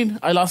got married,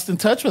 I lost in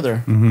touch with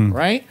her,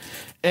 right?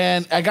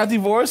 And I got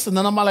divorced, and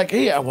then I'm like,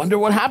 hey, I wonder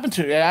what happened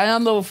to her. I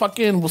ando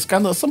fucking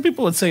buscando. Some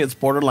people would say it's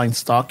borderline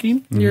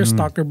stalking. You're a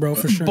stalker, bro,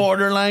 for sure.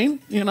 Borderline,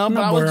 you know.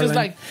 But I was just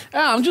like,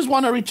 I just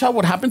want to reach out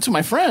what happened to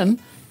my friend.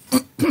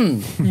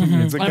 And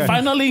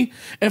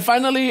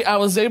finally, I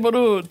was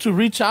able to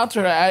reach out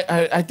to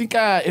her. I think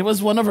it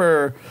was one of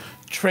her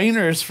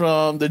trainers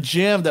from the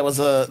gym that was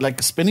a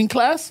spinning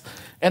class.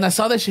 And I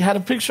saw that she had a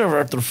picture of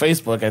her through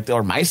Facebook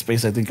or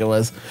MySpace, I think it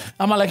was.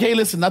 I'm like, hey,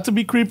 listen, not to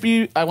be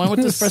creepy, I went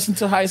with this person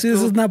to high school.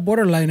 This is not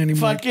borderline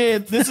anymore. Fuck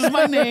it, this is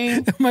my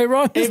name. Am I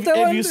wrong? If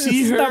you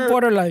see her, not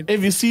borderline.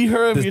 If you see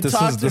her, if you talk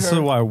to her. This is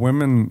why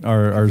women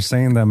are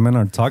saying that men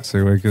are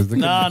toxic, right? Because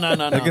no.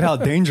 Look at how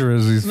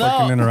dangerous these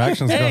fucking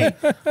interactions go.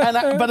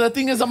 But the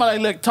thing is, I'm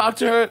like, look, talk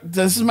to her.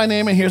 This is my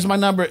name and here's my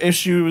number. If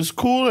she was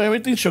cool and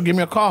everything, she'll give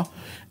me a call.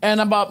 And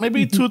about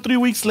maybe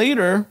 2-3 weeks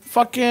later,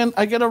 fucking,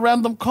 I get a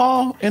random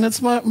call, and it's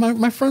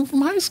my friend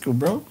from high school,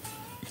 bro.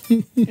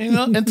 You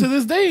know, and to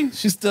this day,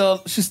 she's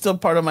still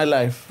part of my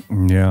life.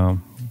 Yeah,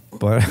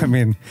 but I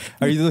mean,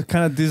 are you the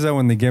kind of dudes that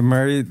when they get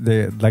married,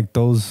 they like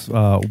those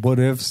what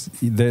ifs?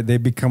 They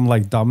become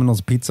like Domino's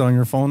Pizza on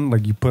your phone.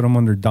 Like you put them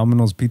under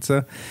Domino's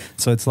Pizza,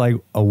 so it's like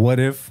a what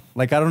if.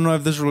 Like I don't know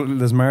if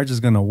this marriage is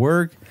gonna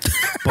work,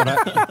 but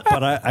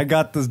I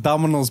got this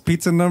Domino's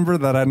Pizza number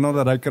that I know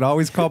that I could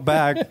always call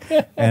back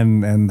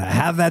and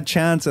have that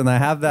chance, and I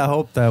have that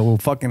hope that we'll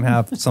fucking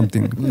have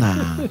something.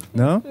 Nah,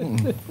 no.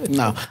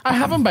 I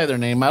have them by their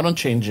name. I don't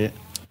change it.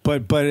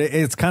 But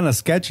it's kind of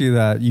sketchy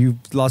that you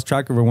lost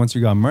track of her once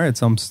you got married.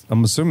 So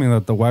I'm assuming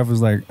that the wife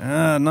was like,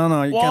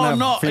 no, you can't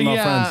have female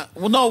friends.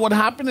 Well, no, what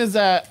happened is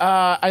that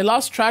I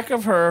lost track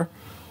of her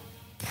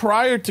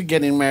prior to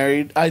getting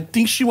married. I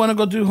think she wanted to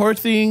go do her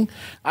thing.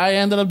 I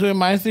ended up doing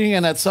my thing,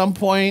 and at some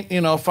point,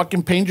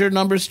 fucking pager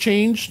numbers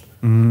changed.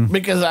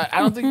 Because I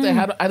don't think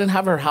I didn't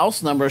have her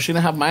house number. She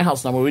didn't have my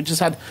house number. We just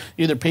had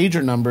either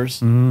pager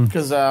numbers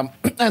because and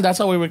that's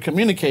how we would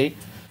communicate.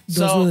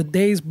 Those were the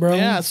days, bro.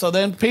 Yeah, so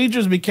then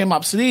pagers became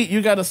obsolete.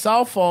 You got a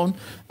cell phone,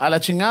 a la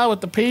chingada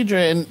with the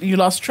pager, and you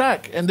lost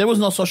track. And there was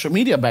no social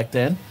media back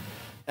then.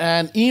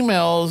 And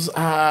emails,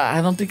 I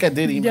don't think I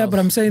did emails. Yeah, but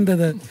I'm saying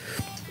that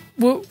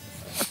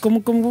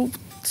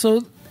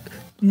so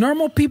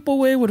normal people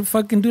way would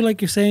fucking do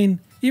like you're saying.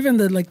 Even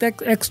the like that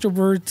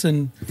extroverts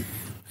and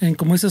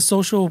como ese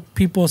social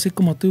people, así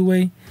como tú,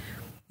 way.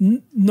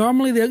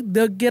 Normally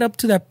they'll get up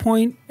to that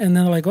point and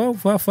then they're like, oh,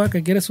 fuck, I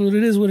guess what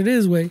it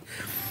is, way.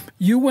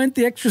 You went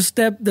the extra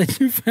step that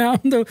you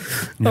found a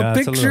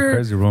picture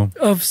crazy,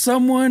 of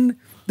someone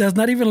that's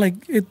not even like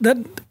it. That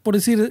por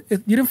decir,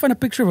 you didn't find a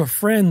picture of a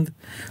friend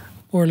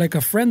or like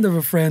a friend of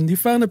a friend. You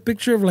found a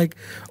picture of like,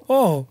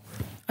 oh,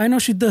 I know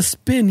she does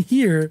spin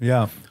here.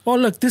 Yeah. Oh,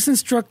 look, this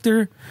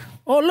instructor.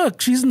 Oh, look,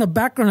 she's in the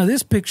background of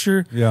this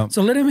picture. Yeah.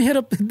 So let him hit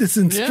up this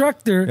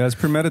instructor. Yeah, it's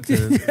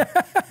premeditated.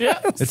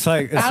 Yeah. It's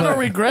like I don't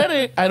regret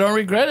it. I don't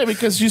regret it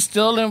because she's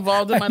still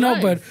involved in my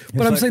life.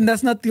 But I'm saying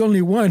that's not the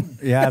only one.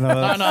 Yeah,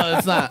 no, no,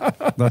 it's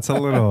not. That's a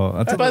little.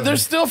 But they're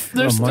still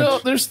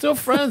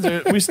friends.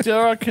 We still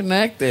are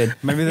connected.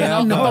 Maybe they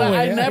I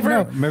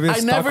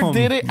never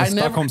did it.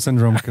 Stockholm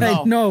syndrome.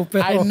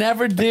 I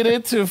never did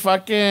it to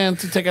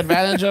take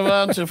advantage of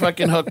them, to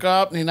fucking hook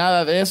up, ni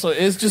nada de eso.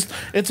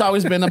 It's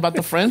always been about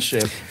the friendship.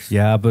 friendship.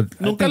 Yeah, but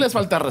Nunca les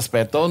falta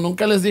respeto.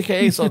 Nunca les dije,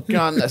 hey, so, ¿qué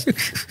onda?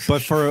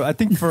 But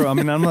I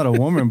mean, I'm not a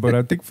woman, but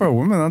I think for a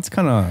woman, that's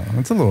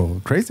a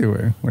little crazy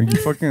way. Like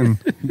you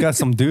got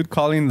some dude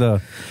calling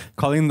the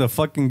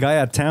fucking guy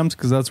at Tam's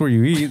because that's where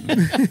you eat.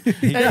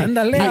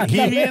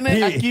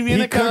 Aquí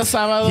viene cada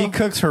sábado. He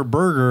cooks her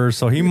burger,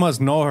 so he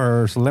must know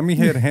her. So let me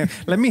hit him.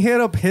 Let me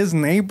hit up his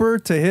neighbor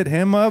to hit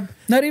him up.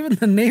 Not even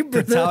the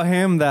neighbor. To tell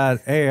him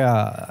that, hey,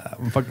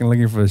 I'm fucking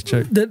looking for this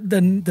chick.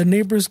 The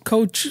neighbor's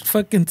coach,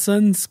 fucking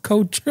son's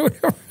coach or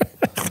whatever.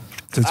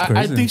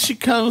 I think she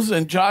comes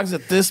and jogs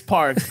at this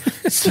park.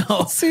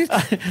 So See,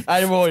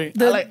 I'm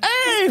like,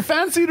 hey,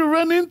 fancy to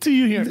run into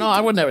you here. No,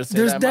 I would never say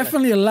there's that.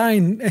 definitely a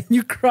line, and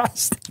you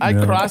crossed. I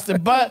crossed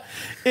it, but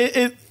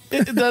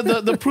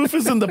the proof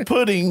is in the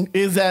pudding.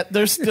 Is that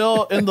they're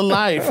still in the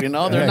life? You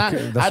know, they're not.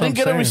 I didn't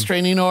get a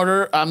restraining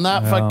order. I'm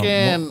not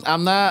fucking.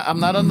 I'm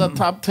not on the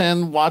top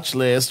 10 watch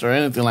list or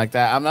anything like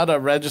that. I'm not a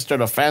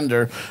registered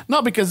offender.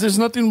 No, because there's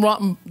nothing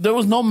wrong. There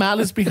was no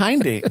malice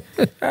behind it.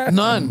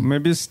 None.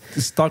 Maybe it's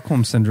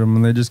Stockholm syndrome,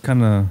 and they just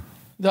kind of.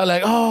 They're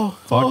like,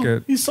 fuck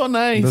it. He's so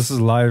nice. This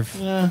is life.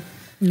 Yeah.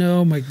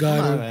 No, my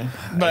God.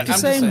 But I'm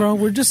just saying, bro.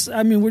 We're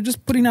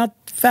just putting out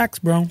facts,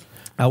 bro.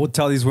 I would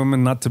tell these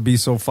women not to be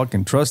so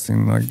fucking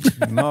trusting. Like,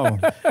 no.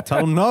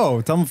 Tell them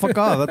no. Tell them fuck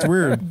off. That's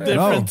weird.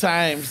 Different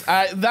times.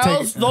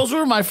 Those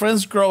were my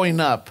friends growing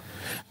up.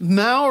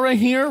 Now,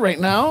 right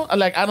now,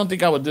 like, I don't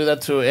think I would do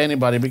that to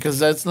anybody because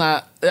that's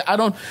not,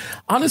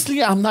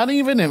 honestly, I'm not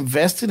even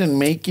invested in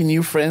making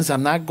new friends.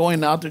 I'm not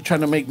going out there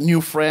trying to make new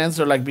friends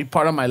or like be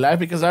part of my life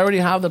because I already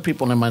have the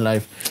people in my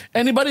life.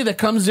 Anybody that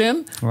comes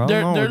in, they're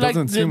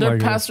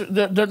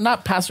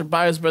not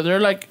passerbyers, but they're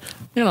like,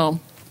 you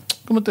know,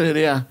 ¿cómo te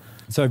diría?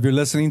 So if you're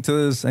listening to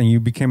this and you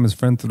became his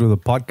friend through the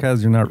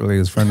podcast, you're not really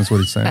his friend, is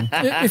what he's saying.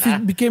 If you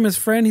became his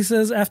friend, he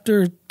says,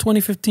 after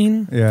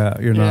 2015. Yeah,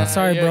 you're not.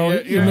 Sorry, bro.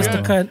 You missed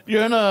the cut.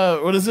 You're in a,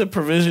 what is it,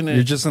 provisionary?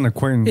 You're just an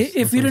acquaintance.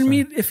 If you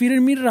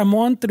didn't meet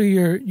Ramon through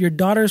your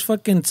daughter's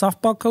fucking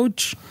softball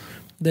coach,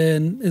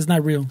 then it's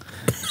not real.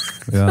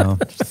 Yeah.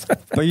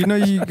 But you know,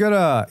 you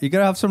gotta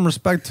have some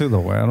respect too, though,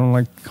 way. I don't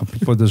like how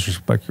people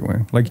disrespect you,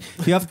 way. Like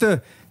you have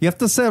to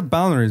set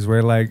boundaries,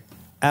 where like,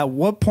 at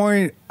what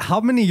point, how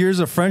many years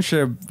of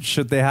friendship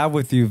should they have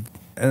with you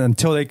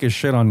until they can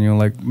shit on you,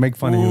 like make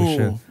fun of you and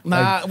shit?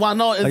 Nah, like, well,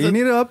 no. Like you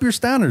need to up your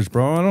standards,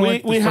 bro. I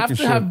don't we have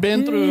to have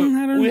been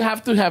through. We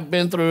have to have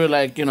been through,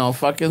 like, you know,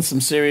 fucking some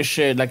serious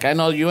shit. Like, I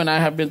know you and I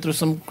have been through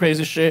some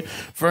crazy shit.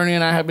 Fernie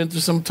and I have been through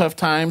some tough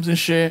times and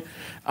shit.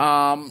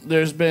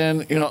 There's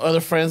been, you know,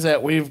 other friends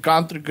that we've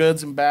gone through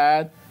goods and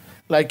bad.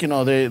 Like, you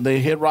know,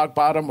 they hit rock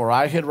bottom or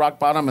I hit rock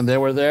bottom and they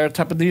were there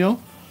type of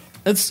deal.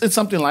 It's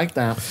something like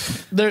that.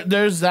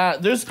 There's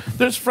that.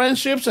 There's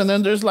friendships and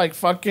then there's like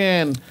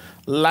fucking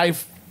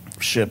life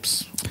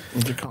ships.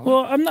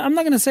 Well, I'm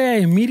not gonna say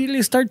I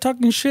immediately start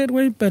talking shit,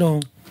 way, but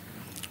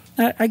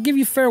I give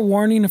you fair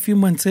warning a few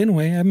months in,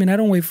 way. I mean, I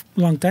don't wait a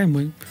long time,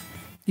 way.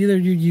 Either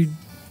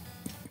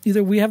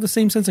we have the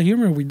same sense of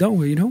humor or we don't,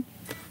 way, you know.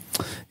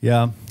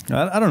 Yeah,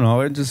 I don't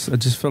know. I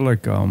just feel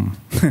like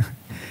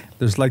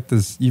there's like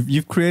this.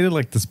 You've created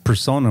like this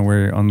persona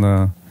where on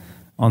the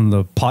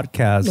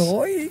podcast,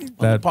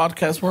 the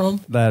podcast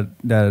world, that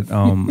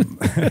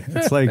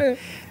it's like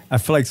I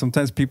feel like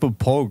sometimes people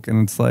poke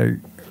and it's like,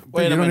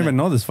 you don't even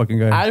know this fucking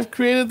guy. I've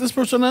created this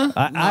persona.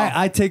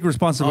 I take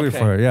responsibility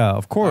for it. Yeah,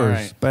 of course.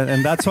 Right. But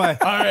and that's why.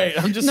 All right,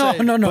 I'm just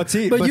saying. No.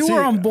 But you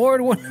were on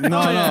board. No.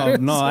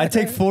 I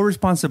take full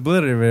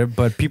responsibility of it.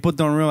 But people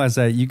don't realize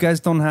that you guys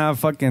don't have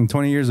fucking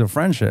 20 years of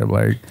friendship.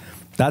 Like,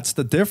 that's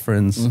the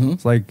difference. Mm-hmm.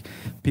 It's like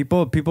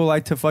people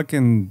like to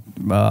fucking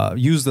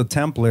use the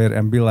template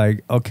and be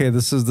like, okay,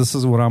 this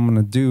is what I'm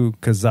gonna do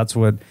because that's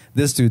what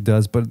this dude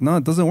does. But no,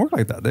 it doesn't work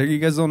like that. You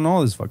guys don't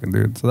know this fucking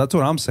dude. So that's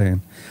what I'm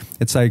saying.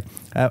 It's like,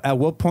 at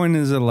what point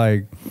is it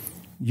like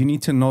you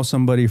need to know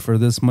somebody for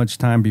this much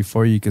time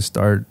before you can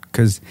start?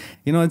 Because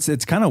you know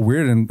it's kind of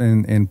weird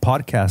in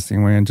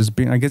podcasting way and just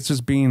being, I guess,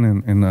 just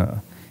being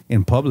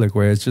in public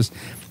where it's just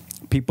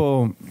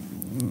people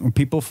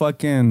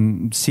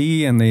fucking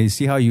see and they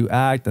see how you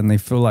act and they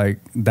feel like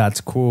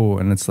that's cool,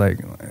 and it's like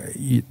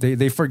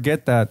they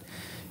forget that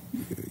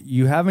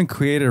you haven't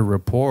created a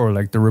rapport.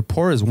 Like, the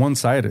rapport is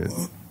one-sided.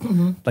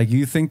 Mm-hmm. Like,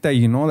 you think that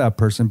you know that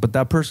person, but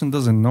that person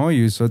doesn't know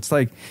you. So it's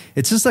like,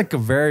 it's just like a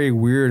very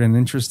weird and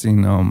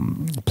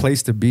interesting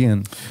place to be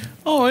in.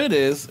 Oh, it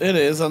is.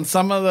 And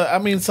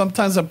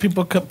sometimes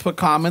people could put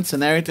comments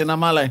and everything.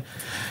 I'm like,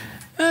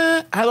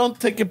 I don't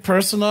take it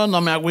personal.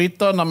 No me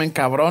agüito, no me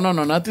encabrono,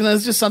 no nothing.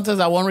 It's just sometimes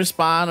I won't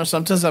respond, or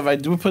sometimes if I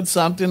do put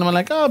something, I'm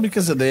like, oh,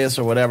 because of this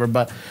or whatever.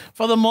 But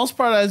for the most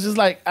part, I just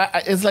like,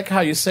 it's like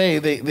how you say,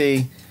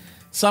 they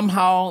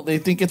somehow they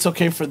think it's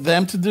okay for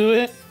them to do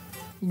it.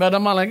 But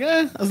I'm like,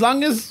 as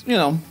long as, you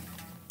know.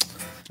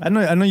 I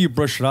know you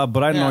brush it off,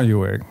 but I know you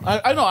were.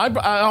 I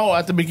know.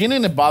 At the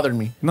beginning, it bothered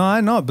me. No,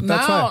 I know, but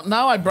that's why.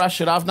 Now I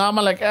brush it off. Now I'm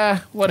like,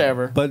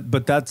 whatever.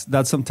 But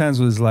that sometimes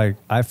was like,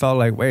 I felt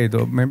like, wait,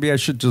 though, maybe I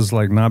should just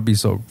like not be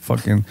so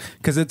fucking,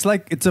 because it's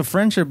like, it's a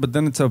friendship, but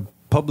then it's a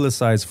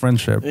publicized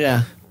friendship.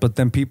 Yeah. But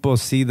then people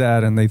see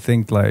that and they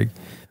think like,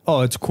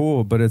 oh, it's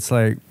cool, but it's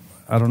like,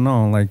 I don't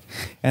know, like,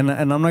 and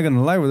I'm not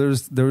gonna lie.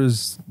 There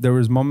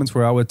was moments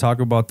where I would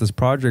talk about this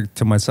project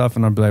to myself,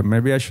 and I'd be like,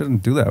 maybe I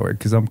shouldn't do that way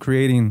because I'm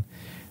creating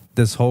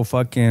this whole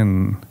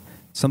fucking.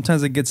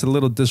 Sometimes it gets a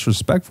little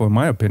disrespectful, in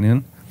my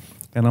opinion,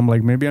 and I'm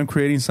like, maybe I'm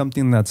creating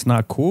something that's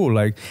not cool,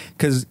 like,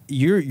 because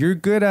you're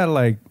good at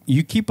like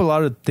you keep a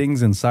lot of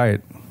things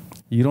inside.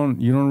 You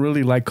don't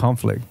really like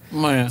conflict.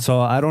 Oh, yeah.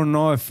 So I don't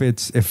know if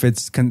it's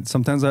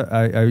sometimes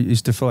I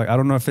used to feel like I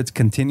don't know if it's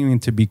continuing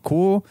to be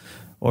cool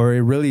or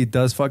it really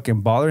does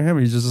fucking bother him.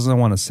 He just doesn't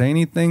want to say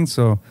anything.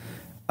 So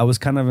I was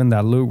kind of in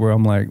that loop where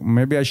I'm like,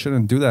 maybe I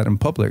shouldn't do that in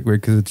public, right?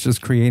 Because it's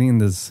just creating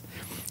this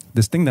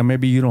thing that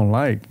maybe you don't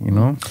like, you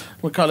know?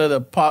 We call it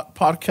a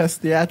podcast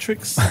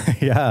theatrics.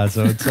 Yeah,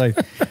 so it's like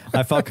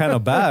I felt kind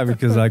of bad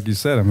because, like you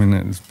said, I mean,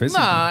 it's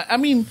basically. Nah, I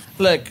mean,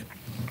 look,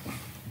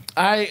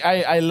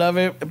 I love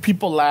it.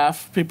 People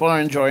laugh. People are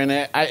enjoying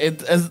it.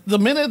 As the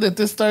minute that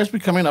this starts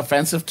becoming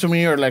offensive to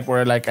me, or like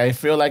where like I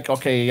feel like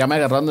okay, ya me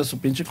agarraron de su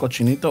pinche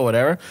cochinito or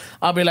whatever,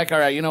 I'll be like, all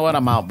right, you know what?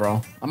 I'm out,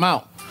 bro. I'm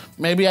out.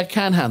 Maybe I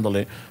can handle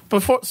it.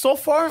 But so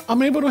far,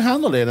 I'm able to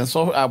handle it. And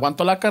so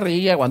aguanto la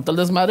carrilla, aguanto el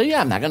desmadre.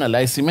 Yeah, I'm not gonna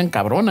lie. Sí me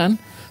encabronan.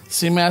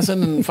 Sí me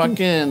hacen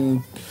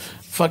fucking.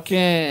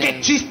 ¡Qué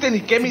chiste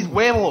ni qué mis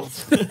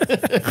huevos!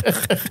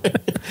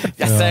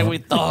 Ya sé, güey,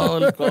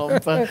 todo el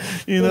compa.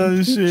 You know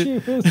this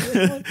shit.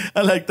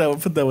 I like that one.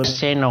 Put that one.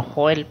 Se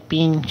enojó el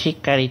pinche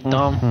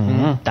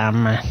caritón.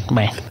 Tama.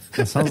 Bueno.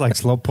 That sounds like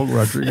Slowpoke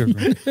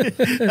Rodriguez. Right?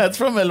 That's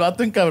from El Vato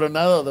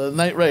Encabronado, the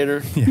Knight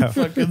Rider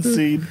fucking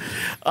scene.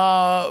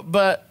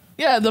 But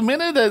yeah, the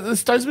minute that it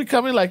starts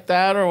becoming like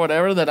that or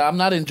whatever, that I'm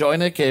not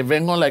enjoying it, que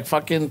vengo like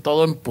fucking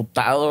todo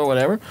emputado or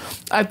whatever,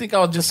 I think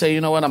I'll just say,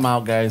 you know what, I'm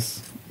out,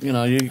 guys. You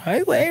know,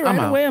 right away,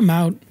 I'm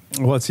out.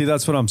 Well, see,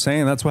 that's what I'm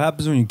saying. That's what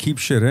happens when you keep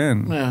shit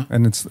in. Yeah.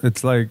 And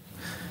it's like,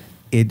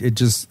 it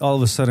just, all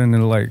of a sudden,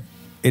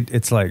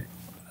 it's like,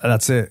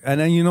 that's it.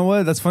 And then, you know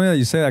what? That's funny that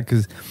you say that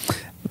because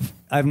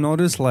I've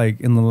noticed, like,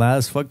 in the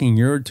last fucking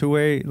year or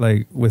two,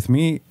 like, with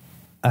me,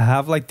 I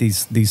have, like,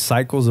 these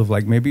cycles of,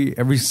 like, maybe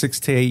every 6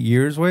 to 8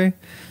 years,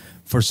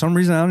 For some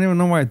reason, I don't even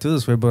know why I do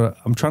this way, but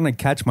I'm trying to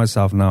catch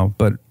myself now.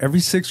 But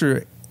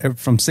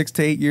from 6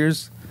 to 8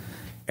 years,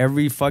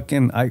 every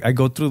fucking I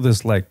go through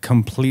this like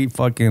complete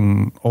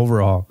fucking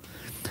overhaul.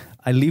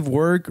 I leave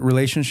work,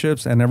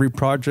 relationships, and every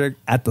project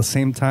at the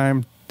same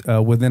time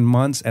within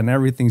months, and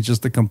everything's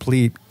just a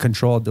complete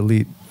control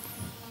delete.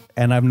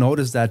 And I've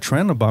noticed that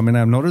trend about me. And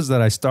I've noticed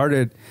that I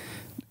started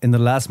in the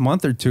last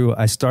month or two.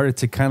 I started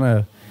to kind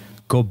of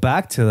go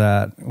back to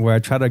that where I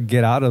try to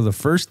get out of the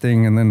first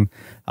thing, and then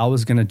I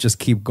was gonna just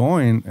keep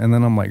going. And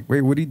then I'm like,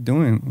 wait, what are you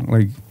doing?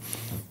 Like,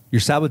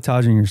 you're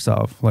sabotaging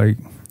yourself. Like,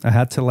 I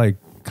had to like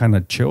kind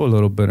of chill a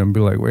little bit and be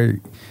like, wait,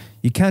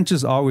 you can't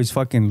just always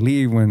fucking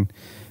leave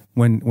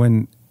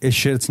when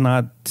shit's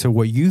not to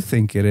what you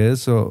think it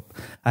is. So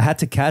I had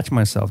to catch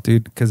myself,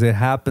 dude, because it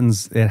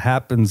happens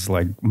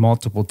like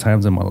multiple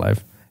times in my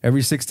life.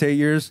 Every 6 to 8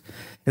 years.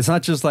 It's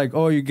not just like,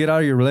 oh, you get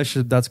out of your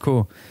relationship, that's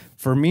cool.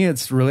 For me,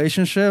 it's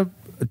relationship,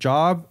 a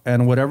job,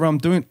 and whatever I'm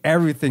doing,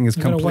 everything is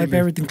wipe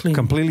everything clean.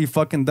 Completely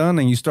fucking done,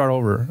 and you start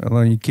over, and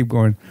then you keep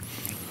going.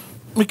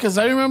 Because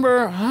I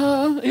remember,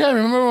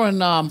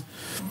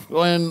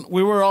 when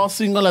we were all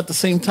single at the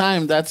same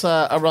time. That's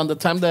around the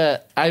time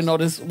that I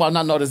noticed. Well,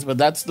 not noticed, but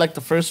that's like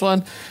the first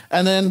one.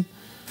 And then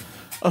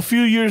a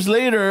few years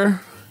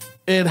later,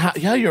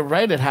 you're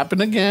right. It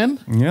happened again.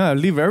 Yeah, I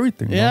leave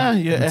everything. Yeah,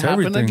 it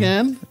happened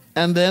again.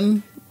 And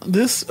then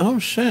this, oh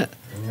shit.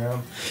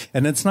 Yeah.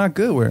 And it's not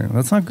good,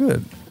 that's not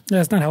good. Yeah,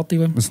 it's not healthy,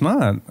 man. It's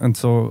not. And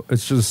so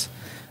it's just,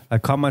 I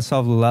caught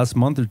myself the last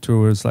month or two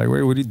where it's like,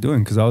 wait, what are you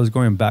doing? Because I was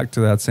going back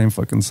to that same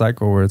fucking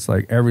cycle where it's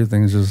like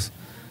everything's just,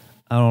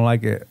 I don't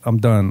like it. I'm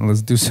done.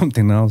 Let's do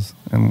something else.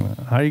 And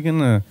how are you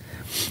gonna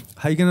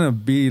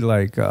be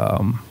like?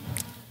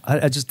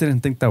 I just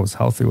didn't think that was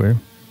healthy. Way. You know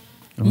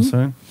what I'm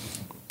saying?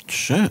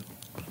 Shit.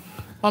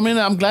 I mean,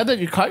 I'm glad that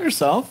you caught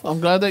yourself. I'm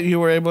glad that you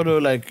were able to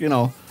like,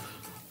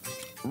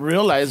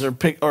 realize or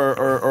pick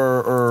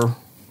or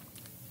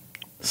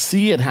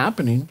see it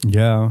happening.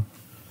 Yeah.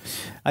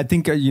 I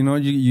think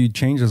you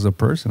change as a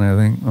person. I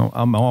think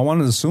I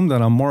want to assume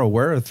that I'm more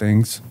aware of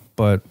things,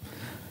 but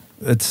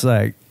it's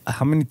like,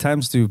 how many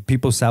times do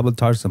people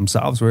sabotage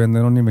themselves and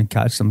they don't even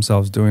catch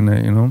themselves doing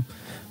it,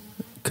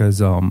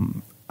 Because I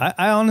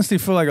honestly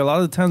feel like a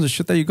lot of the times the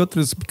shit that you go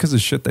through is because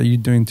of shit that you're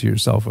doing to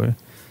yourself.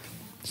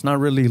 It's not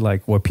really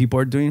like what people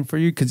are doing for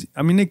you. Because,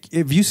 I mean,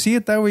 if you see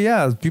it that way,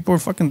 yeah, people are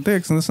fucking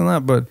dicks and this and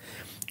that. But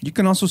you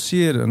can also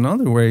see it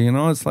another way,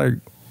 It's like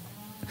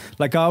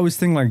I always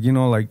think like,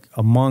 like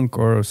a monk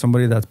or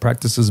somebody that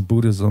practices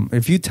Buddhism.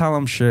 If you tell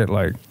them shit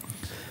like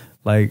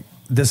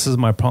this is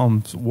my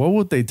problem, what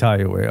would they tell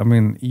you? I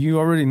mean, you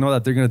already know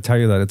that they're going to tell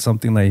you that it's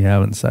something that you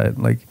have inside.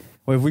 Like,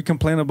 Well, if we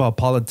complain about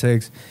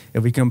politics,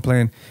 if we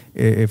complain,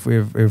 if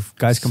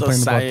guys complain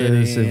Society, about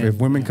this, if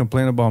women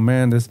complain about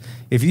men, this,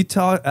 if you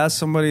ask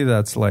somebody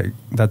that's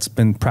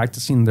been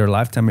practicing their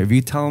lifetime, if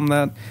you tell them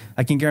that,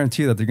 I can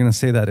guarantee you that they're gonna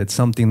say that it's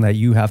something that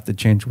you have to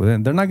change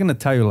within. They're not gonna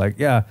tell you like,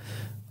 yeah,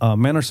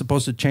 men are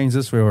supposed to change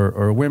this way,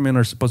 or women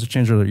are supposed to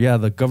change, or yeah,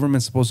 the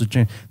government's supposed to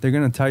change. They're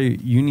gonna tell you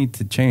you need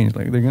to change.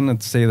 Like they're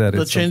gonna say that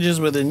the changes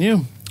within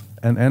you.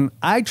 And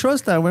I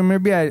trust that way.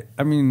 Maybe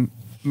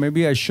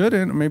maybe I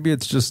shouldn't. Maybe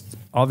it's just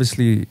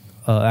obviously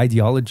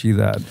ideology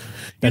that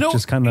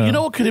just kind of... You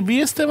know what could it be,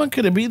 Esteban?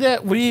 Could it be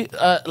that we,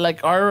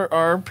 like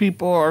our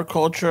people, our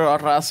culture, our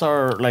raza,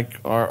 or like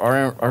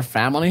our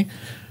family,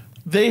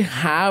 they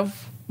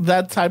have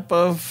that type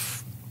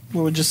of,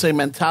 we would just say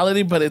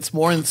mentality, but it's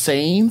more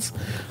insane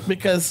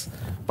because...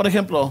 Por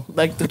ejemplo,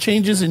 like the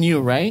changes in you,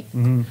 right?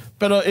 Mm-hmm.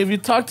 Pero if you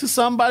talk to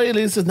somebody,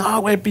 le dices,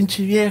 no, güey,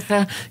 pinche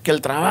vieja, que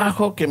el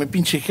trabajo, que mi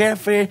pinche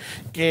jefe,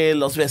 que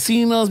los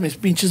vecinos, mis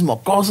pinches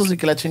mocosos y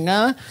que la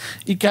chingada,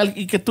 y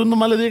que tú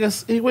nomás le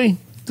digas, hey, güey,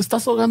 te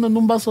estás ahogando en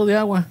un vaso de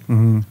agua.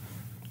 Mm-hmm.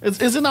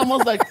 Isn't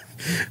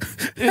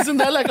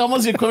that like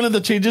almost the equivalent of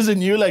the changes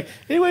in you? Like,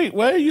 hey, wait,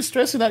 why are you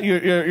stressing out?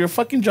 You're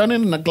fucking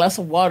drowning in a glass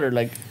of water,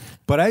 like.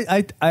 But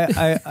I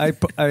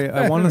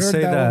want to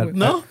say that.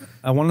 No.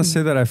 I want to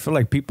say that I feel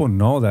like people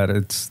know that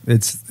it's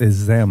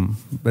them,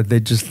 but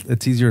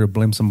it's easier to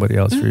blame somebody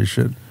else for your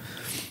shit.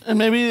 And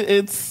maybe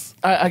it's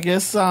I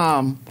guess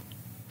I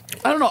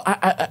don't know.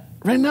 I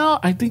right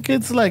now I think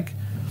it's like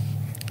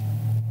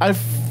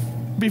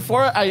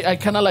before I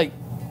kind of like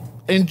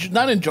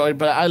not enjoyed,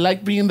 but I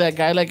like being that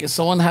guy. Like if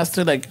someone has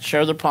to like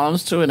share their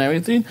problems too and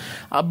everything,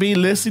 I'll be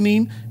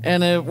listening.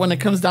 And when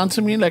it comes down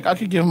to me, like I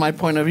could give my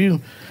point of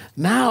view.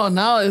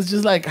 Now it's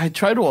just like I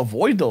try to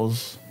avoid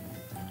those.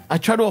 I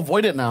try to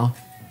avoid it now.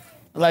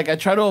 Like I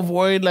try to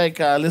avoid like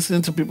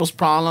listening to people's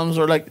problems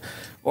or like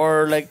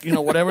you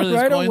know whatever is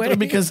right going away. through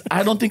because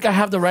I don't think I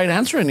have the right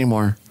answer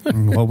anymore.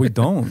 Well, we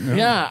don't.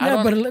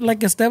 Yeah, but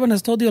like Esteban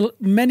has told you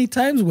many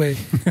times, way.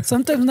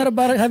 Sometimes not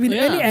about having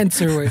any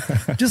answer, way.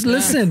 Just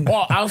listen.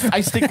 Well,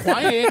 I stay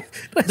quiet.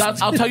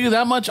 I'll tell you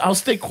that much. I'll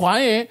stay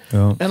quiet,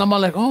 and I'm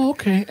like, oh,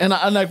 okay. And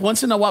I like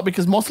once in a while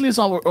because mostly it's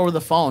over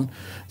the phone.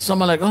 So I'm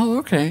like, oh,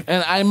 okay.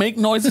 And I make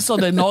noises so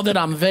they know that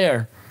I'm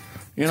there.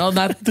 You know,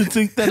 not to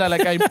think that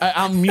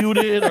I'm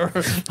muted or.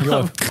 It's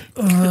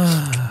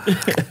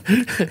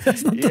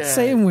not the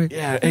same way.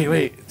 Yeah. Hey,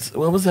 wait.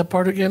 What was that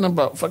part again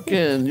about?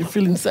 Fucking, you're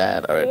feeling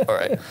sad. All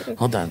right.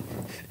 Hold on.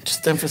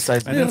 Just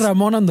emphasize.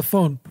 Ramon on the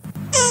phone.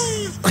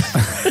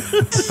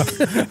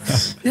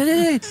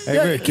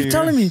 Yeah. Keep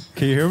telling me.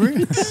 Can you hear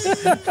me?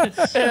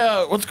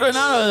 Yeah. What's going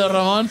on,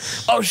 Ramon?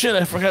 Oh shit!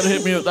 I forgot to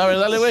hit mute. Dale,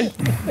 güey.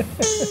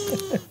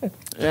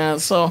 Yeah.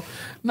 So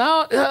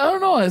now I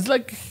don't know. It's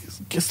like.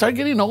 Start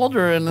getting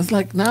older, and it's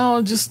like now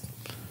I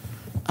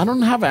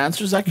don't have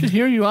answers. I could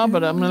hear you out,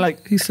 but I'm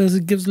like. He says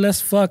it gives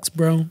less fucks,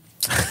 bro.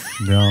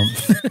 Yeah.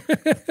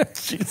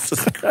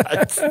 Jesus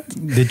Christ.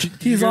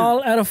 He's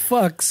all out of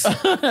fucks.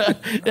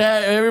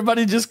 Yeah,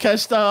 everybody just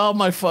cashed out all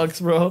my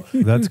fucks, bro.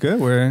 That's good,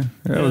 way.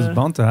 Yeah, it was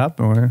bound to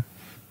happen, way.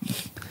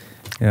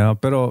 Yeah,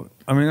 but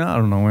I mean, I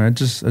don't know, way. I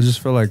just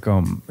feel like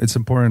it's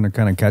important to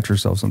kind of catch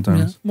yourself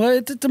sometimes. Yeah. Well,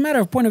 it's a matter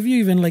of point of view,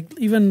 even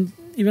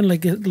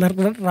like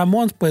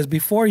Ramon's, pues,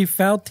 before he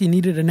felt he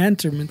needed an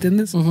answer, ¿me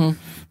entiendes? Mm-hmm.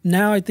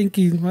 Now I think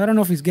I don't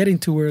know if he's getting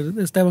to where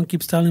Esteban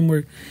keeps telling him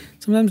where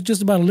sometimes it's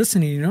just about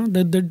listening, you know?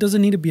 There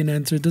doesn't need to be an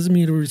answer. It doesn't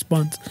need a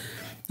response.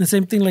 The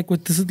same thing like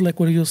with this is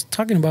like what he was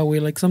talking about, where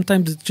like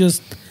sometimes it's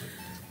just,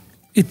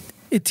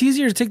 it's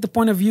easier to take the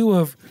point of view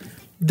of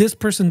this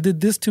person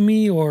did this to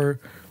me or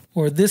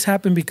this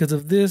happened because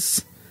of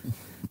this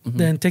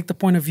than take the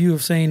point of view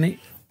of saying,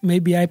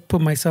 maybe I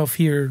put myself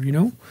here, you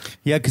know?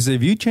 Yeah, because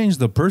if you change,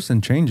 the person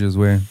changes,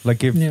 way.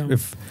 Like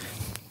if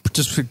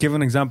just to give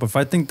an example, if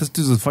I think this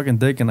dude's a fucking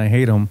dick and I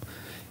hate him,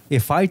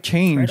 if I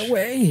change, right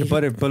away.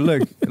 but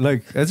look,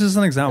 that's just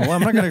an example.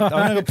 I'm not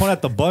gonna point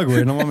at the bug,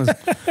 way. No, like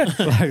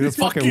that's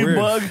fucking weird.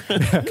 Bug.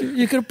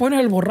 You could point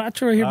at el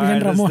borracho right here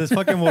behind Ramon. This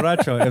fucking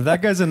borracho. If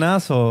that guy's an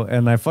asshole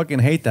and I fucking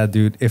hate that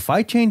dude, if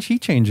I change, he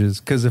changes.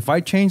 Because if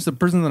I change the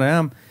person that I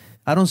am,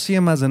 I don't see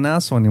him as an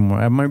asshole anymore.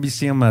 I might be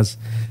seeing him as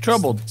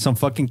troubled, some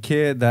fucking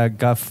kid that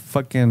got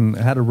fucking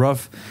had a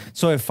rough.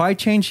 So if I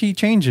change, he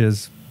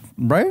changes,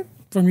 right?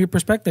 From your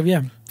perspective,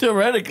 yeah.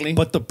 Theoretically.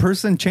 But the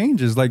person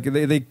changes. Like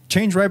they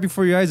change right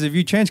before your eyes if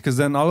you change, because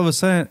then all of a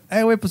sudden,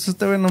 hey, wait, pues este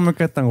güey no me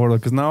cae tan gordo.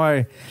 Because now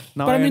I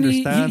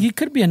understand. He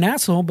could be an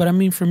asshole, but I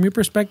mean, from your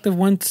perspective,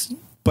 once.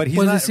 But he's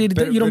not,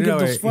 you don't give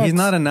those fucks. He's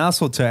not an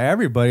asshole to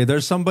everybody.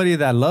 There's somebody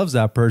that loves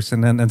that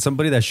person and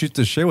somebody that shoots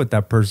the shit with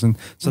that person.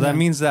 So that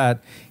means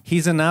that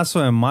he's an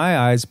asshole in my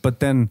eyes, but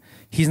then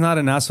he's not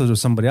an asshole to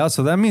somebody else.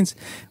 So that means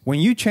when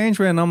you change,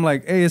 right, and I'm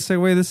like, hey, say,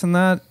 wait, this and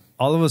that,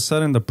 all of a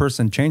sudden the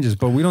person changes.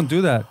 But we don't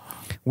do that.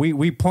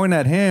 We point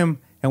at him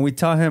and we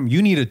tell him,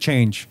 you need to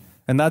change.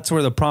 And that's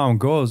where the problem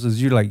goes,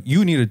 is you're like,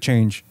 you need to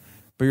change.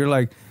 But you're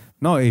like,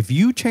 no, if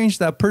you change,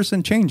 that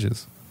person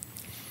changes.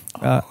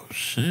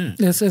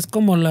 Shit. Es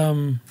como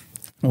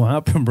What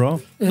happened,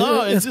 bro?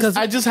 No, It's it's just,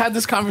 I just had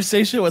this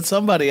conversation with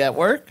somebody at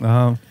work.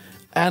 Uh-huh.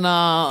 And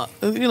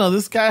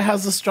this guy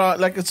has a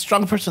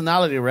strong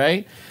personality,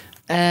 right?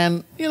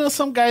 And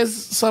some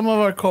of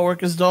our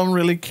coworkers don't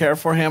really care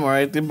for him or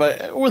anything,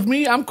 but with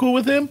me, I'm cool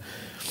with him.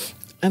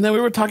 And then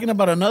we were talking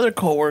about another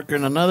coworker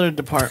in another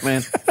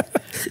department,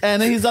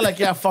 and then he's like,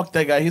 "Yeah, fuck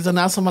that guy. He's an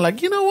asshole." I'm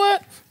like, you know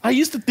what? I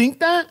used to think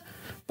that,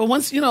 but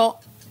once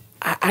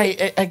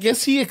I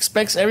guess he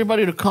expects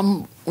everybody to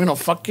come,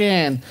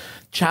 fucking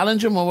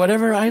challenge him or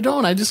whatever. I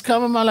don't. I just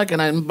come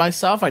and I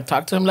myself. I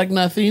talk to him like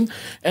nothing.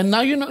 And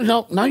now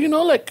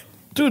like,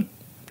 dude,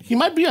 he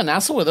might be an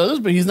asshole with others,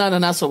 but he's not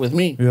an asshole with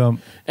me. Yeah.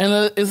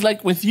 And it's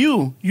like with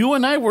you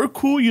and I, we're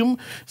cool.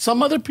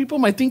 Some other people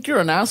might think you're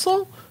an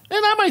asshole.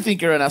 And I might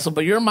think you're an asshole,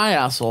 but you're my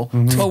asshole.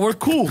 Mm-hmm. But we're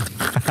cool.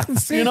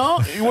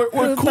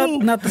 We're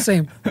cool. Not the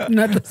same.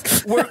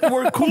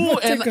 We're cool,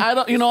 and I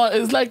don't.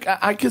 It's like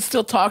I can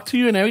still talk to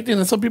you and everything.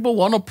 And some people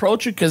won't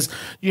approach you because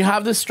you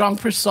have this strong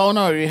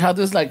persona, or you have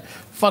this this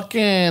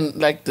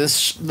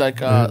shell,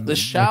 like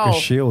a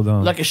shield,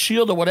 like a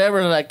shield or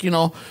whatever. Like en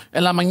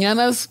la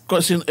mañanas,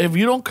 because if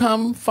you don't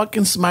come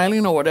fucking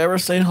smiling or whatever,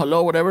 saying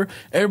hello, whatever,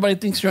 everybody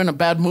thinks you're in a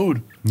bad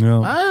mood.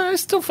 Yeah. I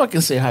still fucking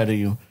say hi to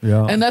you.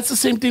 Yeah. And that's the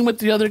same thing with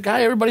the other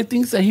guy. Everybody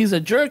thinks that he's a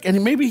jerk,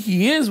 and maybe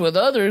he is with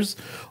others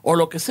or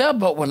lo que sea,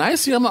 but when I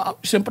see him,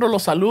 siempre lo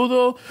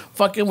saludo.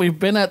 Fucking, we've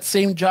been at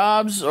same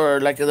jobs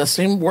or like at the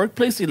same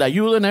workplace, y la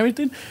ayuda and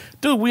everything.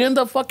 Dude, we end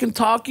up fucking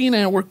talking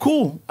and we're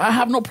cool. I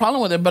have no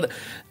problem with it, but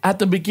at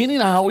the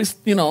beginning, I always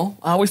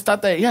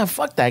thought that, yeah,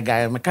 fuck that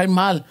guy, me cae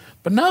mal.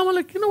 But now I'm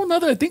like, now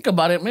that I think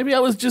about it, maybe I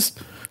was just...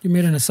 You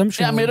made an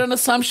assumption. Yeah, I made an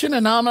assumption,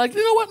 and now I'm like,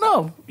 you know what?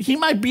 No, he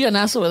might be an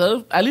asshole with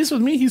others. At least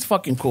with me, he's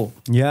fucking cool.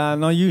 Yeah,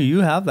 no,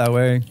 you have that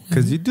way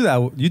because you do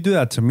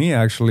that to me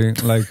actually.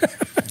 Like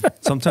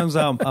sometimes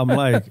I'm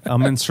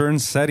in certain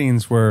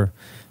settings where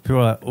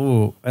people are like,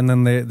 ooh, and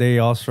then they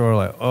also are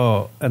like,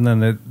 oh, and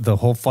then the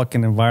whole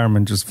fucking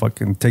environment just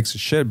fucking takes a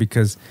shit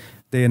because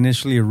they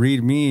initially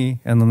read me,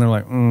 and then they're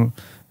like, and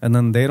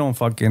then they don't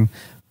fucking.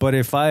 But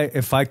if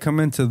I come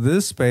into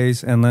this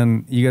space and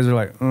then you guys are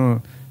like,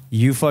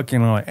 you fucking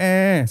are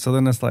like, so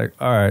then it's like,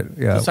 all right,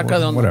 yeah,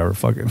 whatever,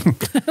 fuck it.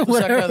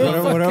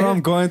 whatever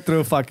I'm going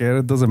through, fuck it.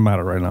 It doesn't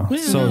matter right now.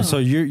 Yeah. So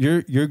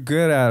you're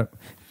good at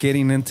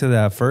getting into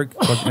that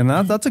and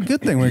that's a good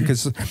thing,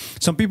 because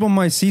some people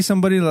might see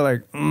somebody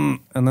like,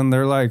 and then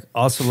they're like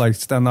also like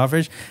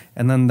standoffish,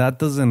 and then that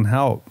doesn't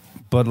help.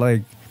 But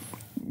like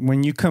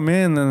when you come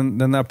in,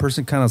 then that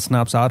person kind of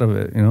snaps out of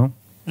it,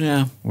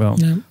 Yeah. Well,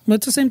 yeah. But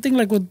it's the same thing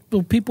like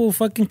with people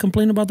fucking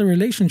complain about the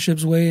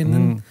relationships way, and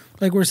then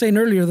like we were saying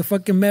earlier, the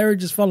fucking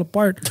marriages fall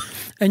apart,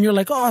 and you're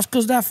like, oh, it's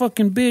because that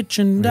fucking bitch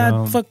and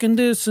that fucking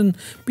this and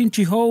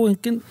pinche hoe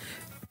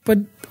but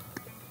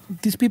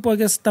these people, I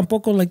guess,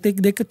 tampoco like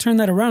they could turn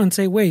that around and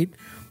say, wait,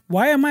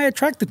 why am I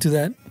attracted to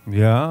that?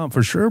 Yeah,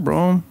 for sure,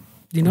 bro.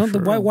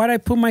 Why did I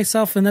put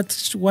myself in that?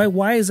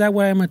 Why is that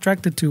why I'm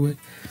attracted to it?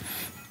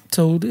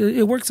 So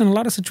it works in a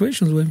lot of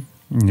situations with.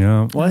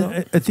 Yeah, well,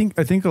 I think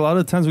a lot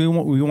of times we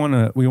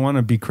want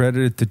to be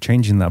credited to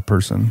changing that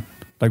person.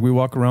 Like we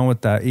walk around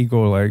with that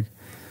ego, like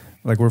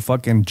we're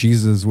fucking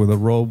Jesus with a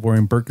robe,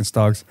 wearing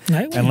Birkenstocks,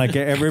 and like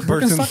every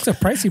person, Birkenstocks are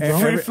pricey, bro.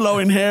 Free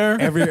flowing hair.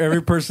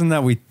 Every person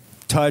that we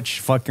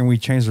touch, fucking, we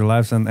change their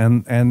lives,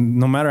 and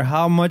no matter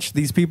how much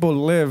these people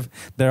live,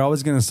 they're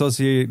always going to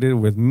associate it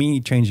with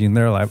me changing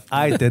their life.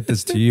 I did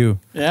this to you,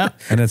 yeah,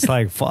 and it's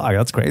like, fuck,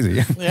 that's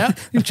crazy. Yeah,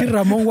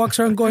 Ramon walks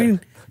around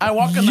going.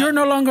 You're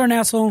no longer an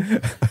asshole.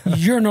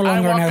 You're no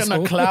longer an asshole. I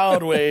walk in a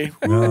cloud way.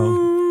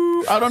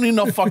 I don't need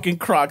no fucking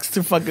Crocs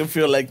to fucking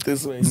feel like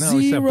this way. No,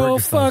 Zero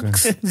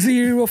fucks.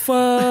 Zero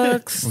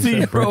fucks.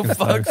 Zero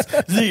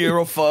fucks.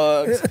 Zero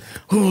fucks.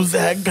 Who's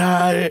that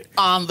guy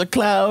on the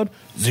cloud?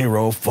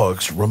 Zero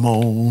fucks,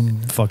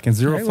 Ramon. Fucking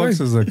zero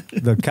fucks is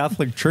the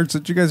Catholic Church.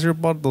 Did you guys hear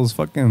about those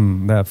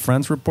fucking that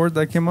France report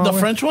that came out? The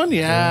French one?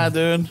 Yeah,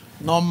 dude.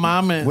 No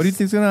mames. What do you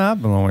think's gonna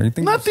happen? You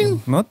think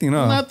nothing? Nothing.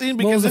 No. Nothing,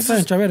 because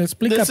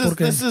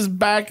this is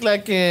back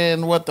like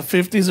in what, the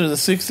 50s or the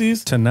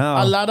 60s to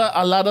now. A lot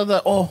of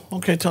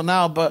the till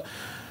now, but.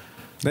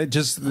 They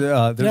just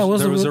there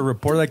was a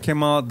report that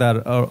came out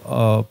that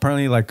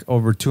apparently like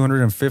over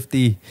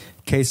 250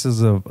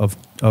 cases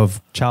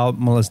of child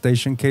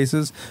molestation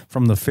cases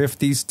from the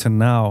 50s to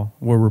now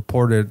were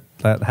reported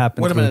that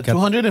happened. Wait a minute,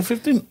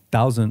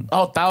 250,000?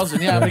 Oh,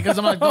 1,000, yeah, because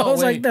I'm like, no,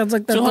 wait. That's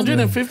like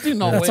 250?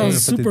 No way. That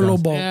sounds super low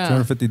ball. Yeah.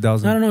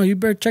 250,000. I don't know, you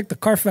better check the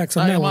Carfax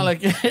on that one.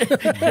 Like,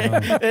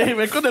 hey,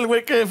 ve con el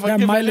güey que that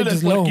mileage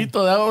is low.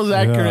 That was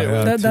accurate.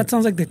 Yeah, that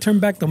sounds like they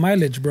turned back the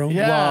mileage, bro.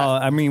 Yeah. Well,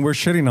 I mean, we're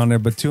shitting on it,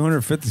 but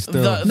 250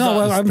 still.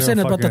 I'm saying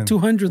about the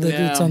 200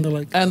 that it sounded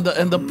like. And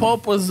the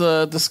Pope was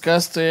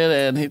disgusted,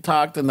 and he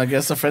talked, and I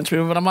guess the French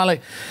people but I'm all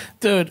like,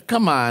 dude,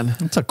 come on.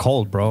 It's a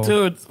cult, bro.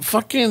 Dude,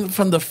 fucking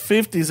from the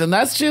 50s. And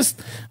that's just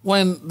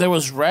when there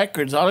was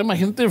records. Ahora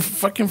imagínate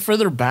fucking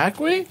further back,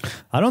 way.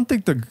 I don't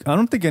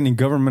think any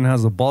government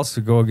has the balls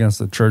to go against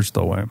the church,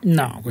 though, way.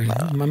 No, güey.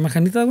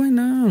 Majanita, güey,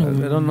 no.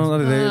 They don't know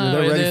that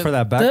they're ready for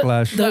that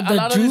backlash.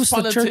 The juice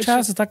the church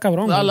has está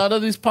cabrón. A lot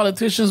of these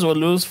politicians will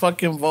lose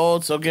fucking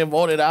votes. They'll get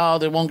voted out.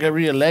 They won't get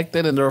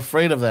reelected, and they're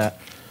afraid of that.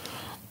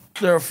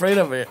 They're afraid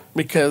of it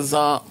because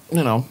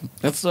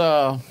it's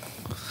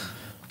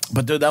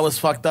But dude, that was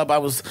fucked up. I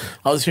was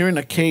hearing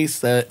a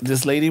case that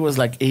this lady was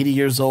like 80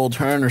 years old.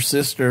 Her and her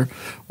sister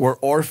were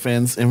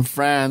orphans in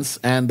France,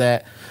 and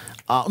that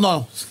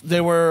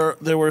they were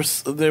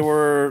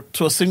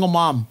to a single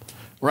mom,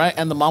 right?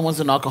 And the mom was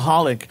an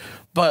alcoholic.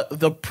 But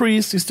the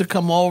priest used to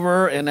come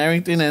over and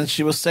everything, and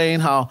she was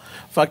saying how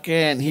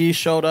fucking he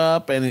showed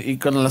up and he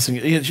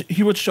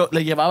would show, le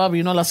llevaba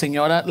vino a la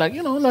señora, like,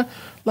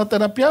 la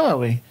terapiaba,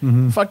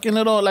 güey. Fucking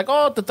little, like,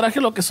 te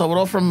traje lo que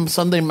sobró from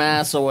Sunday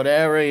Mass or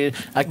whatever, y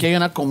aquí hay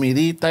una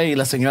comidita, y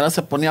la señora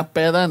se ponía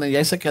peda, and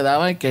ahí se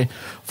quedaba, y que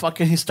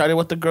fucking he started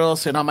with the girl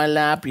sitting on my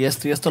lap, y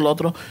esto, lo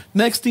otro.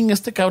 Next thing,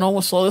 este cabrón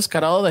was so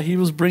descarado that he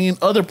was bringing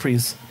other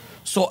priests.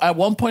 So at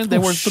one point, there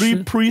were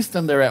 3 priests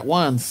in there at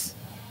once.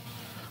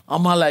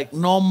 I'm like,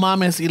 no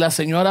mames, y la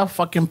señora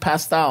fucking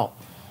passed out.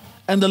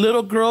 And the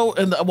little girl,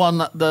 and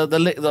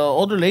the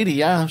older lady,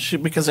 yeah,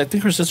 because I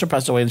think her sister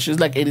passed away, and she's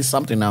like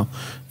 80-something now,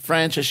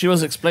 French, and she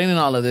was explaining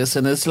all of this,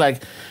 and it's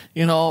like,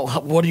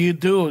 what do you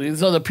do?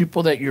 These are the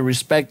people that you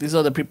respect. These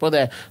are the people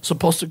that are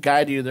supposed to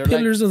guide you. They're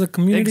pillars of the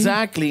community.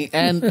 Exactly,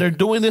 and they're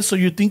doing this so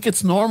you think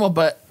it's normal,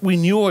 but we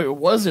knew it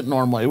wasn't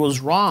normal. It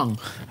was wrong.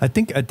 I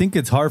think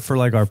it's hard for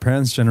like our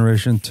parents'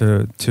 generation to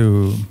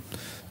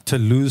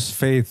lose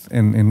faith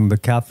in the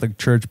Catholic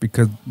Church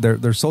because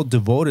they're so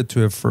devoted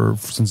to it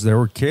since they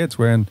were kids.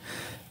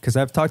 Because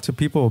I've talked to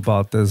people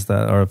about this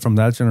that are from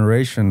that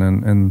generation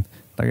and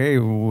like, hey,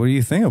 what do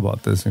you think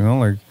about this?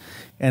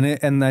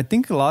 And I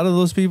think a lot of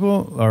those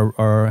people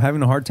are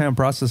having a hard time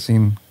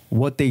processing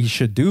what they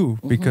should do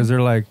because they're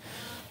like,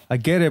 I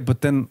get it, but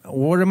then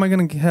what am I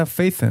going to have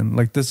faith in?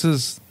 Like, this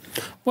is.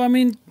 Well, I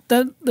mean,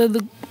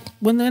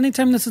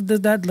 anytime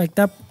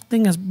that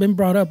thing has been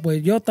brought up, way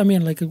yo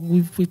también, like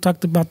we've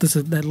talked about this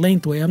at that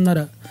length, way. I'm not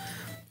a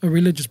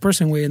religious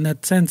person, way, in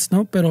that sense,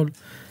 no, pero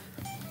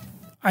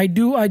I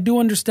do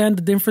understand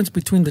the difference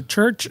between the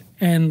church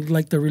and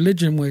like the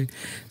religion, way.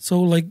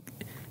 So like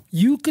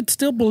you could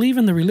still believe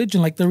in the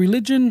religion, like the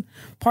religion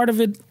part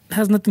of it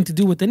has nothing to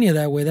do with any of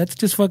that, way. That's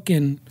just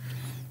fucking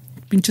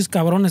pinches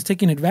cabrones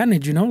taking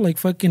advantage, like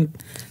fucking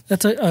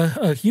that's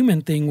a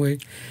human thing, way.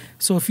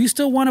 So if you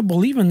still want to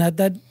believe in that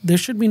there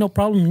should be no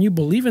problem in you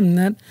believing in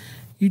that.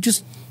 You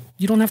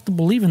don't have to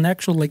believe in the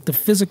actual, like, the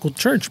physical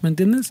church, man,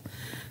 didn't this?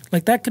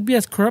 Like, that could be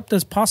as corrupt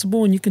as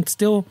possible, and you can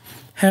still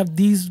have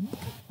these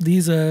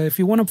if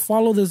you want to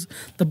follow the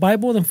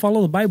Bible, then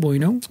follow the Bible,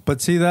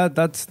 But see,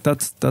 that's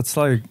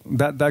like,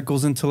 that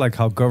goes into, like,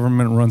 how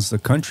government runs the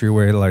country,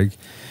 where, like,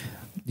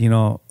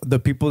 the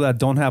people that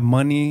don't have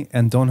money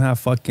and don't have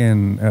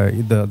fucking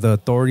the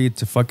authority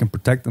to fucking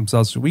protect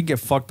themselves, we get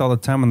fucked all the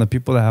time, and the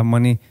people that have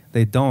money,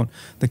 they don't.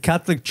 The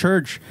Catholic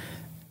Church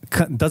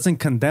doesn't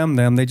condemn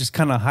them, they just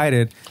kind of hide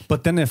it.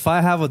 But then if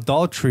I have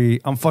adultery,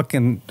 I'm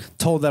fucking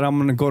told that I'm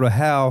gonna go to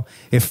hell.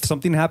 If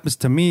something happens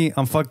to me,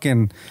 I'm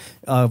fucking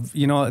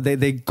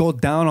they go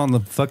down on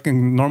the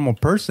fucking normal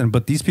person.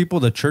 But these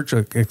people, the church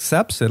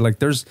accepts it. Like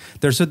there's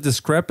a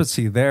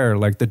discrepancy there.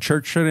 Like the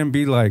church shouldn't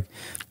be like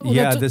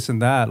this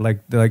and that,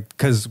 like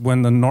because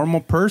when the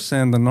normal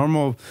person, the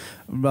normal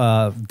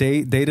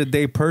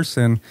day-to-day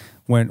person,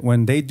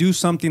 when they do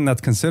something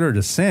that's considered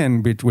a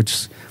sin,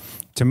 which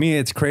to me,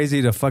 it's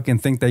crazy to fucking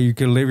think that you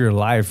can live your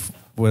life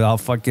without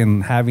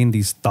fucking having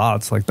these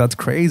thoughts. Like, that's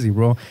crazy,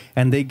 bro.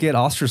 And they get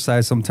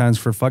ostracized sometimes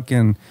for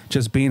fucking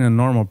just being a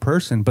normal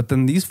person. But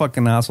then these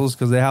fucking assholes,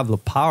 because they have the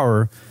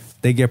power,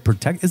 they get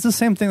protected. It's the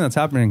same thing that's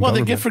happening in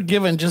government. They get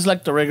forgiven just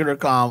like the regular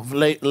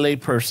lay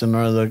person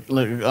or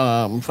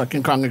the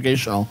fucking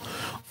congregational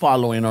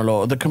following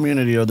or the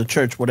community or the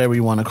church, whatever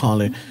you want to call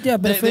it. Yeah,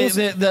 but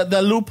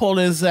the loophole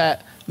is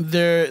that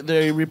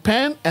they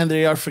repent and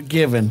they are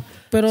forgiven.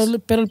 Pero el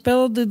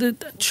pedo,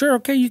 sure,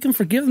 okay, you can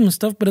forgive them and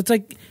stuff, but it's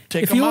like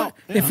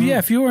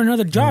if you were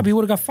another job, he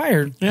would have got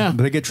fired. Yeah,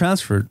 but they get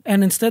transferred,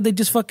 and instead they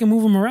just fucking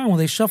move them around. Well,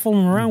 they shuffle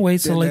them around, way.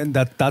 So and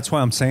that's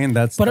why I'm saying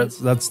that's.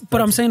 But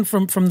I'm saying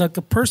from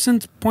the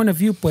person's point of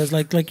view, pues,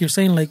 like you're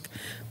saying, like,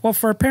 well,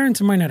 for our parents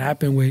it might not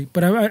happen, way.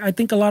 But I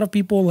think a lot of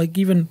people, like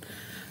even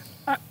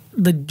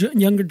the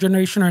younger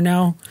generation, are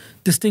now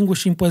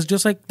distinguishing, pues,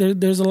 just like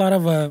there's a lot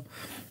of.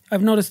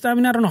 I've noticed, I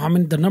mean, I don't know how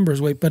many the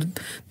numbers, wait, but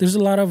there's a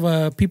lot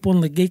of people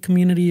in the gay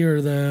community or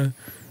the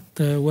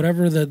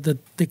whatever that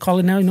they call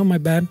it now, my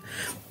bad,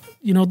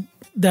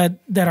 that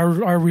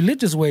are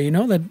religious way,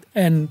 that,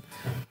 and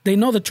they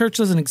know the church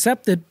doesn't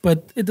accept it,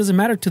 but it doesn't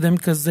matter to them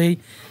because they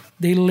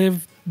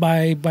live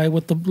by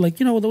what the, like,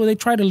 they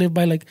try to live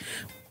by, like,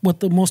 what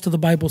the most of the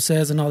Bible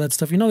says and all that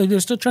stuff. They're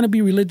still trying to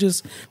be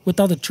religious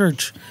without the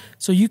church.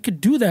 So you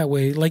could do that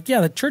way. Like, yeah,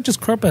 the church is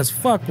corrupt as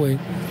fuck, way.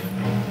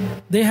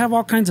 they have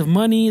all kinds of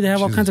money. They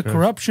have all kinds of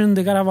corruption.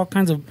 They got to have all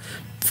kinds of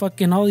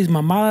fucking all these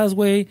mamadas,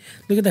 way.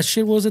 Look at that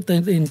shit. What was it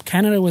in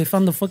Canada where they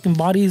found the fucking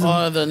bodies?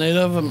 The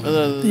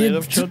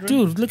native children?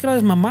 Dude, look at all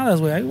these mamadas,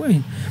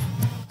 way.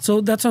 So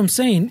that's what I'm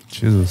saying.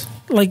 Jesus.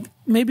 Like,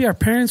 maybe our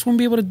parents won't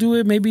be able to do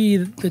it. Maybe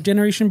the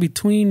generation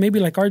between, maybe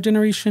like our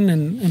generation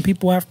and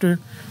people after.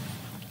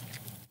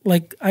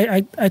 Like,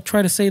 I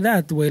try to say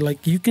that the way,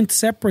 like, you can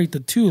separate the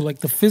two, like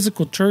the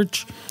physical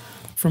church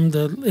from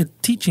the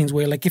teachings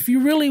way. Like, if you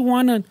really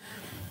want to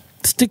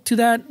stick to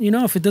that, you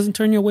know, if it doesn't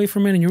turn you away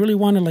from it and you really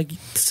want to, like,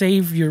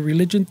 save your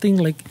religion thing,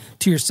 like,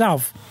 to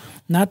yourself,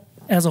 not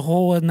as a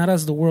whole, not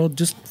as the world,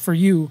 just for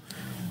you.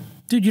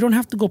 Dude, you don't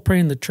have to go pray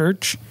in the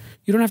church.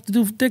 You don't have to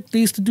do, they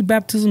used to do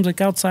baptisms,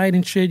 like, outside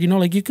and shit, you know,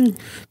 like, you can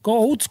go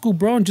old school,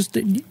 bro, and just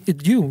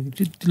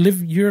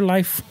live your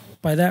life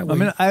by that way. I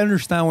mean, I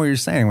understand what you're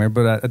saying, right?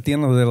 But at the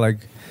end of the day, like,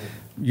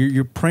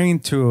 you're praying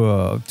to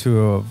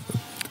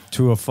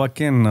a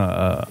fucking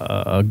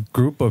a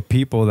group of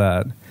people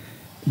that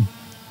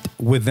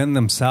within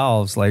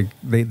themselves, like,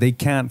 they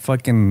can't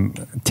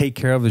fucking take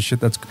care of the shit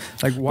that's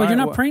like. Why? But you're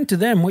not praying to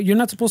them. You're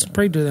not supposed to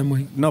pray to them.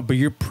 Way. No, but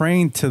you're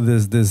praying to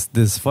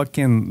this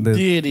fucking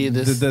deity,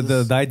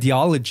 the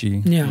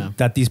ideology Yeah.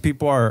 that these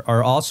people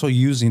are also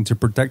using to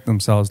protect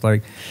themselves.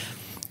 Like,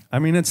 I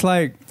mean, it's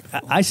like,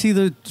 I see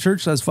the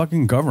church as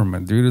fucking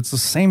government, dude. It's the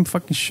same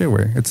fucking shit,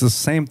 way. It's the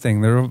same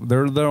thing.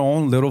 They're their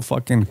own little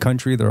fucking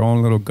country, their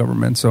own little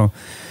government. So,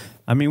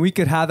 I mean, we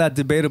could have that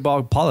debate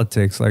about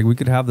politics. Like, we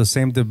could have the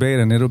same debate,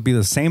 and it'll be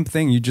the same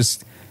thing. You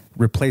just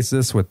replace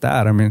this with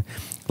that. I mean,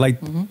 like,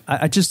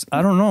 I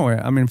don't know.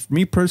 I mean, for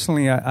me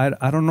personally,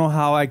 I don't know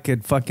how I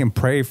could fucking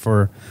pray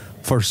for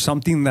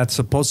something that's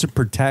supposed to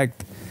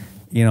protect,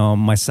 you know,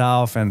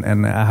 myself,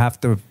 and I have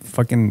to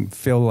fucking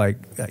feel like,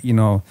 you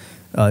know,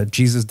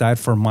 Jesus died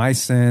for my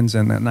sins,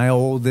 and I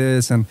owe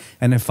this, and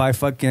if I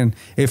fucking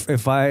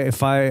if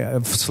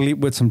I sleep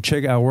with some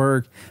chick at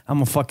work,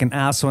 I'm a fucking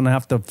asshole, and I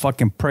have to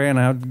fucking pray, and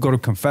I have to go to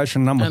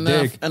confession, and I'm a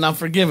dick, and I'm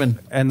forgiven,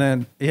 and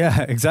then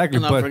exactly,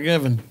 and I'm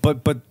forgiven.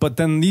 But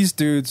then these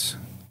dudes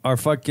are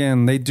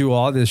fucking, they do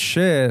all this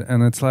shit,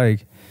 and it's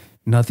like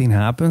nothing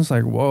happens.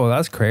 Like, whoa,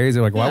 that's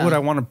crazy. Like, why would I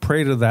want to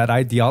pray to that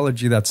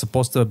ideology that's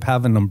supposed to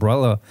have an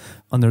umbrella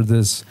under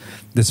this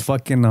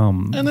fucking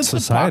and it's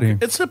society?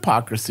 It's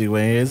hypocrisy,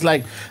 way. It's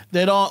like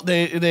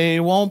they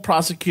won't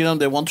prosecute them,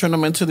 they won't turn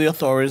them into the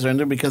authorities or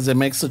anything because it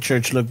makes the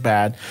church look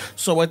bad.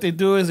 So what they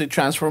do is they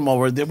transfer them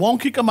over. They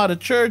won't kick them out of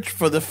church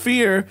for the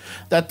fear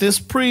that this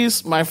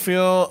priest might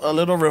feel a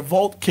little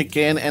revolt kick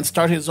in and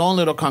start his own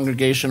little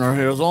congregation or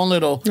his own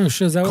little is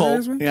that cult. What it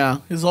is, man? Yeah,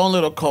 his own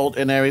little cult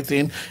and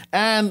everything.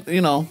 And,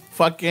 you know,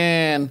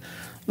 fucking,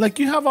 like,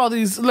 you have all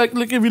these, like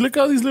if you look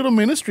at all these little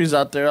ministries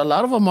out there, a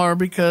lot of them are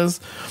because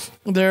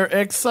they're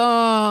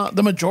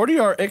the majority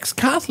are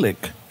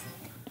ex-Catholic.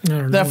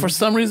 That for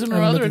some reason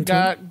or other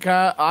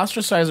got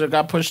ostracized or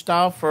got pushed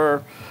out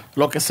for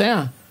lo que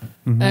sea.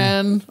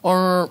 And,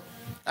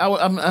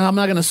 I'm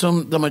not going to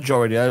assume the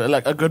majority,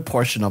 like a good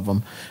portion of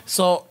them.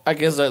 So I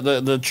guess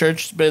the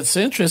church best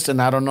interest,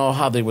 and I don't know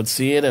how they would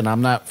see it, and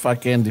I'm not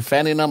fucking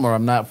defending them or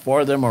I'm not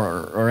for them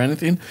or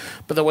anything.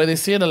 But the way they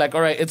see it, they're like,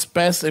 all right, it's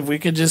best if we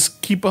could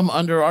just keep them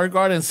under our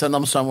guard and send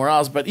them somewhere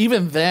else. But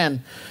even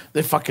then,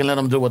 they fucking let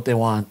them do what they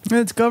want.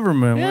 It's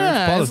government.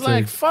 Yeah, it's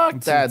like, fuck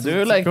that,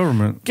 dude. Like,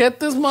 government.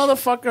 Get this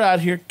motherfucker out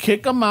here,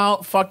 kick him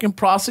out, fucking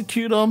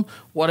prosecute him,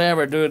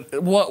 whatever, dude.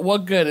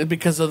 What good?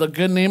 Because of the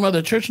good name of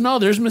the church? No,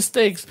 there's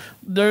mistakes.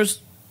 There's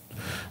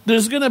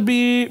gonna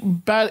be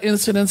bad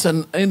incidents,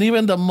 and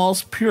even the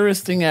most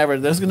purest thing ever,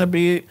 there's gonna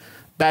be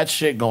bad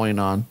shit going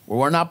on.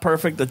 We're not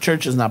perfect. The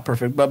church is not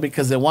perfect, but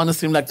because they want to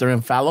seem like they're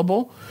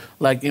infallible,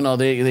 like, you know,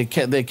 they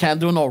can't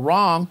do no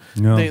wrong.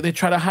 No. They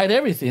try to hide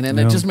everything, and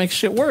it just makes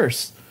shit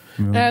worse.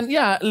 No. And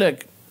yeah,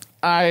 look,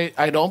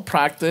 I don't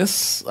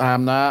practice.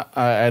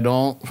 I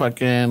don't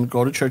fucking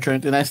go to church or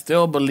anything. I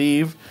still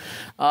believe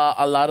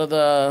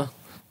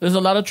there's a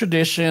lot of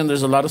tradition,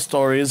 there's a lot of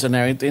stories and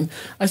everything.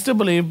 I still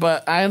believe,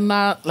 but I'm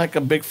not like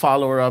a big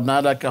follower. I'm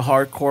not like a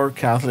hardcore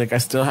Catholic. I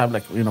still have,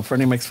 like, you know,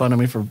 Fernie makes fun of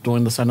me for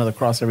doing the sign of the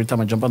cross every time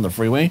I jump on the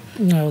freeway.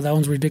 No, that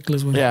one's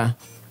ridiculous. One. Yeah.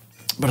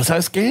 Pero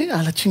 ¿sabes qué?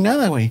 A la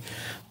chingada, güey.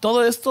 Todo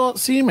esto,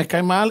 sí, me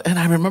cae mal. And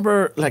I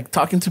remember, like,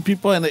 talking to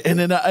people, and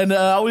it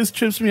always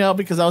trips me out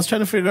because I was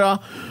trying to figure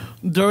out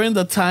during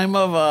the time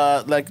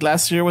of, like,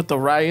 last year with the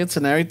riots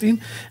and everything,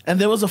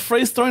 and there was a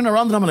phrase thrown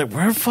around, and I'm like,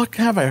 where the fuck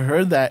have I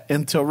heard that?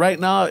 Until right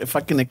now, if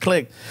I can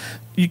click.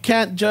 You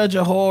can't judge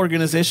a whole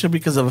organization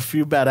because of a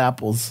few bad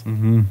apples.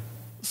 Mm-hmm.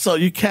 So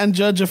you can't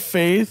judge a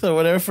faith or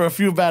whatever for a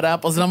few bad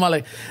apples. And I'm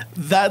like,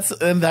 that's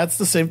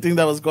the same thing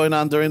that was going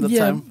on during the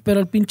time. Pero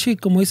el pinche,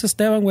 como dice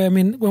Esteban, güey, I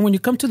mean, when you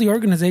come to the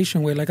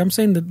organization, güey, like I'm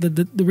saying,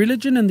 the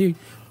religion and the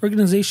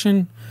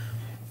organization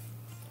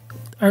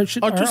are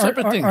two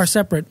separate things. Are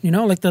separate, you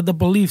know, like the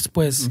beliefs,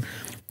 pues.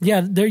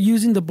 Yeah, they're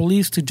using the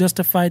beliefs to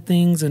justify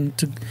things and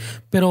to,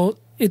 pero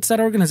it's that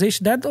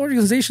organization. That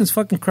organization's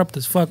fucking corrupt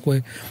as fuck,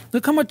 way.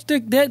 Look how much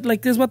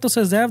like this Vato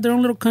says, they have their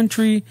own little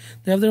country,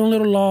 they have their own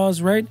little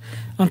laws, right?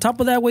 On top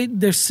of that, way,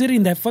 they're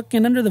sitting that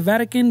fucking under the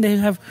Vatican, they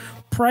have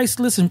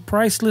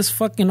priceless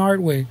fucking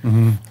art, way.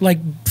 Like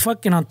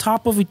fucking on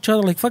top of each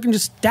other, like fucking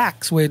just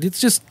stacks, way.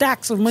 It's just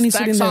stacks of money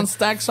sitting there.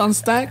 Stacks on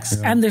stacks.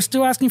 Yeah. And they're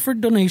still asking for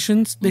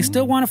donations. They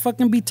still want to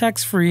fucking be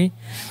tax free.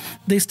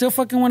 They still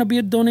fucking want to be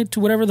a donate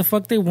to whatever the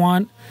fuck they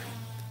want.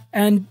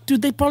 And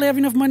dude, they probably have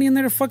enough money in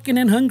there to fucking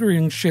end Hungary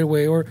and shit,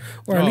 way, or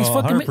at least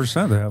fucking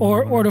 100% they have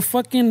or to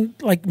fucking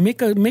like make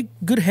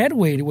good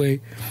headway,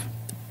 way.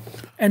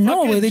 And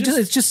no way,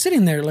 it's just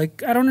sitting there.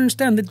 Like, I don't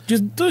understand.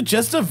 Just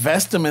the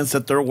vestments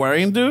that they're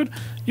wearing, dude.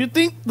 You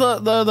think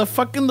the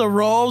fucking the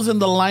rolls and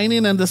the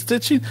lining and the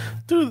stitching,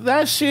 dude,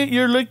 that shit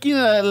you're looking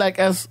at like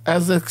as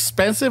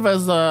expensive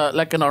as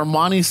like an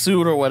Armani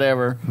suit or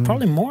whatever.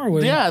 Probably more.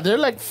 Way. Yeah, they're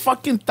like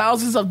fucking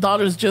thousands of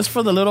dollars just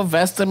for the little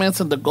vestments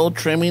and the gold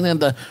trimming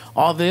and the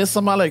all this.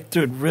 I'm like,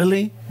 dude,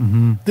 really?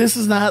 This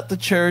is not the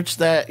church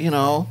that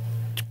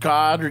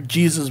God or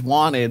Jesus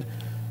wanted.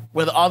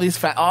 With all these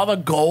all the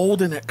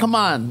gold in it. Come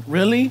on,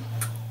 really?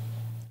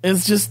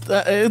 It's just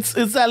it's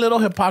that little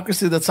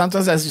hypocrisy that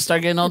sometimes as you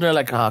start getting older,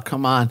 like, oh,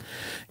 come on.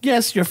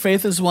 Yes, your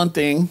faith is one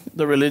thing,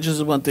 the religion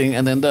is one thing,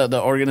 and then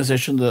the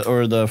organization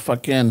or the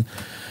fucking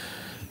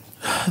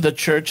the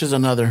church is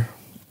another.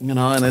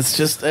 And it's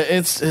just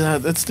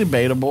it's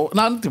debatable.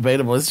 Not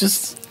debatable. It's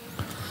just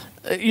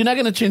you're not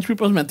gonna change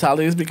people's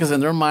mentalities because in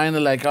their mind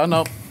they're like, oh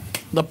no,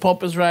 the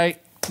Pope is right.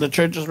 The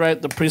church is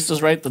right, the priest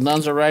is right, the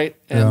nuns are right,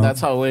 and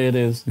that's how it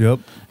is.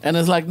 Yep. And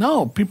it's like,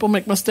 no, people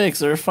make mistakes.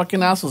 There are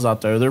fucking assholes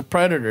out there. They're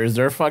predators.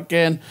 They're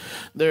fucking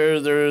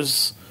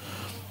there's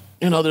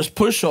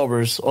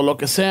pushovers or lo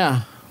que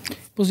sea.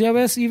 Pues ya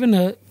ves, even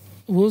a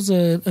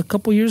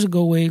couple years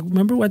ago, way.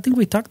 Remember, I think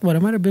we talked about it.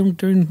 It might have been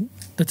during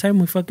the time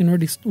we fucking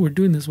already were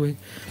doing this, way.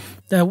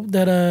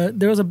 That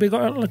there was a big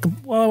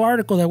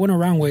article that went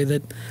around, way,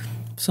 that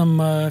some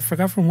I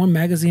forgot from one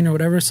magazine or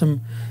whatever,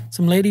 some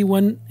lady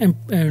went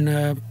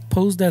and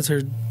posed as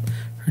her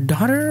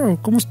daughter, or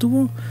como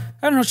estuvo,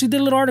 I don't know, she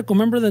did a little article,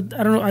 remember that,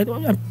 I don't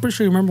know, I'm pretty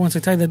sure you remember once I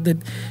tell you that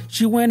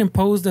she went and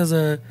posed as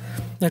a,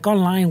 like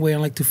online way,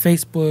 like to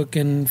Facebook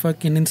and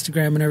fucking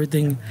Instagram and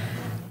everything,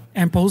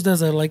 and posed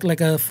as a like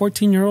a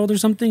 14-year-old or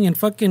something, and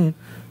fucking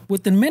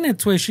within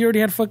minutes, way, she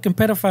already had fucking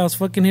pedophiles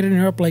fucking hitting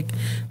her up like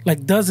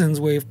dozens,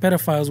 way, of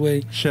pedophiles,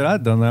 way. Shit,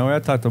 I've done that way. I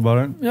talked about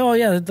it. Oh,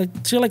 yeah, like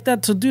shit like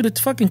that. So, dude, it's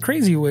fucking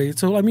crazy, way.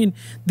 So, I mean,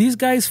 these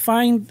guys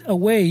find a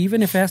way,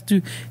 even if it has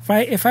to, if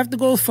I have to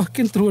go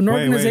fucking through an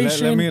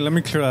organization. Let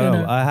me clear that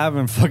up. I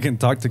haven't fucking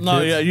talked to kids.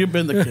 No, yeah, you've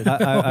been the kid.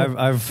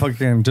 I've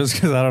fucking, just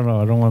because I don't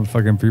know, I don't want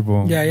fucking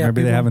people. Yeah, maybe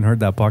people. They haven't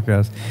heard that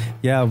podcast.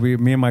 Yeah,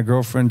 me and my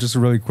girlfriend, just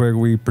really quick,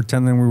 we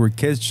pretended we were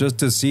kids just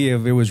to see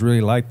if it was really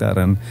like that.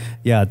 And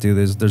yeah, dude,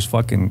 there's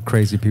fucking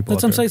crazy people.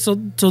 That's what I'm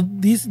saying. So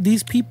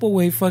these people,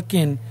 way,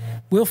 fucking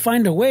will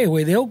find a way.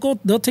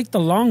 They'll take the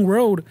long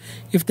road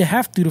if they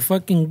have to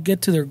fucking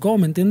get to their goal,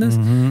 ¿me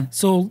entiendes?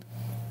 So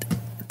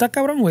está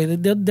cabrón, way.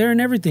 They're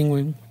in everything,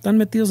 way. Están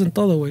metidos en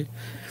todo, way.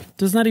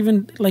 So it's not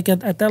even like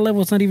at that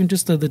level. It's not even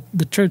just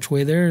the church,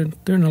 way. They're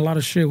in a lot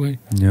of shit, way.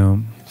 Yeah,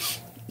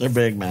 they're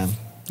big, man.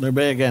 They're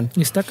big again.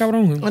 Está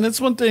cabrón, way. And it's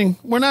one thing.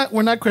 We're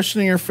not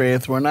questioning your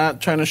faith. We're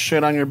not trying to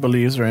shit on your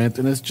beliefs or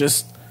anything. It's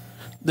just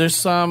there's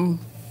some.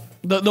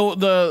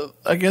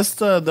 I guess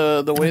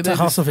the way it's a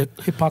house of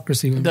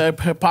hypocrisy. The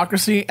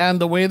hypocrisy and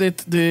the way that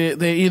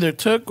they either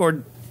took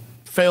or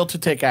failed to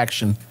take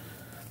action.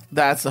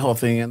 That's the whole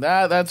thing, and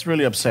that's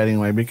really upsetting,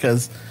 way,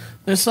 because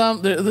there's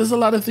a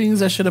lot of things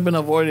that should have been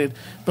avoided,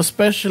 but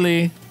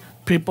especially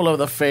people of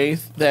the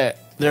faith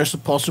that they're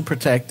supposed to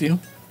protect you,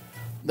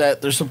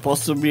 that they're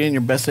supposed to be in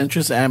your best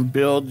interest and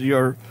build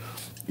your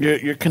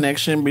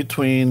connection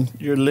between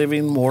your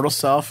living mortal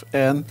self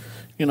and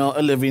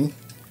a living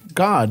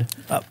God,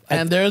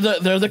 and they're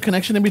the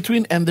connection in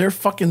between, and they're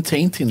fucking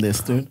tainting this,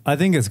 dude. I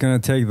think it's gonna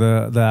take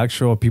the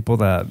actual people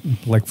that,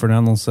 like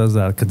Fernando says,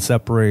 that can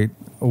separate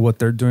what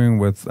they're doing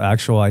with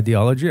actual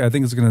ideology. I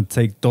think it's gonna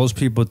take those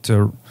people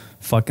to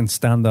fucking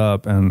stand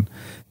up and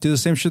do the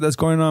same shit that's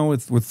going on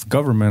with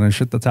government and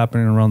shit that's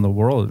happening around the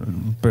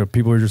world. But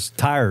people are just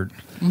tired.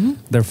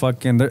 They're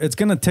fucking. It's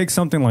gonna take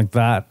something like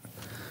that.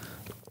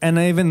 And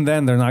even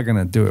then, they're not going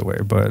to do it, way.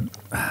 But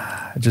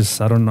I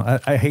don't know.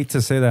 I hate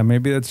to say that.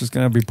 Maybe that's just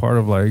going to be part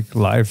of, like,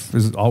 life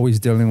is always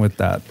dealing with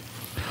that.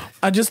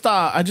 I just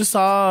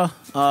saw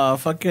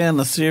fucking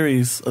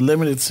a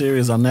limited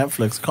series on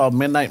Netflix called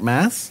Midnight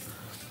Mass.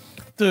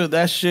 Dude,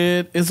 that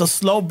shit is a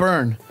slow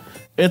burn.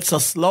 It's a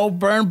slow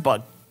burn,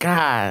 but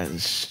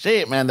God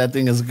shit, man, that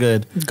thing is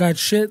good. God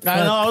shit. I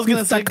know. I was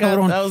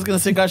gonna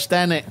say gosh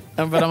damn it,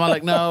 but I'm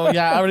like, no,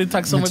 yeah, I already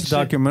talked so much. It's a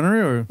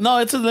documentary, or no?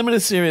 It's a limited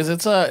series.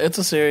 It's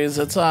a series.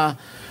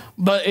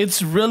 But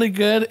it's really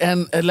good,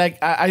 and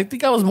like I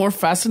think I was more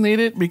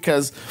fascinated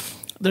because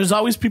there's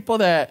always people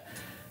that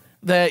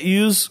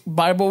use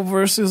Bible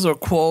verses or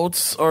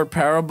quotes or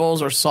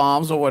parables or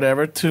psalms or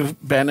whatever to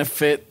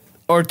benefit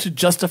or to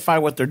justify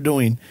what they're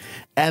doing.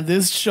 And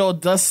this show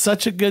does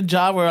such a good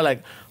job where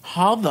like,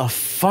 how the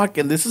fuck?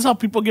 And this is how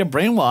people get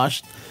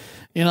brainwashed.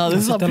 You know,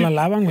 this is how te la people,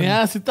 lavan, güey.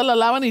 yeah, si te la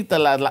lavan y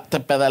te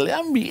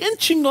pedalean bien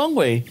chingón,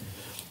 güey.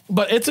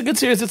 But it's a good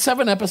series. It's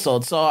 7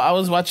 episodes. So I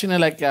was watching it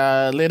like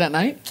late at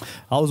night.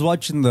 I was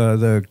watching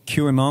the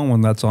QAnon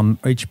one that's on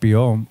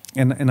HBO,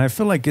 and I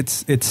feel like it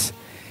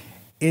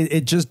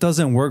just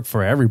doesn't work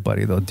for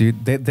everybody though,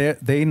 dude.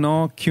 They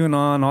know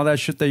QAnon, all that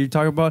shit that you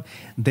talk about.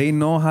 They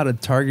know how to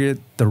target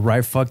the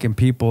right fucking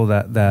people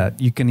that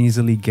you can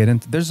easily get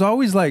into. There's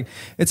always like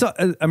it's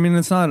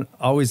not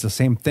always the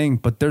same thing,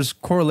 but there's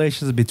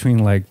correlations between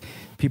like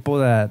people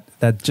that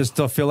just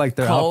don't feel like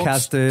they're Cults,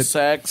 outcasted,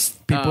 sex,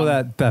 people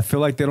that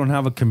feel like they don't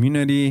have a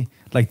community.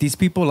 Like these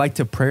people like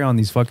to prey on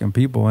these fucking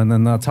people, and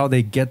then that's how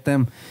they get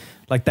them.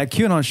 Like that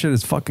QAnon shit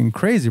is fucking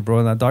crazy,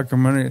 bro. That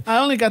documentary. I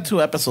only got 2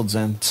 episodes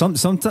in. Some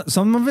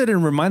of it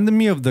reminded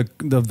me of the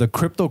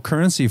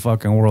cryptocurrency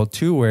fucking world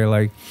too, where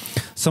like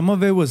some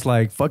of it was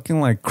like fucking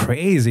like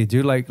crazy,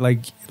 dude. Like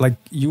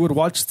you would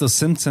watch The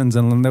Simpsons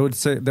and they would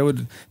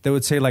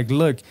say like,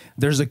 look,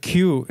 there's a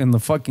queue in the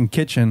fucking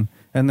kitchen,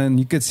 and then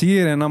you could see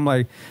it, and I'm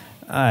like,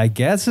 I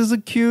guess it's a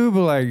queue,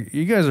 but like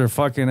you guys are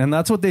fucking, and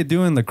that's what they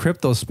do in the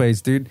crypto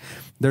space, dude.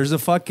 There's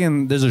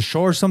a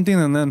show or something,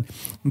 and then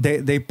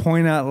they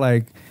point out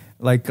like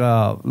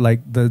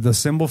the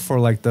symbol for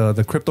like the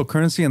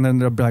cryptocurrency, and then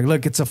they'll be like,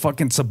 look, it's a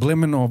fucking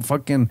subliminal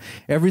fucking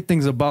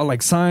everything's about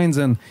like signs,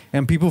 and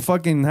people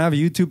fucking have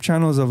YouTube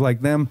channels of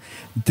like them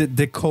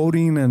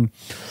decoding and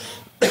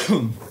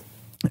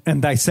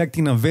and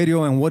dissecting a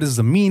video and what is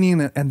the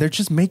meaning, and they're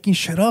just making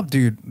shit up,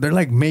 dude. They're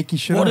like making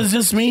shit up. What does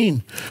this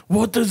mean?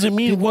 What does it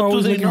mean? People What are do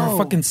always they looking know?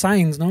 for fucking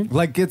signs, no?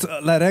 Like it's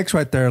that X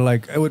right there.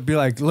 Like it would be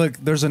like, look,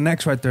 there's an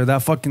X right there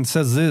that fucking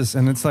says this,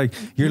 and it's like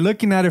you're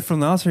looking at it from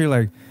the outside. You're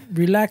like,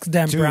 Relax,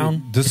 Dan dude,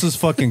 Brown. this is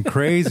fucking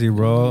crazy,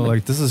 bro.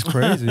 Like this is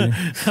crazy.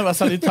 Va a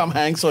salir Tom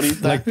Hanks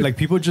ahorita. like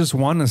people just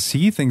want to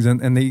see things,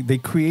 and they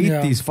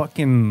create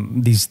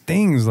these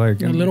things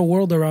like A little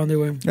world around it,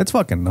 güey. It's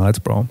fucking nuts,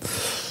 bro.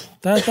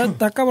 That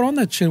cabrón,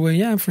 that shit, güey.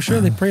 Yeah, for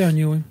sure they prey on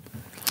you, güey.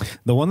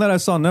 The one that I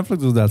saw on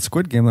Netflix was that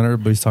Squid Game that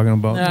everybody's talking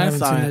about. Yeah, I haven't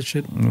saw seen it. that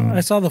shit.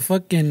 I saw the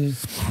fucking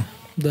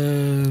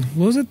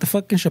what was it? The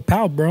fucking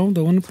Chappelle, bro.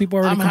 The one people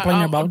are already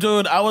complaining about.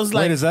 Dude, I was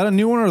like, Wait, is that a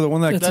new one or the one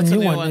that? It's a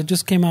new one. It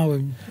just came out.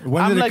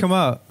 When did it come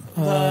out?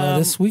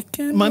 This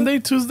weekend? Monday,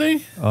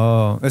 Tuesday?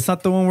 Oh, it's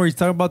not the one where you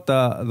talk about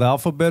the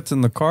alphabets in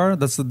the car.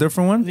 That's the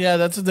different one. Yeah,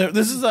 this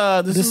is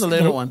a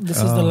later one. This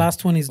is the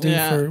last one he's doing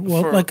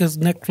for like his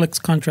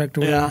Netflix contract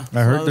or whatever. Yeah.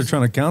 I heard they're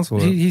trying to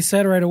cancel it. He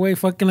said right away,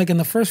 fucking like in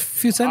the first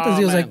few sentences,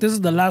 he was man. like, "This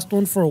is the last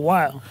one for a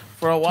while."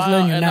 For a while,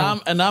 letting you know.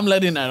 and I'm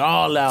letting it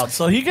all out.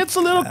 So he gets a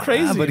little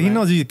crazy. But he man.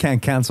 knows you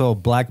can't cancel a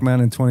black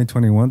man in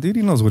 2021, dude.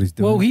 He knows what he's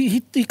doing. Well,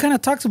 he kind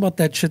of talks about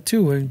that shit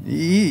too.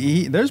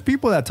 Eh? There's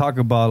people that talk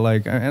about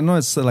like I know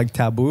it's like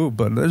taboo,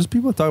 but there's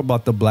people that talk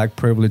about the black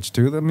privilege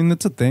too. I mean,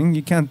 it's a thing.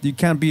 You can't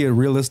be a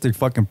realistic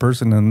fucking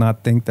person and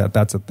not think that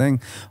that's a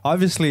thing.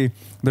 Obviously,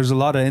 there's a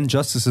lot of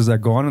injustices that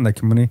go on in that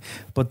community,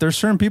 but there's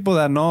certain people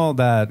that know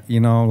that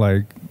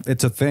like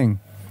it's a thing,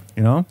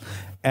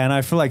 And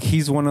I feel like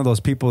he's one of those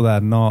people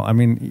that know. I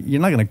mean,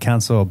 you're not gonna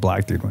cancel a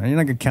black dude, man. You're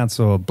not gonna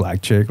cancel a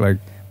black chick. Like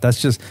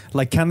that's just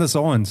like Candace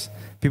Owens.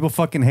 People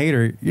fucking hate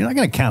her. You're not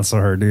gonna cancel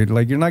her, dude.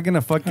 Like you're not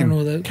gonna fucking. I don't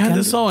know that.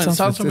 Candace Owens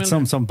sounds It's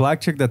familiar. some black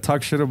chick that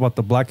talks shit about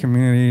the black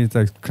community. It's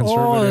like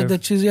conservative. Oh,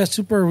 that she's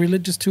super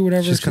religious too,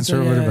 whatever. She's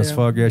conservative as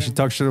fuck. Yeah, she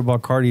talks shit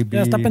about Cardi B.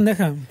 Yeah, está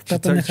pendeja. Está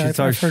pendeja.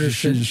 I've heard her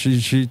shit.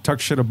 She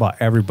talks shit about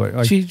everybody.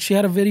 Like, She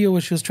had a video where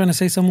she was trying to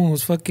say someone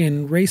was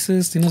fucking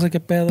racist. Y no sé qué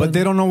pedo. but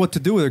they don't know what to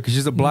do with her because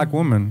she's a black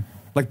woman.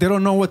 Like they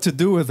don't know what to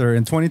do with her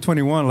in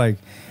 2021. Like,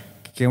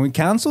 can we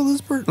cancel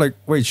this person? Like,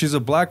 wait, she's a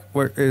black.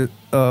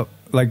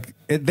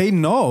 They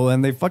know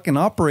and they fucking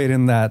operate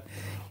in that.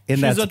 She's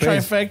that a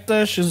space.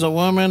 trifecta. She's a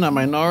woman, a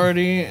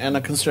minority, and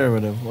a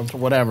conservative,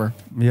 whatever.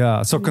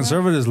 Yeah, so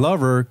conservatives love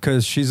her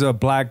because she's a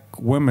black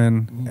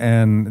woman,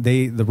 and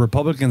the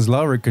Republicans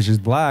love her because she's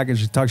black and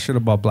she talks shit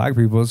about black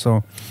people.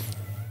 So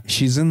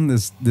she's in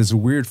this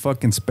weird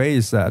fucking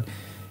space that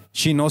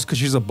she knows because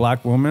she's a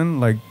black woman,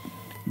 like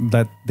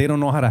that they don't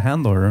know how to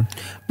handle her.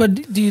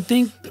 But do you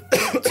think?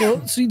 So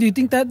do you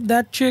think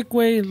that chick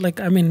way? Like,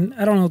 I mean,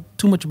 I don't know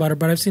too much about her,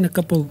 but I've seen a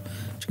couple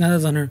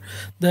chingadas on her.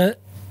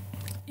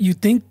 You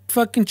think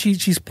fucking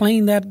she's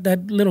playing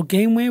that little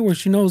game way where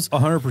she knows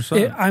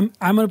 100%.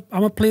 I'm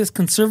gonna play this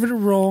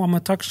conservative role. I'm gonna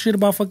talk shit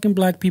about fucking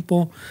black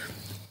people,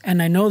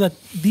 and I know that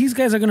these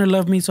guys are gonna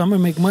love me, so I'm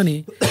gonna make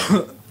money.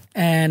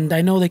 And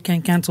I know they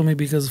can't cancel me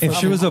because If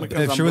she was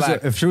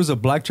a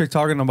black chick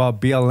talking about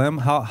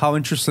BLM, how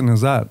interesting is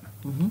that?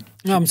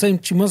 No, I'm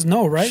saying she must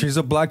know, right? She's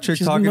a black chick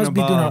She talking must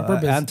be doing it on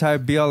about purpose.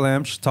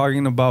 anti-BLM. She's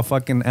talking about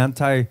fucking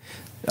anti.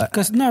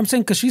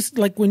 Because she's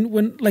like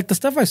when like the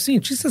stuff I've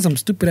seen, she says some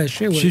stupid ass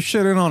shit. She's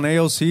shitting on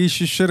AOC.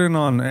 She's shitting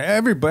on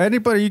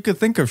anybody you could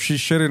think of. She's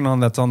shitting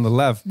on that's on the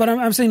left. But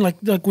I'm saying like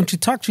when she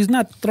talks, she's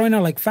not throwing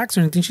out like facts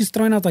or anything. She's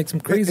throwing out like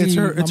some crazy.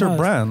 It's her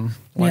brand.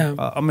 Like,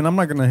 Yeah. I mean, I'm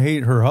not gonna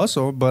hate her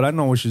hustle, but I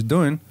know what she's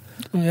doing.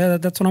 Yeah,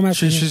 that's what I'm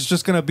asking. She's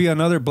just gonna be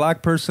another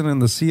black person in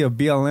the sea of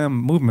BLM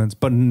movements.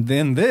 But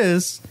then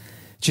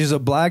she's a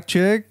black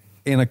chick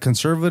in a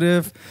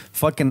conservative,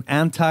 fucking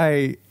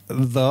anti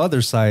the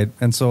other side,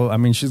 and so I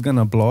mean, she's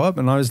gonna blow up,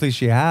 and obviously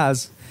she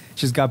has.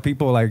 She's got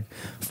people like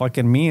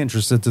fucking me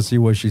interested to see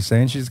what she's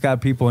saying. She's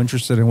got people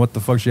interested in what the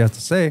fuck she has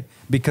to say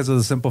because of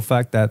the simple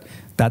fact that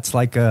that's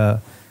like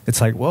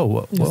it's like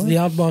whoa. It's the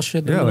oddball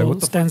shit that like, what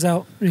the stands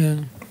out. Yeah.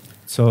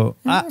 So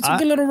it's a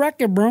good little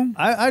racket, bro.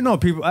 I know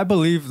people. I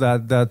believe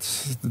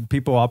that's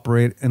people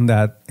operate in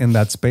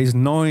that space,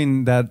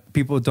 knowing that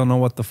people don't know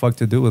what the fuck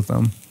to do with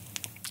them.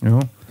 You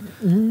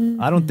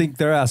know, I don't think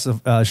they're as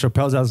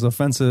Chappelle's as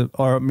offensive,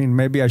 or I mean,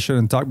 maybe I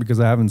shouldn't talk because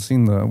I haven't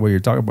seen what you're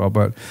talking about,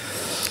 but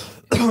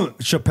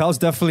Chappelle's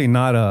definitely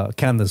not a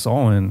Candace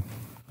Owen.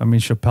 I mean,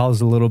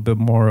 Chappelle's a little bit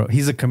more.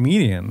 He's a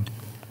comedian.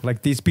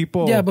 Like these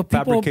people, but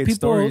fabricate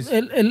stories.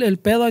 El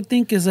pedo, I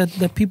think, is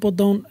that people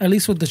don't. At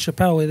least with the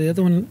Chappelle way, the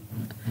other one,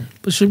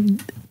 but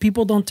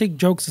people don't take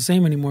jokes the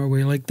same anymore.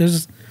 Way like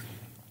there's.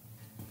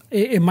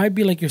 It might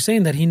be like you're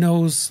saying that he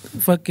knows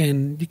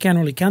fucking. You can't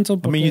really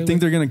cancel. I mean, you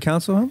think they're gonna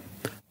cancel him?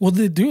 Well,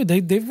 they do.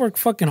 They've worked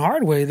fucking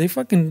hard way.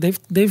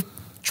 They've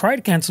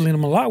tried canceling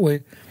him a lot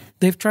way.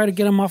 They've tried to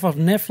get him off of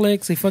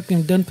Netflix. They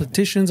fucking done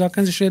petitions, all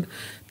kinds of shit.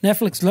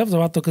 Netflix loves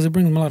about though because it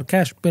brings him a lot of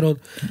cash. But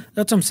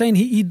that's what I'm saying.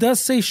 He does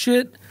say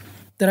shit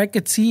that I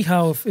could see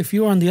how if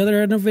you were on the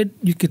other end of it,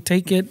 you could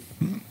take it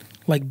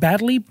like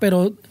badly. But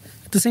at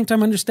the same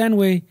time, understand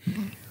way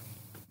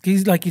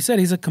he's like you said,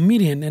 he's a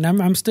comedian, and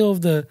I'm still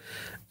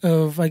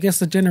of I guess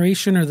the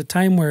generation or the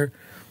time where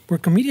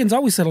comedians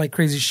always said like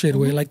crazy shit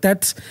way. Like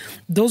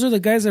those are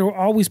the guys that are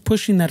always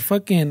pushing that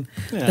fucking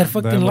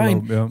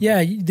line.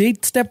 Yeah, they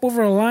step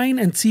over a line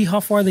and see how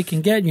far they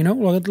can get, you know?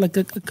 Like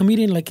a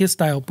comedian like his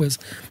style, pues.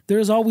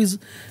 There's always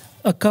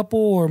a couple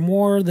or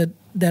more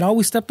that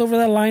always stepped over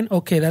that line.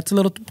 Okay, that's a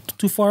little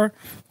too far.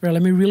 Right,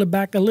 let me reel it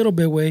back a little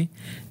bit way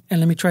and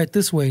let me try it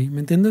this way.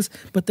 ¿Me entiendes?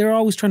 But they're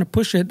always trying to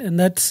push it, and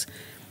that's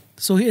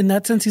so in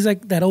that sense he's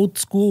like that old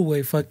school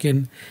way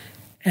fucking.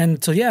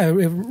 And so yeah,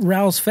 it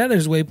rouse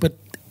feathers way, but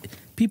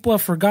people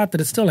have forgot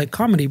that it's still like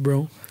comedy,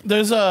 bro.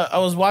 I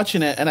was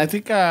watching it, and I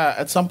think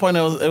at some point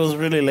it was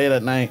really late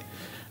at night.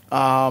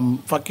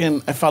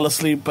 I fell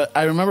asleep, but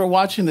I remember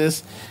watching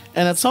this,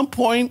 and at some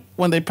point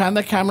when they pan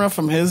the camera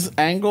from his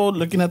angle,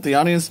 looking at the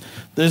audience,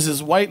 there's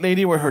this white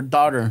lady with her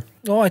daughter.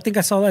 Oh, I think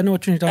I saw that. I know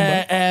what you're talking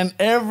about. And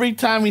every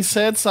time he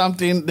said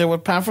something, they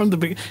would pan from the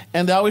beginning,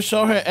 and they always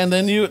show her, and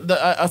then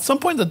at some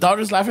point the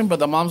daughter's laughing, but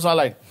the mom's all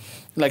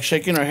like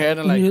shaking her head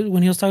and like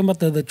when he was talking about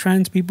the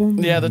trans people.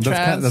 Yeah,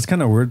 trans. That's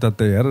kind of weird that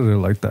they edited it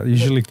like that.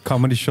 Usually,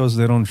 comedy shows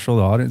they don't show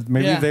the audience.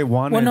 Maybe they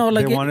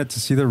wanted to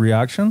see the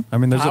reaction. I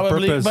mean, there's a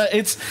purpose. But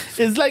it's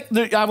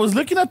like I was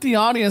looking at the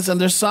audience, and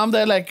there's some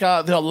that like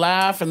they'll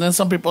laugh, and then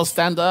some people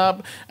stand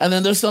up, and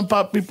then there's some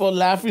people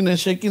laughing and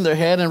shaking their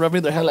head and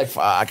rubbing their head like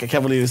fuck, I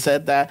can't believe you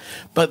said that.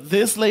 But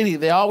this lady,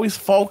 they always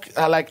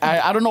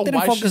I don't know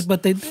why focus,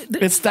 but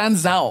it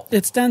stands out.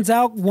 It stands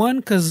out one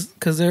because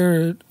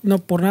they're no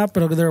por nada,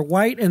 pero they're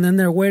white. And then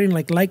they're wearing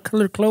like light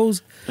colored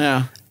clothes.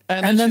 Yeah.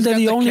 And then they're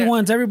the only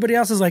ones. Everybody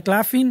else is like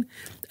laughing,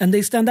 and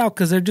they stand out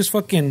because they're just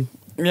fucking.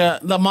 Yeah,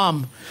 the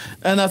mom.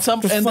 And at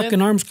some just fucking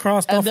then, arms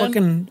crossed, all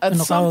fucking. At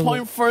some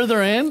point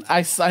further in,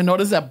 I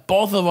noticed that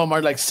both of them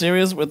are like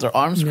serious with their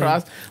arms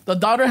crossed. The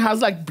daughter has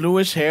like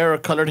bluish hair or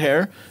colored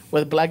hair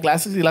with black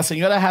glasses. Y la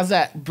señora has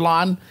that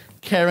blonde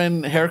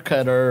Karen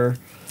haircut or.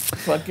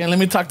 Fucking, let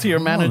me talk to your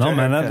manager. No,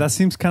 man, that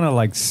seems kind of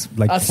like a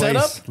place.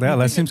 Setup? Yeah,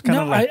 that seems kind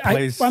of like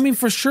place. I mean,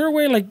 for sure,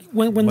 way like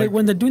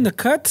when they're doing the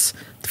cuts,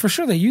 for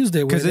sure they use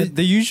it because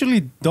they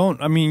usually don't.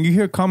 I mean, you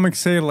hear comics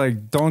say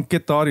like, "Don't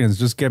get the audience,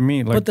 just get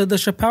me." Like, but the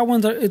Chappelle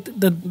ones are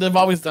they've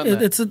always done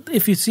that.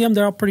 If you see them,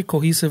 they're all pretty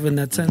cohesive in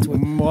that sense.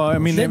 Well, I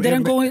mean, they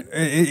don't go.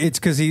 It's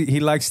because he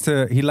likes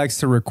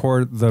to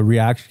record the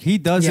reaction. He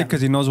does it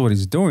because he knows what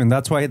he's doing.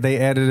 That's why they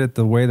edit it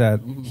the way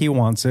that he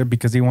wants it,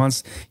 because he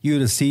wants you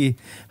to see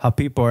how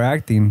people are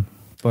acting.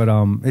 But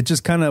it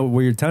just kind of,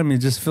 what you're telling me, it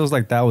just feels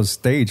like that was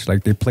staged.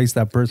 Like they placed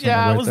that person.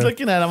 Yeah, right I was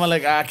looking at him. I'm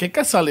like, qué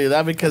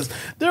casualidad, because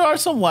there are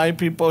some white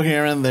people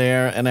here and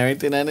there and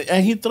everything.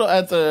 And he threw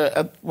at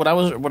what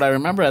I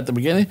remember at the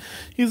beginning.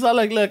 He's all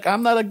like, look,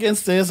 I'm not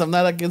against this. I'm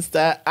not against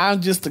that.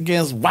 I'm just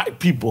against white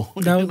people.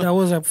 That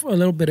was a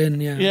little bit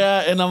in, yeah.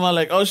 Yeah, and I'm all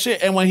like, oh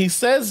shit. And when he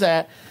says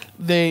that,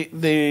 they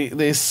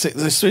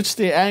switch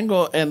the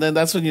angle, and then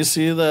that's when you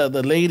see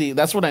the lady.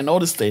 That's when I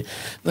noticed it.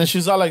 Then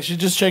she's all like, she's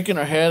just shaking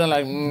her head and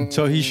like.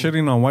 So he's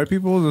shitting on white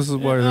people. This is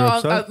why they're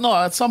upset. No,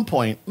 at some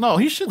point, no,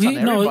 he shits on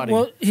everybody.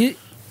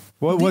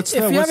 What's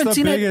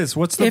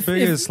the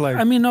biggest like?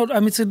 I mean,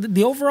 so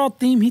the overall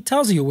theme, he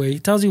tells you what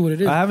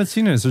it is. I haven't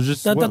seen it, so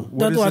just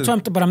what is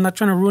it? But I'm not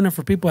trying to ruin it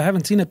for people who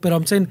haven't seen it. But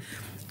I'm saying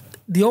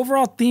the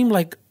overall theme,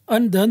 like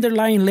the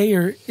underlying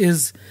layer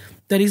is.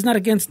 That he's not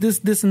against this,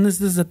 and this,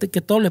 that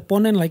que todo le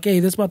ponen, like, hey,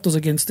 this vato's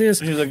against this,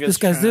 this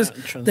guy's this.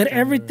 That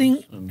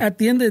everything, at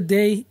the end of the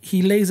day,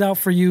 he lays out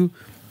for you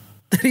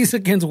that he's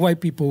against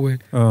white people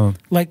with.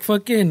 Like,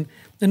 fucking,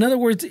 in other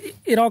words,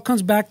 it all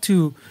comes back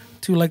to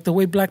like the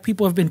way black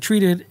people have been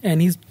treated,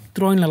 and he's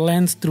throwing a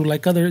lens through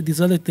like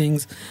these other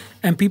things,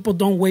 and people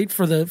don't wait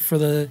for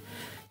the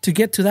to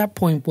get to that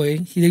point.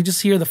 They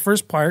just hear the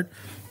first part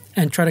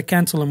and try to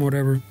cancel him or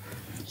whatever.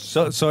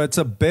 So it's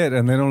a bit,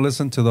 and they don't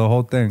listen to the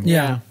whole thing.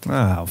 Yeah.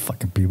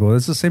 Fucking people.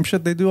 It's the same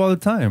shit they do all the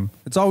time.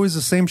 It's always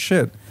the same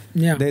shit.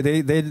 Yeah.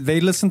 They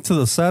listen to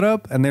the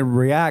setup and they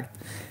react,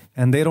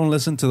 and they don't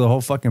listen to the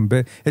whole fucking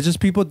bit. It's just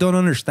people don't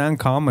understand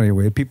comedy.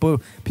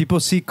 People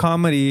see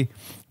comedy.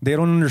 They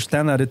don't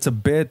understand that it's a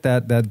bit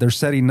that they're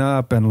setting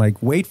up, and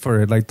like wait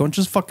for it. Like, don't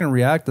just fucking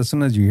react as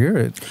soon as you hear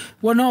it.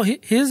 Well, no,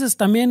 his is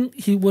también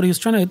what he was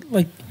trying to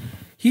like.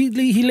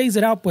 He lays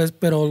it out, pues,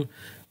 pero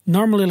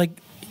normally like.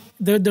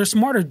 They're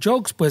smarter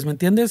jokes, pues, ¿me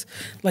entiendes?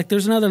 Like,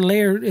 there's another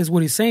layer, is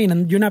what he's saying,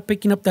 and you're not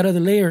picking up that other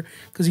layer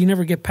because you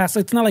never get past it.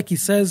 It's not like he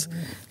says,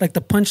 like,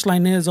 the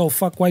punchline is, oh,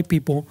 fuck white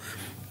people.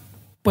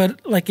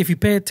 But, like, if you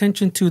pay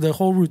attention to the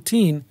whole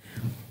routine,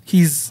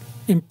 he's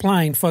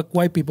implying fuck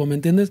white people,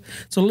 ¿me entiendes?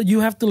 So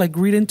you have to, like,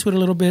 read into it a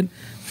little bit.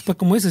 But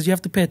como dices, you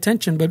have to pay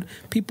attention. But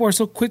people are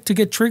so quick to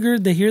get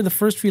triggered. They hear the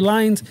first few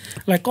lines,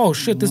 like, oh,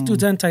 shit, this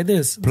dude's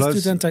anti-this. This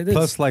dude's anti-this.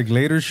 Plus, like,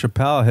 later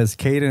Chappelle, his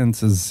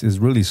cadence is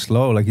really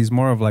slow. Like, he's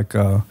more of like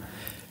a...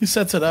 He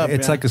sets it up.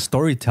 It's like a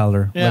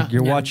storyteller. Yeah. Like,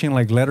 you're watching,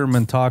 like,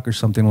 Letterman talk or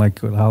something, like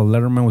how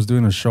Letterman was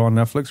doing a show on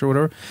Netflix or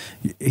whatever.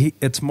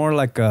 It's more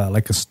like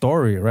a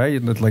story,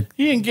 right? Like,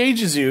 he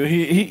engages you.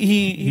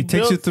 He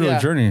takes you through a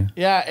journey.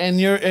 Yeah,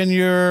 and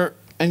you're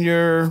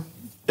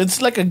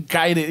it's like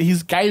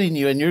he's guiding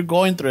you, and you're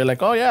going through it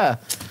like, oh yeah.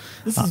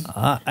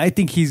 I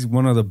think he's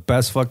one of the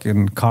best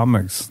fucking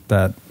comics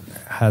that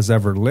has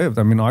ever lived.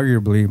 I mean,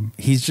 arguably,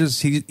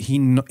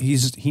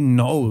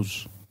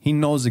 he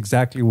knows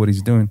exactly what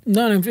he's doing.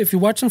 No, if you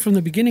watch him from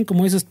the beginning,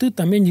 como dices tú,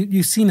 también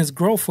you've seen his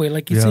growth,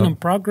 like you've seen him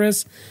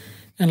progress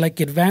and like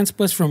advance,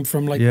 pues, from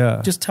like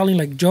just telling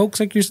like jokes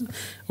like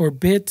or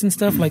bits and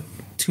stuff like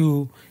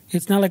to.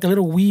 It's not like a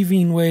little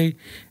weaving way,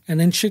 and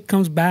then shit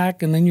comes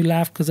back, and then you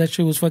laugh because that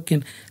shit was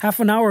fucking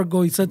half an hour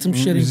ago. He said some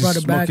shit, he brought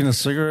it back. Smoking a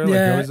cigarette like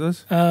he always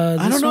does?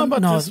 I don't know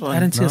about this one. I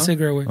didn't see a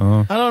cigarette way.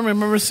 I don't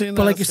remember seeing that.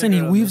 But like you're saying,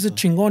 he weaves a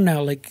chingon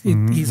now. Like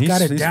he's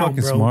got it down, bro.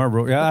 He's fucking smart,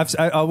 bro. Yeah,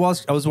 I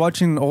was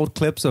watching old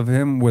clips of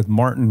him with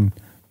Martin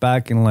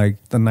back in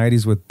like the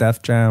 90s with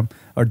Def Jam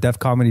or Def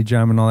Comedy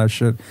Jam and all that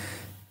shit.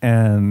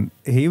 And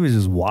he was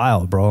just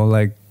wild, bro.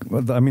 Like,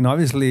 I mean,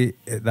 obviously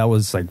that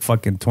was like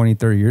fucking 20,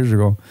 30 years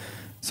ago.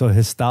 So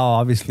his style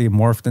obviously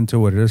morphed into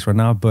what it is right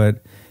now.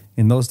 But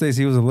in those days,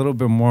 he was a little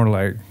bit more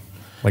like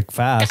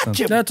fast. And,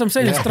 that's what I'm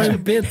saying. It's throwing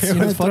bits. It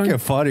was fucking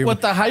funny.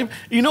 With the hype.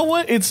 You know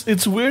what?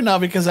 It's weird now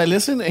because I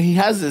listen and he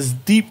has this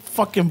deep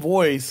fucking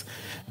voice.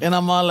 And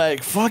I'm all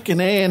like, fucking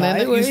A. And then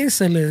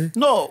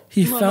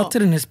he felt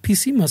it in his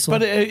PC muscle.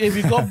 But if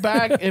you go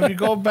back,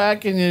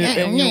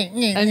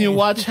 and you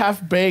watch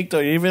Half Baked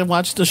or you even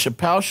watch the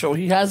Chappelle show,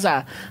 he has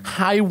a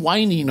high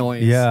whiny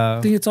noise. Yeah.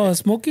 I think it's all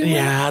smoking.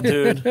 Yeah,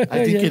 dude.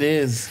 I think it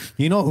is.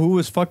 You know who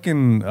was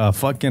fucking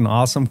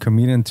awesome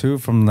comedian too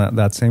from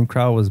that same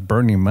crowd was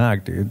Bernie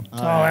Mac, dude.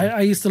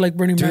 I used to like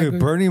Bernie Mac. Dude,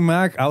 Bernie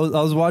Mac. I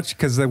was watching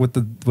because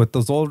with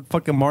those old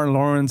fucking Martin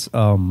Lawrence,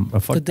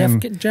 the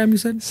Def Jam, you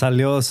said?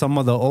 Salió some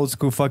of the old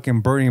school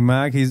fucking Bernie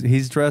Mac.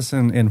 He's dressed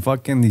in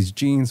fucking these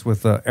jeans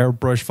with a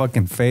airbrush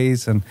fucking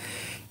face, and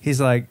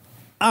he's like,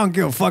 I don't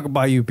give a fuck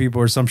about you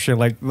people or some shit.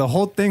 Like the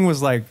whole thing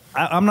was like,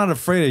 I'm not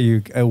afraid of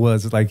you. It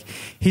was like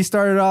he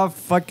started off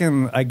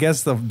fucking. I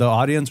guess the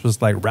audience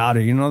was like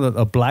rowdy. You know,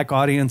 a black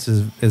audience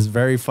is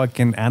very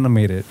fucking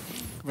animated.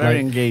 Very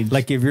engaged.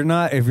 Like if you're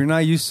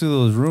not used to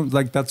those rooms,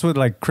 like that's what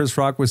like Chris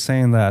Rock was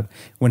saying that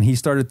when he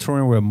started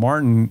touring with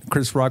Martin,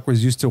 Chris Rock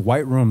was used to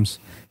white rooms.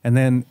 And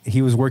then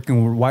he was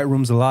working with white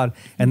rooms a lot.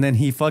 And then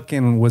he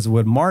fucking was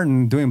with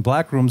Martin doing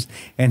black rooms.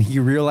 And he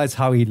realized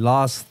how he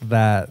lost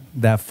that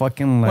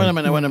fucking like... Wait a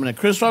minute.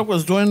 Chris Rock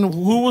was doing...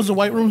 Who was the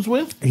white rooms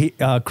with?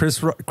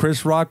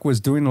 Chris Rock was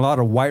doing a lot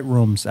of white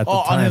rooms at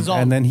the time. On his own.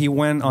 And then he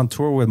went on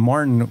tour with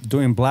Martin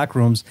doing black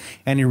rooms.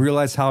 And he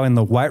realized how in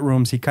the white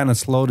rooms he kind of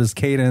slowed his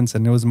cadence.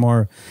 And it was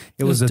more...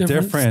 It was a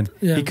different...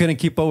 Yeah. He couldn't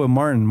keep up with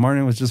Martin.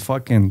 Martin was just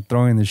fucking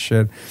throwing this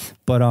shit.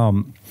 But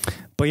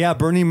yeah,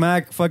 Bernie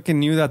Mac fucking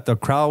knew that the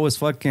crowd was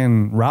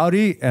fucking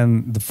rowdy,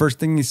 and the first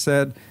thing he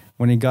said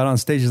when he got on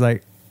stage is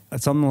like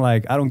something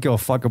like, "I don't give a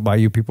fuck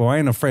about you people. I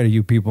ain't afraid of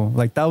you people."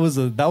 Like that was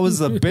a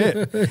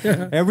bit.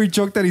 Yeah. Every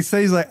joke that he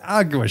says, he's like,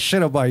 "I don't give a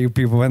shit about you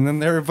people," and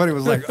then everybody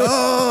was like,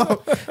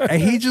 "Oh!"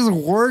 And he just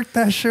worked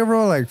that shit,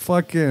 bro. Like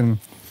fucking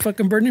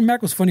Bernie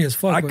Mac was funny as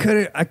fuck. I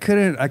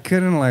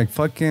couldn't like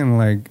fucking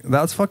like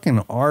that's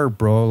fucking art,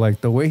 bro. Like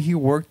the way he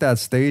worked that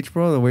stage,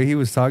 bro. The way he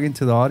was talking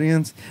to the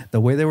audience,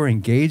 the way they were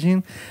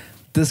engaging.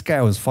 This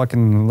guy was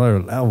fucking another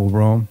level,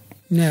 bro.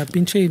 Yeah,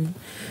 pinche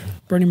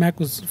Bernie Mac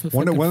was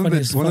one of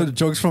the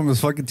jokes from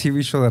this fucking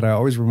TV show that I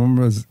always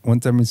remember is one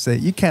time he said,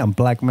 "You can't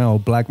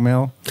blackmail."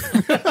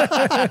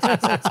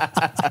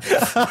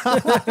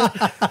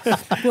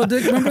 Well,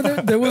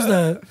 remember there was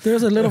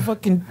a little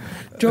fucking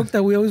joke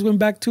that we always went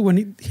back to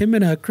when him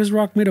and Chris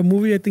Rock made a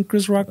movie. I think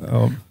Chris Rock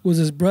was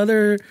his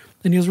brother,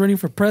 and he was running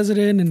for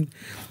president, and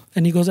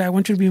And he goes, I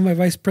want you to be my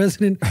vice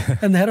president.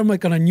 And they had him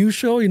like on a news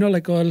show, you know,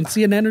 like on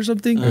CNN or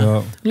something.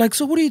 Like,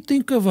 so what do you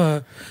think of,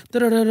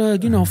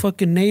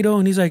 fucking NATO?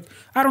 And he's like,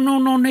 I don't know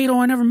no NATO.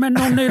 I never met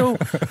no NATO.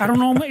 I don't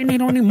know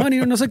NATO any money.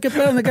 Or no sé qué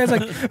pedo. And the guy's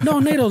like, no,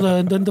 NATO,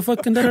 the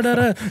fucking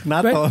da-da-da-da.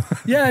 NATO. Right?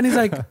 Yeah, and he's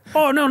like,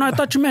 oh, no, I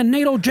thought you meant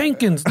NATO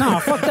Jenkins. Nah,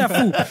 fuck that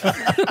fool.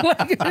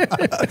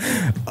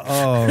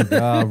 Oh,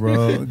 God,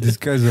 bro. These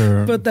guys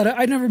are... But that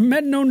I never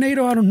met no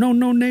NATO. I don't know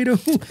no NATO.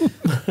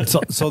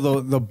 So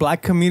the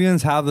black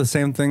comedians have the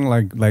same thing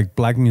like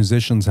black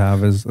musicians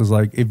have is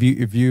like if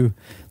you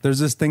there's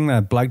this thing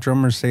that black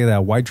drummers say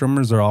that white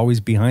drummers are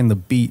always behind the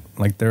beat,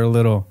 like they're a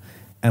little,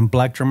 and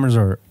black drummers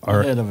are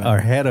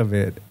ahead of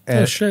it. And,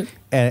 oh shit.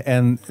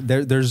 And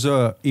there's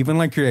a even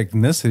like your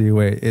ethnicity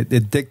way,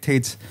 it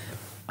dictates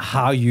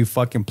how you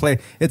fucking play.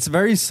 It's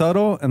very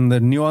subtle, and the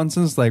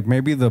nuances like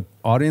maybe the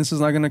audience is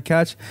not gonna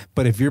catch,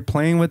 but if you're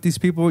playing with these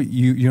people,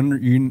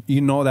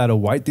 you know that a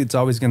white dude's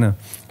always gonna,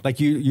 like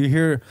you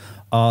hear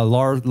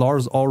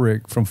Lars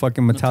Ulrich from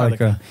fucking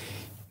Metallica.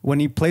 When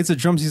he plays the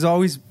drums, he's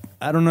always,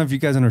 I don't know if you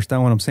guys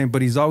understand what I'm saying,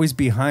 but he's always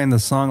behind the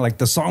song. Like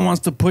the song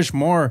wants to push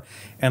more,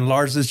 and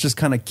Lars is just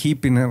kind of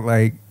keeping it,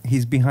 like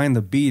he's behind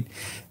the beat.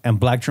 And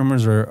black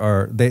drummers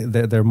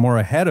they're more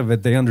ahead of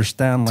it. They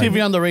understand, like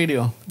TV on the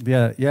radio.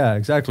 Yeah,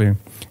 exactly.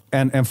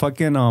 And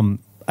fucking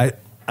I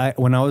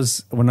when I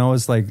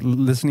was like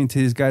listening to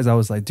these guys, I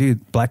was like,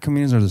 dude, black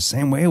comedians are the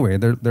same way.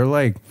 They're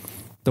like,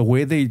 the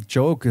way they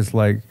joke is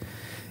like,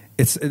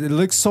 it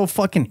looks so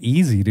fucking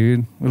easy,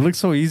 dude. It looks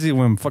so easy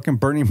when fucking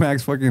Bernie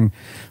Mac's fucking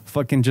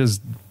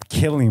just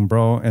killing,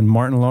 bro, and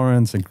Martin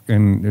Lawrence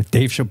and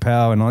Dave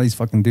Chappelle and all these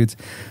fucking dudes.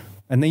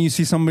 And then you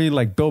see somebody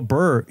like Bill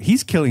Burr,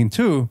 he's killing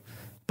too,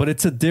 but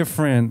it's a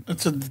different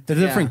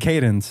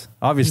cadence,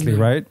 obviously,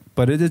 right?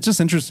 But it's just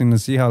interesting to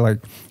see how like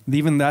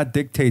even that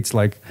dictates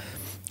like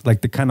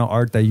the kind of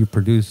art that you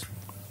produce.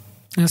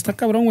 Está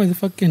cabrón, güey.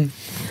 Fucking,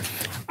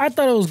 I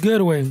thought it was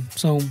good, way.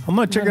 So I'm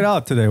gonna check it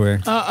out today, way.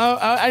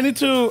 I need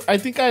to. I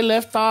think I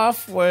left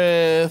off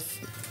with.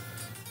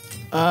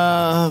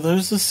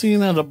 There's a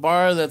scene at a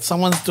bar that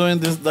someone's doing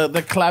this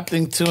the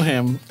clapping to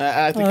him.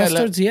 I think I left.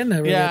 Towards the end,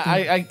 really, yeah,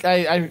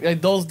 I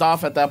dozed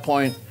off at that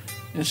point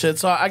and shit.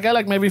 So I got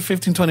like maybe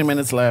 15-20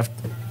 minutes left.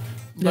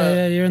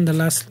 Yeah, you're in the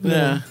last.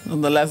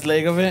 On the last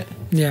leg of it.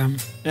 Yeah.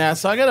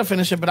 So I gotta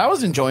finish it, but I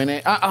was enjoying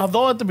it.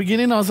 Although at the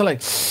beginning I was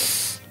like,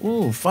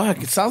 "Ooh,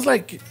 fuck!" It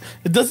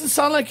doesn't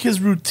sound like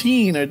his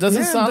routine, or it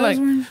doesn't sound like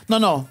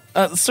no.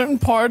 Certain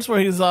parts where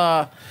he's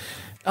I'm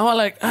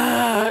like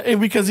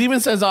because he even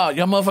says, "Oh,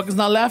 y'all motherfuckers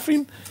not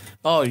laughing?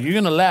 Oh, you're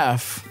gonna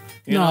laugh."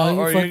 You know,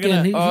 or you're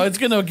gonna. It's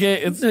gonna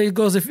get. He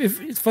goes, if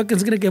it's fucking,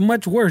 it's gonna get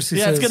much worse. He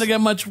says. It's gonna get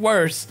much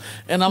worse,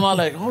 and I'm all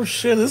like, "Oh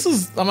shit, this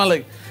is." I'm all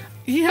like.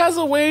 He has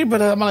a way, but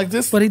I'm like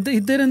this. But he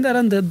didn't that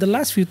on the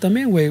last few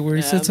también way where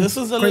he said some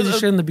crazy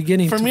shit in the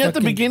beginning. For me, at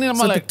the beginning, I'm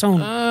like,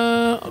 tone.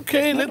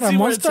 Okay, let's see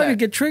where it's started to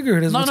get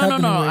triggered. No.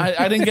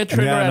 I didn't get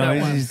triggered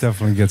at once. He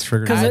definitely gets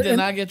triggered. I did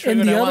not get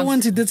triggered. In the at other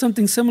ones, he did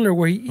something similar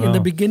where in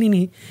the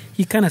beginning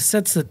he kind of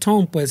sets the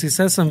tone. Pues he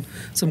says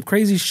some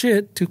crazy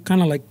shit to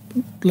kind of like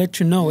let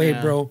you know, hey,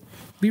 bro,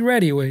 be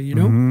ready, way, you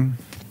know. Mm-hmm.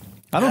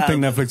 I don't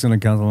think Netflix is going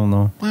to cancel him,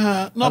 though.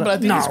 But I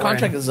think his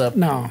contract is up.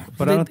 No.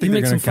 But I don't think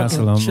they're going to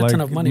cancel him. Shit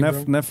ton of money,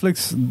 bro.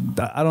 Netflix,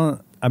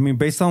 I mean,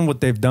 based on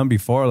what they've done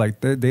before,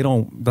 like, they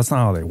don't, that's not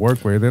how they work,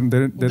 where they're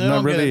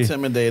not really. Get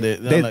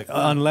intimidated.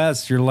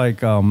 Unless you're like,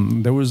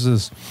 there was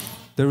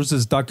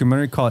this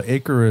documentary called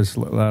Icarus.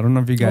 I don't know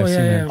if you guys seen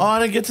it. Oh, I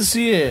didn't get to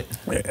see it.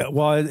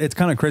 Well, it's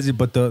kind of crazy,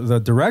 but the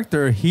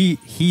director, he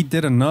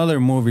did another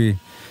movie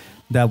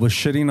that was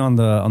shitting on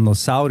the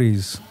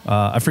Saudis.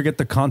 I forget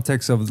the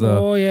context of the.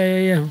 Oh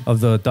yeah. Of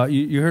the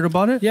you heard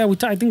about it? Yeah,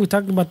 I think we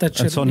talked about that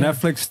shit. And so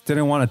Netflix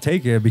didn't want to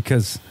take it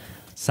because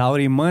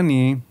Saudi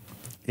money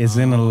is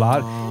in a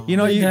lot. You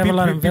know,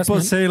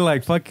 people say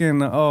like fucking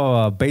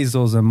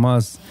Bezos and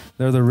Musk,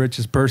 they're the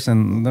richest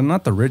person. They're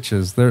not the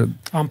richest. They're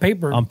on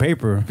paper. On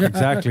paper,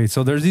 exactly.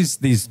 So there's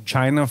these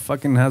China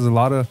fucking has a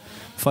lot of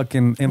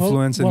fucking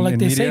influence in like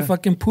they media. say,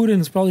 fucking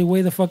Putin's probably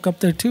way the fuck up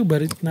there too,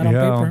 but it's not on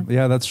paper.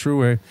 Yeah, that's true.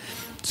 Way.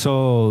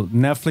 So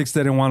Netflix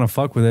didn't want to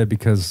fuck with it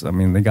because I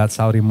mean they got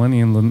Saudi money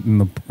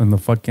in the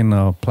fucking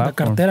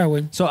platform. La cartera,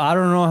 güey. So I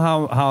don't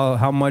know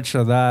how much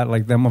of that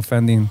like them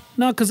offending.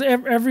 No, because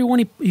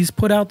everyone he's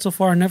put out so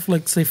far on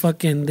Netflix,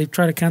 they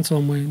try to cancel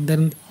him. Way.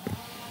 Then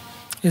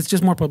it's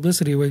just more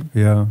publicity. Way.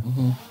 Yeah.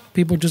 Mm-hmm.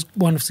 People just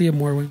want to see it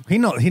more. Way. He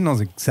knows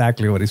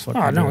exactly what he's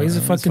fucking. Oh no, doing. he's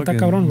a fucking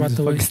cabrón,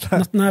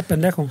 vato. Not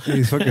pendejo.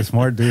 He's fucking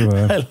smart dude.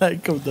 I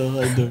like him though.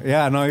 I do.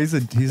 Yeah, no, he's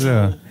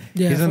a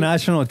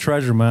national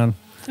treasure, man.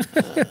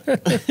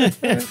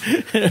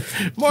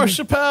 More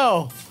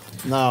Chappelle.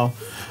 No.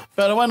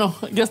 Pero bueno,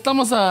 ya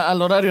estamos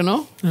al horario,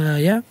 ¿no?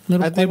 Yeah.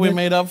 I think we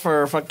made up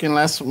for fucking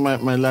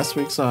my last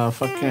week's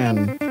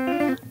fucking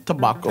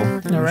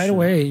tobacco. No, right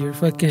away, you're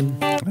fucking.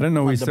 I didn't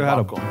know we still had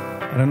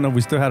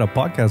a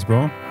podcast,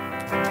 bro.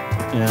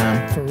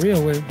 Yeah. For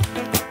real, way.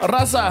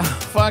 Raza,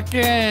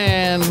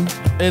 fucking,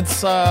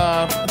 it's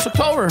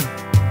October.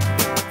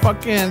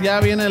 Fucking, ya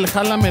viene el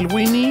Jálame el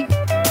Winnie.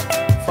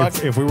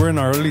 fuck. If we were in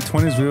our early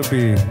 20s, we would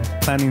be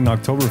planning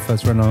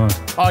Oktoberfest right now.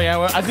 Oh, yeah.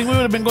 Well, I think we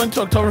would have been going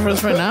to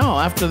Oktoberfest right now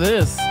after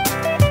this.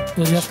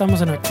 Pues ya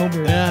estamos en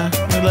October. Yeah.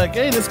 We're like,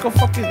 hey, let's go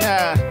fucking,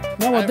 yeah.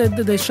 No, what,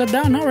 they shut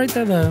down now, right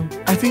there?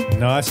 I think.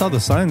 No, I saw the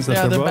signs that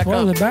Yeah, they're back Oh,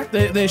 up. they're back?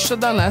 They shut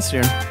down last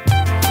year.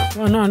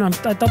 Oh, no. I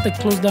thought they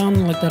closed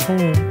down like the whole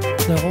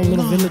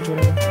little village or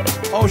whatever.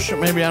 Oh, shit.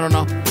 Maybe. I don't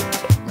know.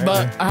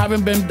 But I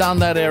haven't been down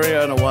that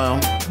area in a while.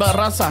 But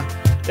Raza,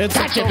 it's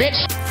Gotcha,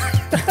 bitch.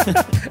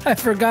 I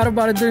forgot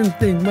about it during the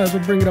thing. Might as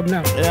well bring it up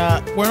now. Yeah,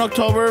 we're in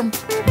October.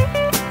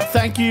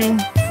 Thank you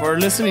for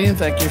listening.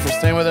 Thank you for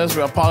staying with us.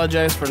 We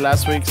apologize for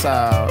last week's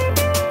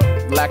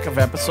lack of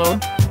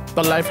episode,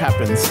 but life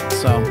happens.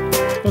 So,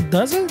 Oh,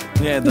 does it?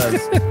 yeah, it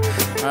does.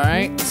 All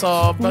right. So,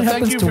 but What thank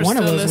happens you to for one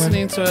of still us,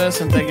 listening to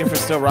us, and thank you for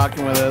still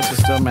rocking with us, or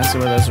still messing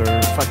with us, or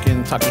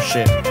fucking talking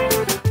shit.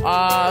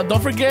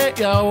 Don't forget,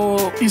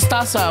 yo,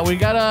 Istaza. We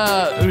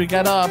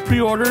got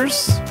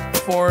pre-orders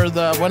for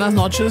the Buenas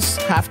Noches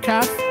half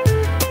calf.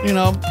 You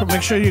know,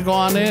 make sure you go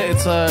on it.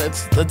 It's a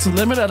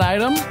limited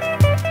item.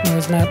 No,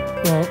 it's not.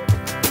 Well,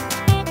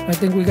 I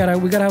think we gotta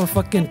have a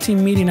fucking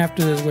team meeting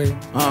after this way.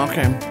 Oh,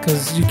 okay.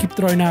 Because you keep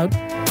throwing out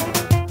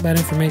bad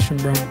information,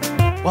 bro.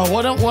 Well,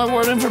 what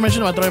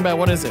information am I throwing back?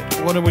 What is it?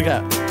 What do we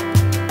got?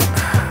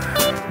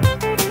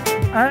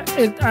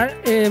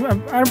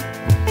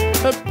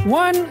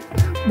 One,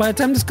 by the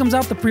time this comes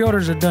out, the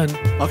pre-orders are done.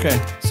 Okay.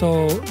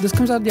 So this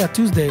comes out,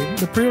 Tuesday.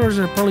 The pre-orders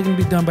are probably gonna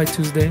be done by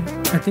Tuesday.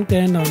 I think they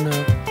end on.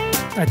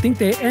 I think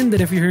they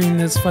ended if you're hearing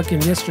this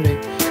fucking yesterday.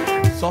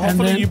 So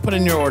hopefully you put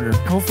in your order.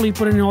 Hopefully you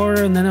put in your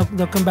order, and then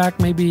they'll come back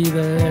maybe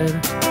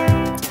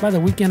by the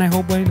weekend. I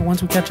hope.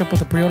 Once we catch up with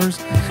the pre-orders,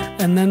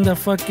 and then the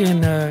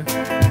fucking.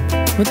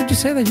 What did you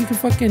say that you can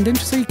fucking? Didn't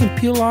you say you can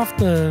peel off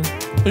the?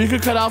 You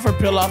could cut off or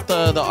peel off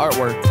the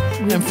artwork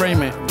and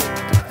frame it.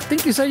 I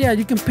think you said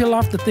you can peel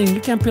off the thing.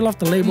 You can't peel off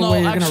the label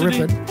where you're gonna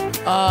rip it.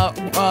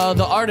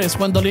 The artist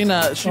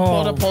Wendolina, she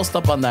put a post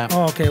up on that.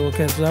 Oh,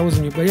 okay. So that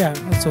wasn't you, but yeah.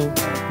 So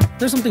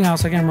there's something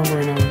else I can't remember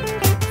right now.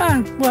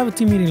 We'll have a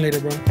team meeting later,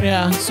 bro.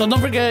 Yeah. So don't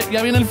forget,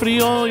 ya viene el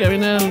frío, ya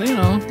viene el,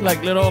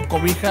 like little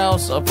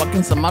cobijas of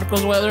fucking San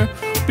Marcos weather.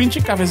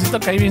 Pinche cafecito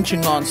cae bien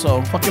chingón.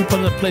 So fucking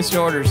place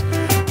your orders.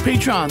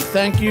 Patreon,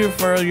 thank you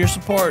for your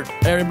support.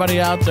 Everybody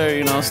out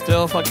there,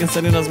 still fucking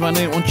sending us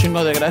money. Un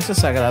chingo de gracias,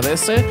 se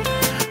agradece.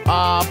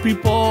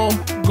 People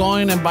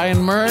going and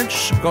buying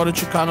merch, go to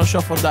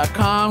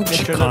ChicanoShuffle.com.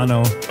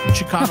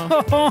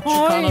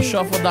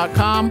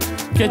 ChicanoShuffle.com.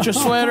 Get your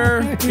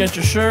sweater, get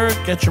your shirt,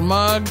 get your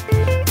mug,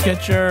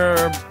 get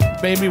your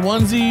baby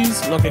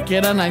onesies, lo que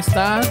quieran, ahí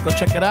está. Go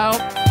check it out.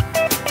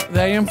 De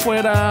ahí en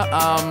fuera,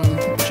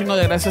 chingo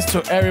de gracias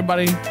to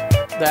everybody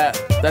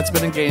that's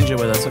been engaging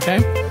with us, okay?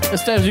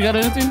 Esteves, you got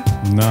anything?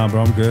 Nah,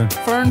 bro, I'm good.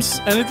 Ferns,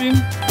 anything?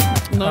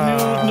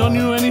 No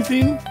new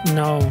anything?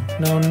 No,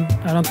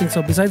 I don't think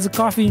so. Besides the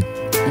coffee.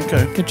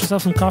 Okay. Get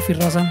yourself some coffee,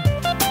 Raza.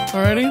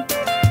 Alrighty.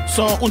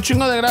 So, un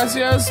chingo de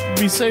gracias.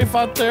 Be safe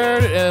out there.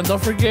 And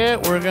don't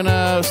forget, we're going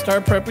to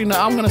start prepping.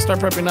 I'm going to start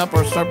prepping up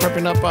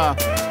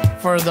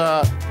for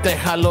the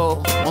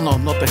Tejalo. Oh, no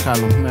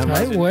Tejalo.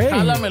 Ay, güey.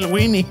 Jálame el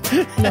Winnie.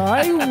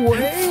 Ay,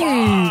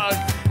 güey.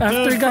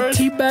 After he got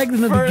teabagged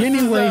in the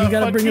beginning way, he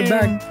got to bring it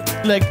back.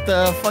 Like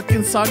the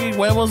fucking soggy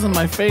huevos in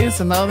my face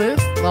and all this.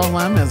 No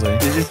mames, güey.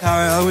 This is how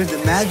I always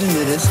imagined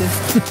it, is it?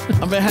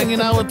 I've been hanging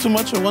out with too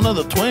much of one of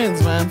the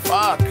twins, man.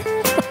 Fuck.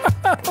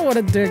 What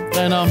a dick.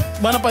 Bueno,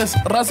 pues,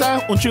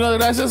 raza, un chingo de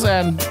gracias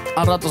and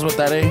a ratos with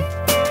that, eh?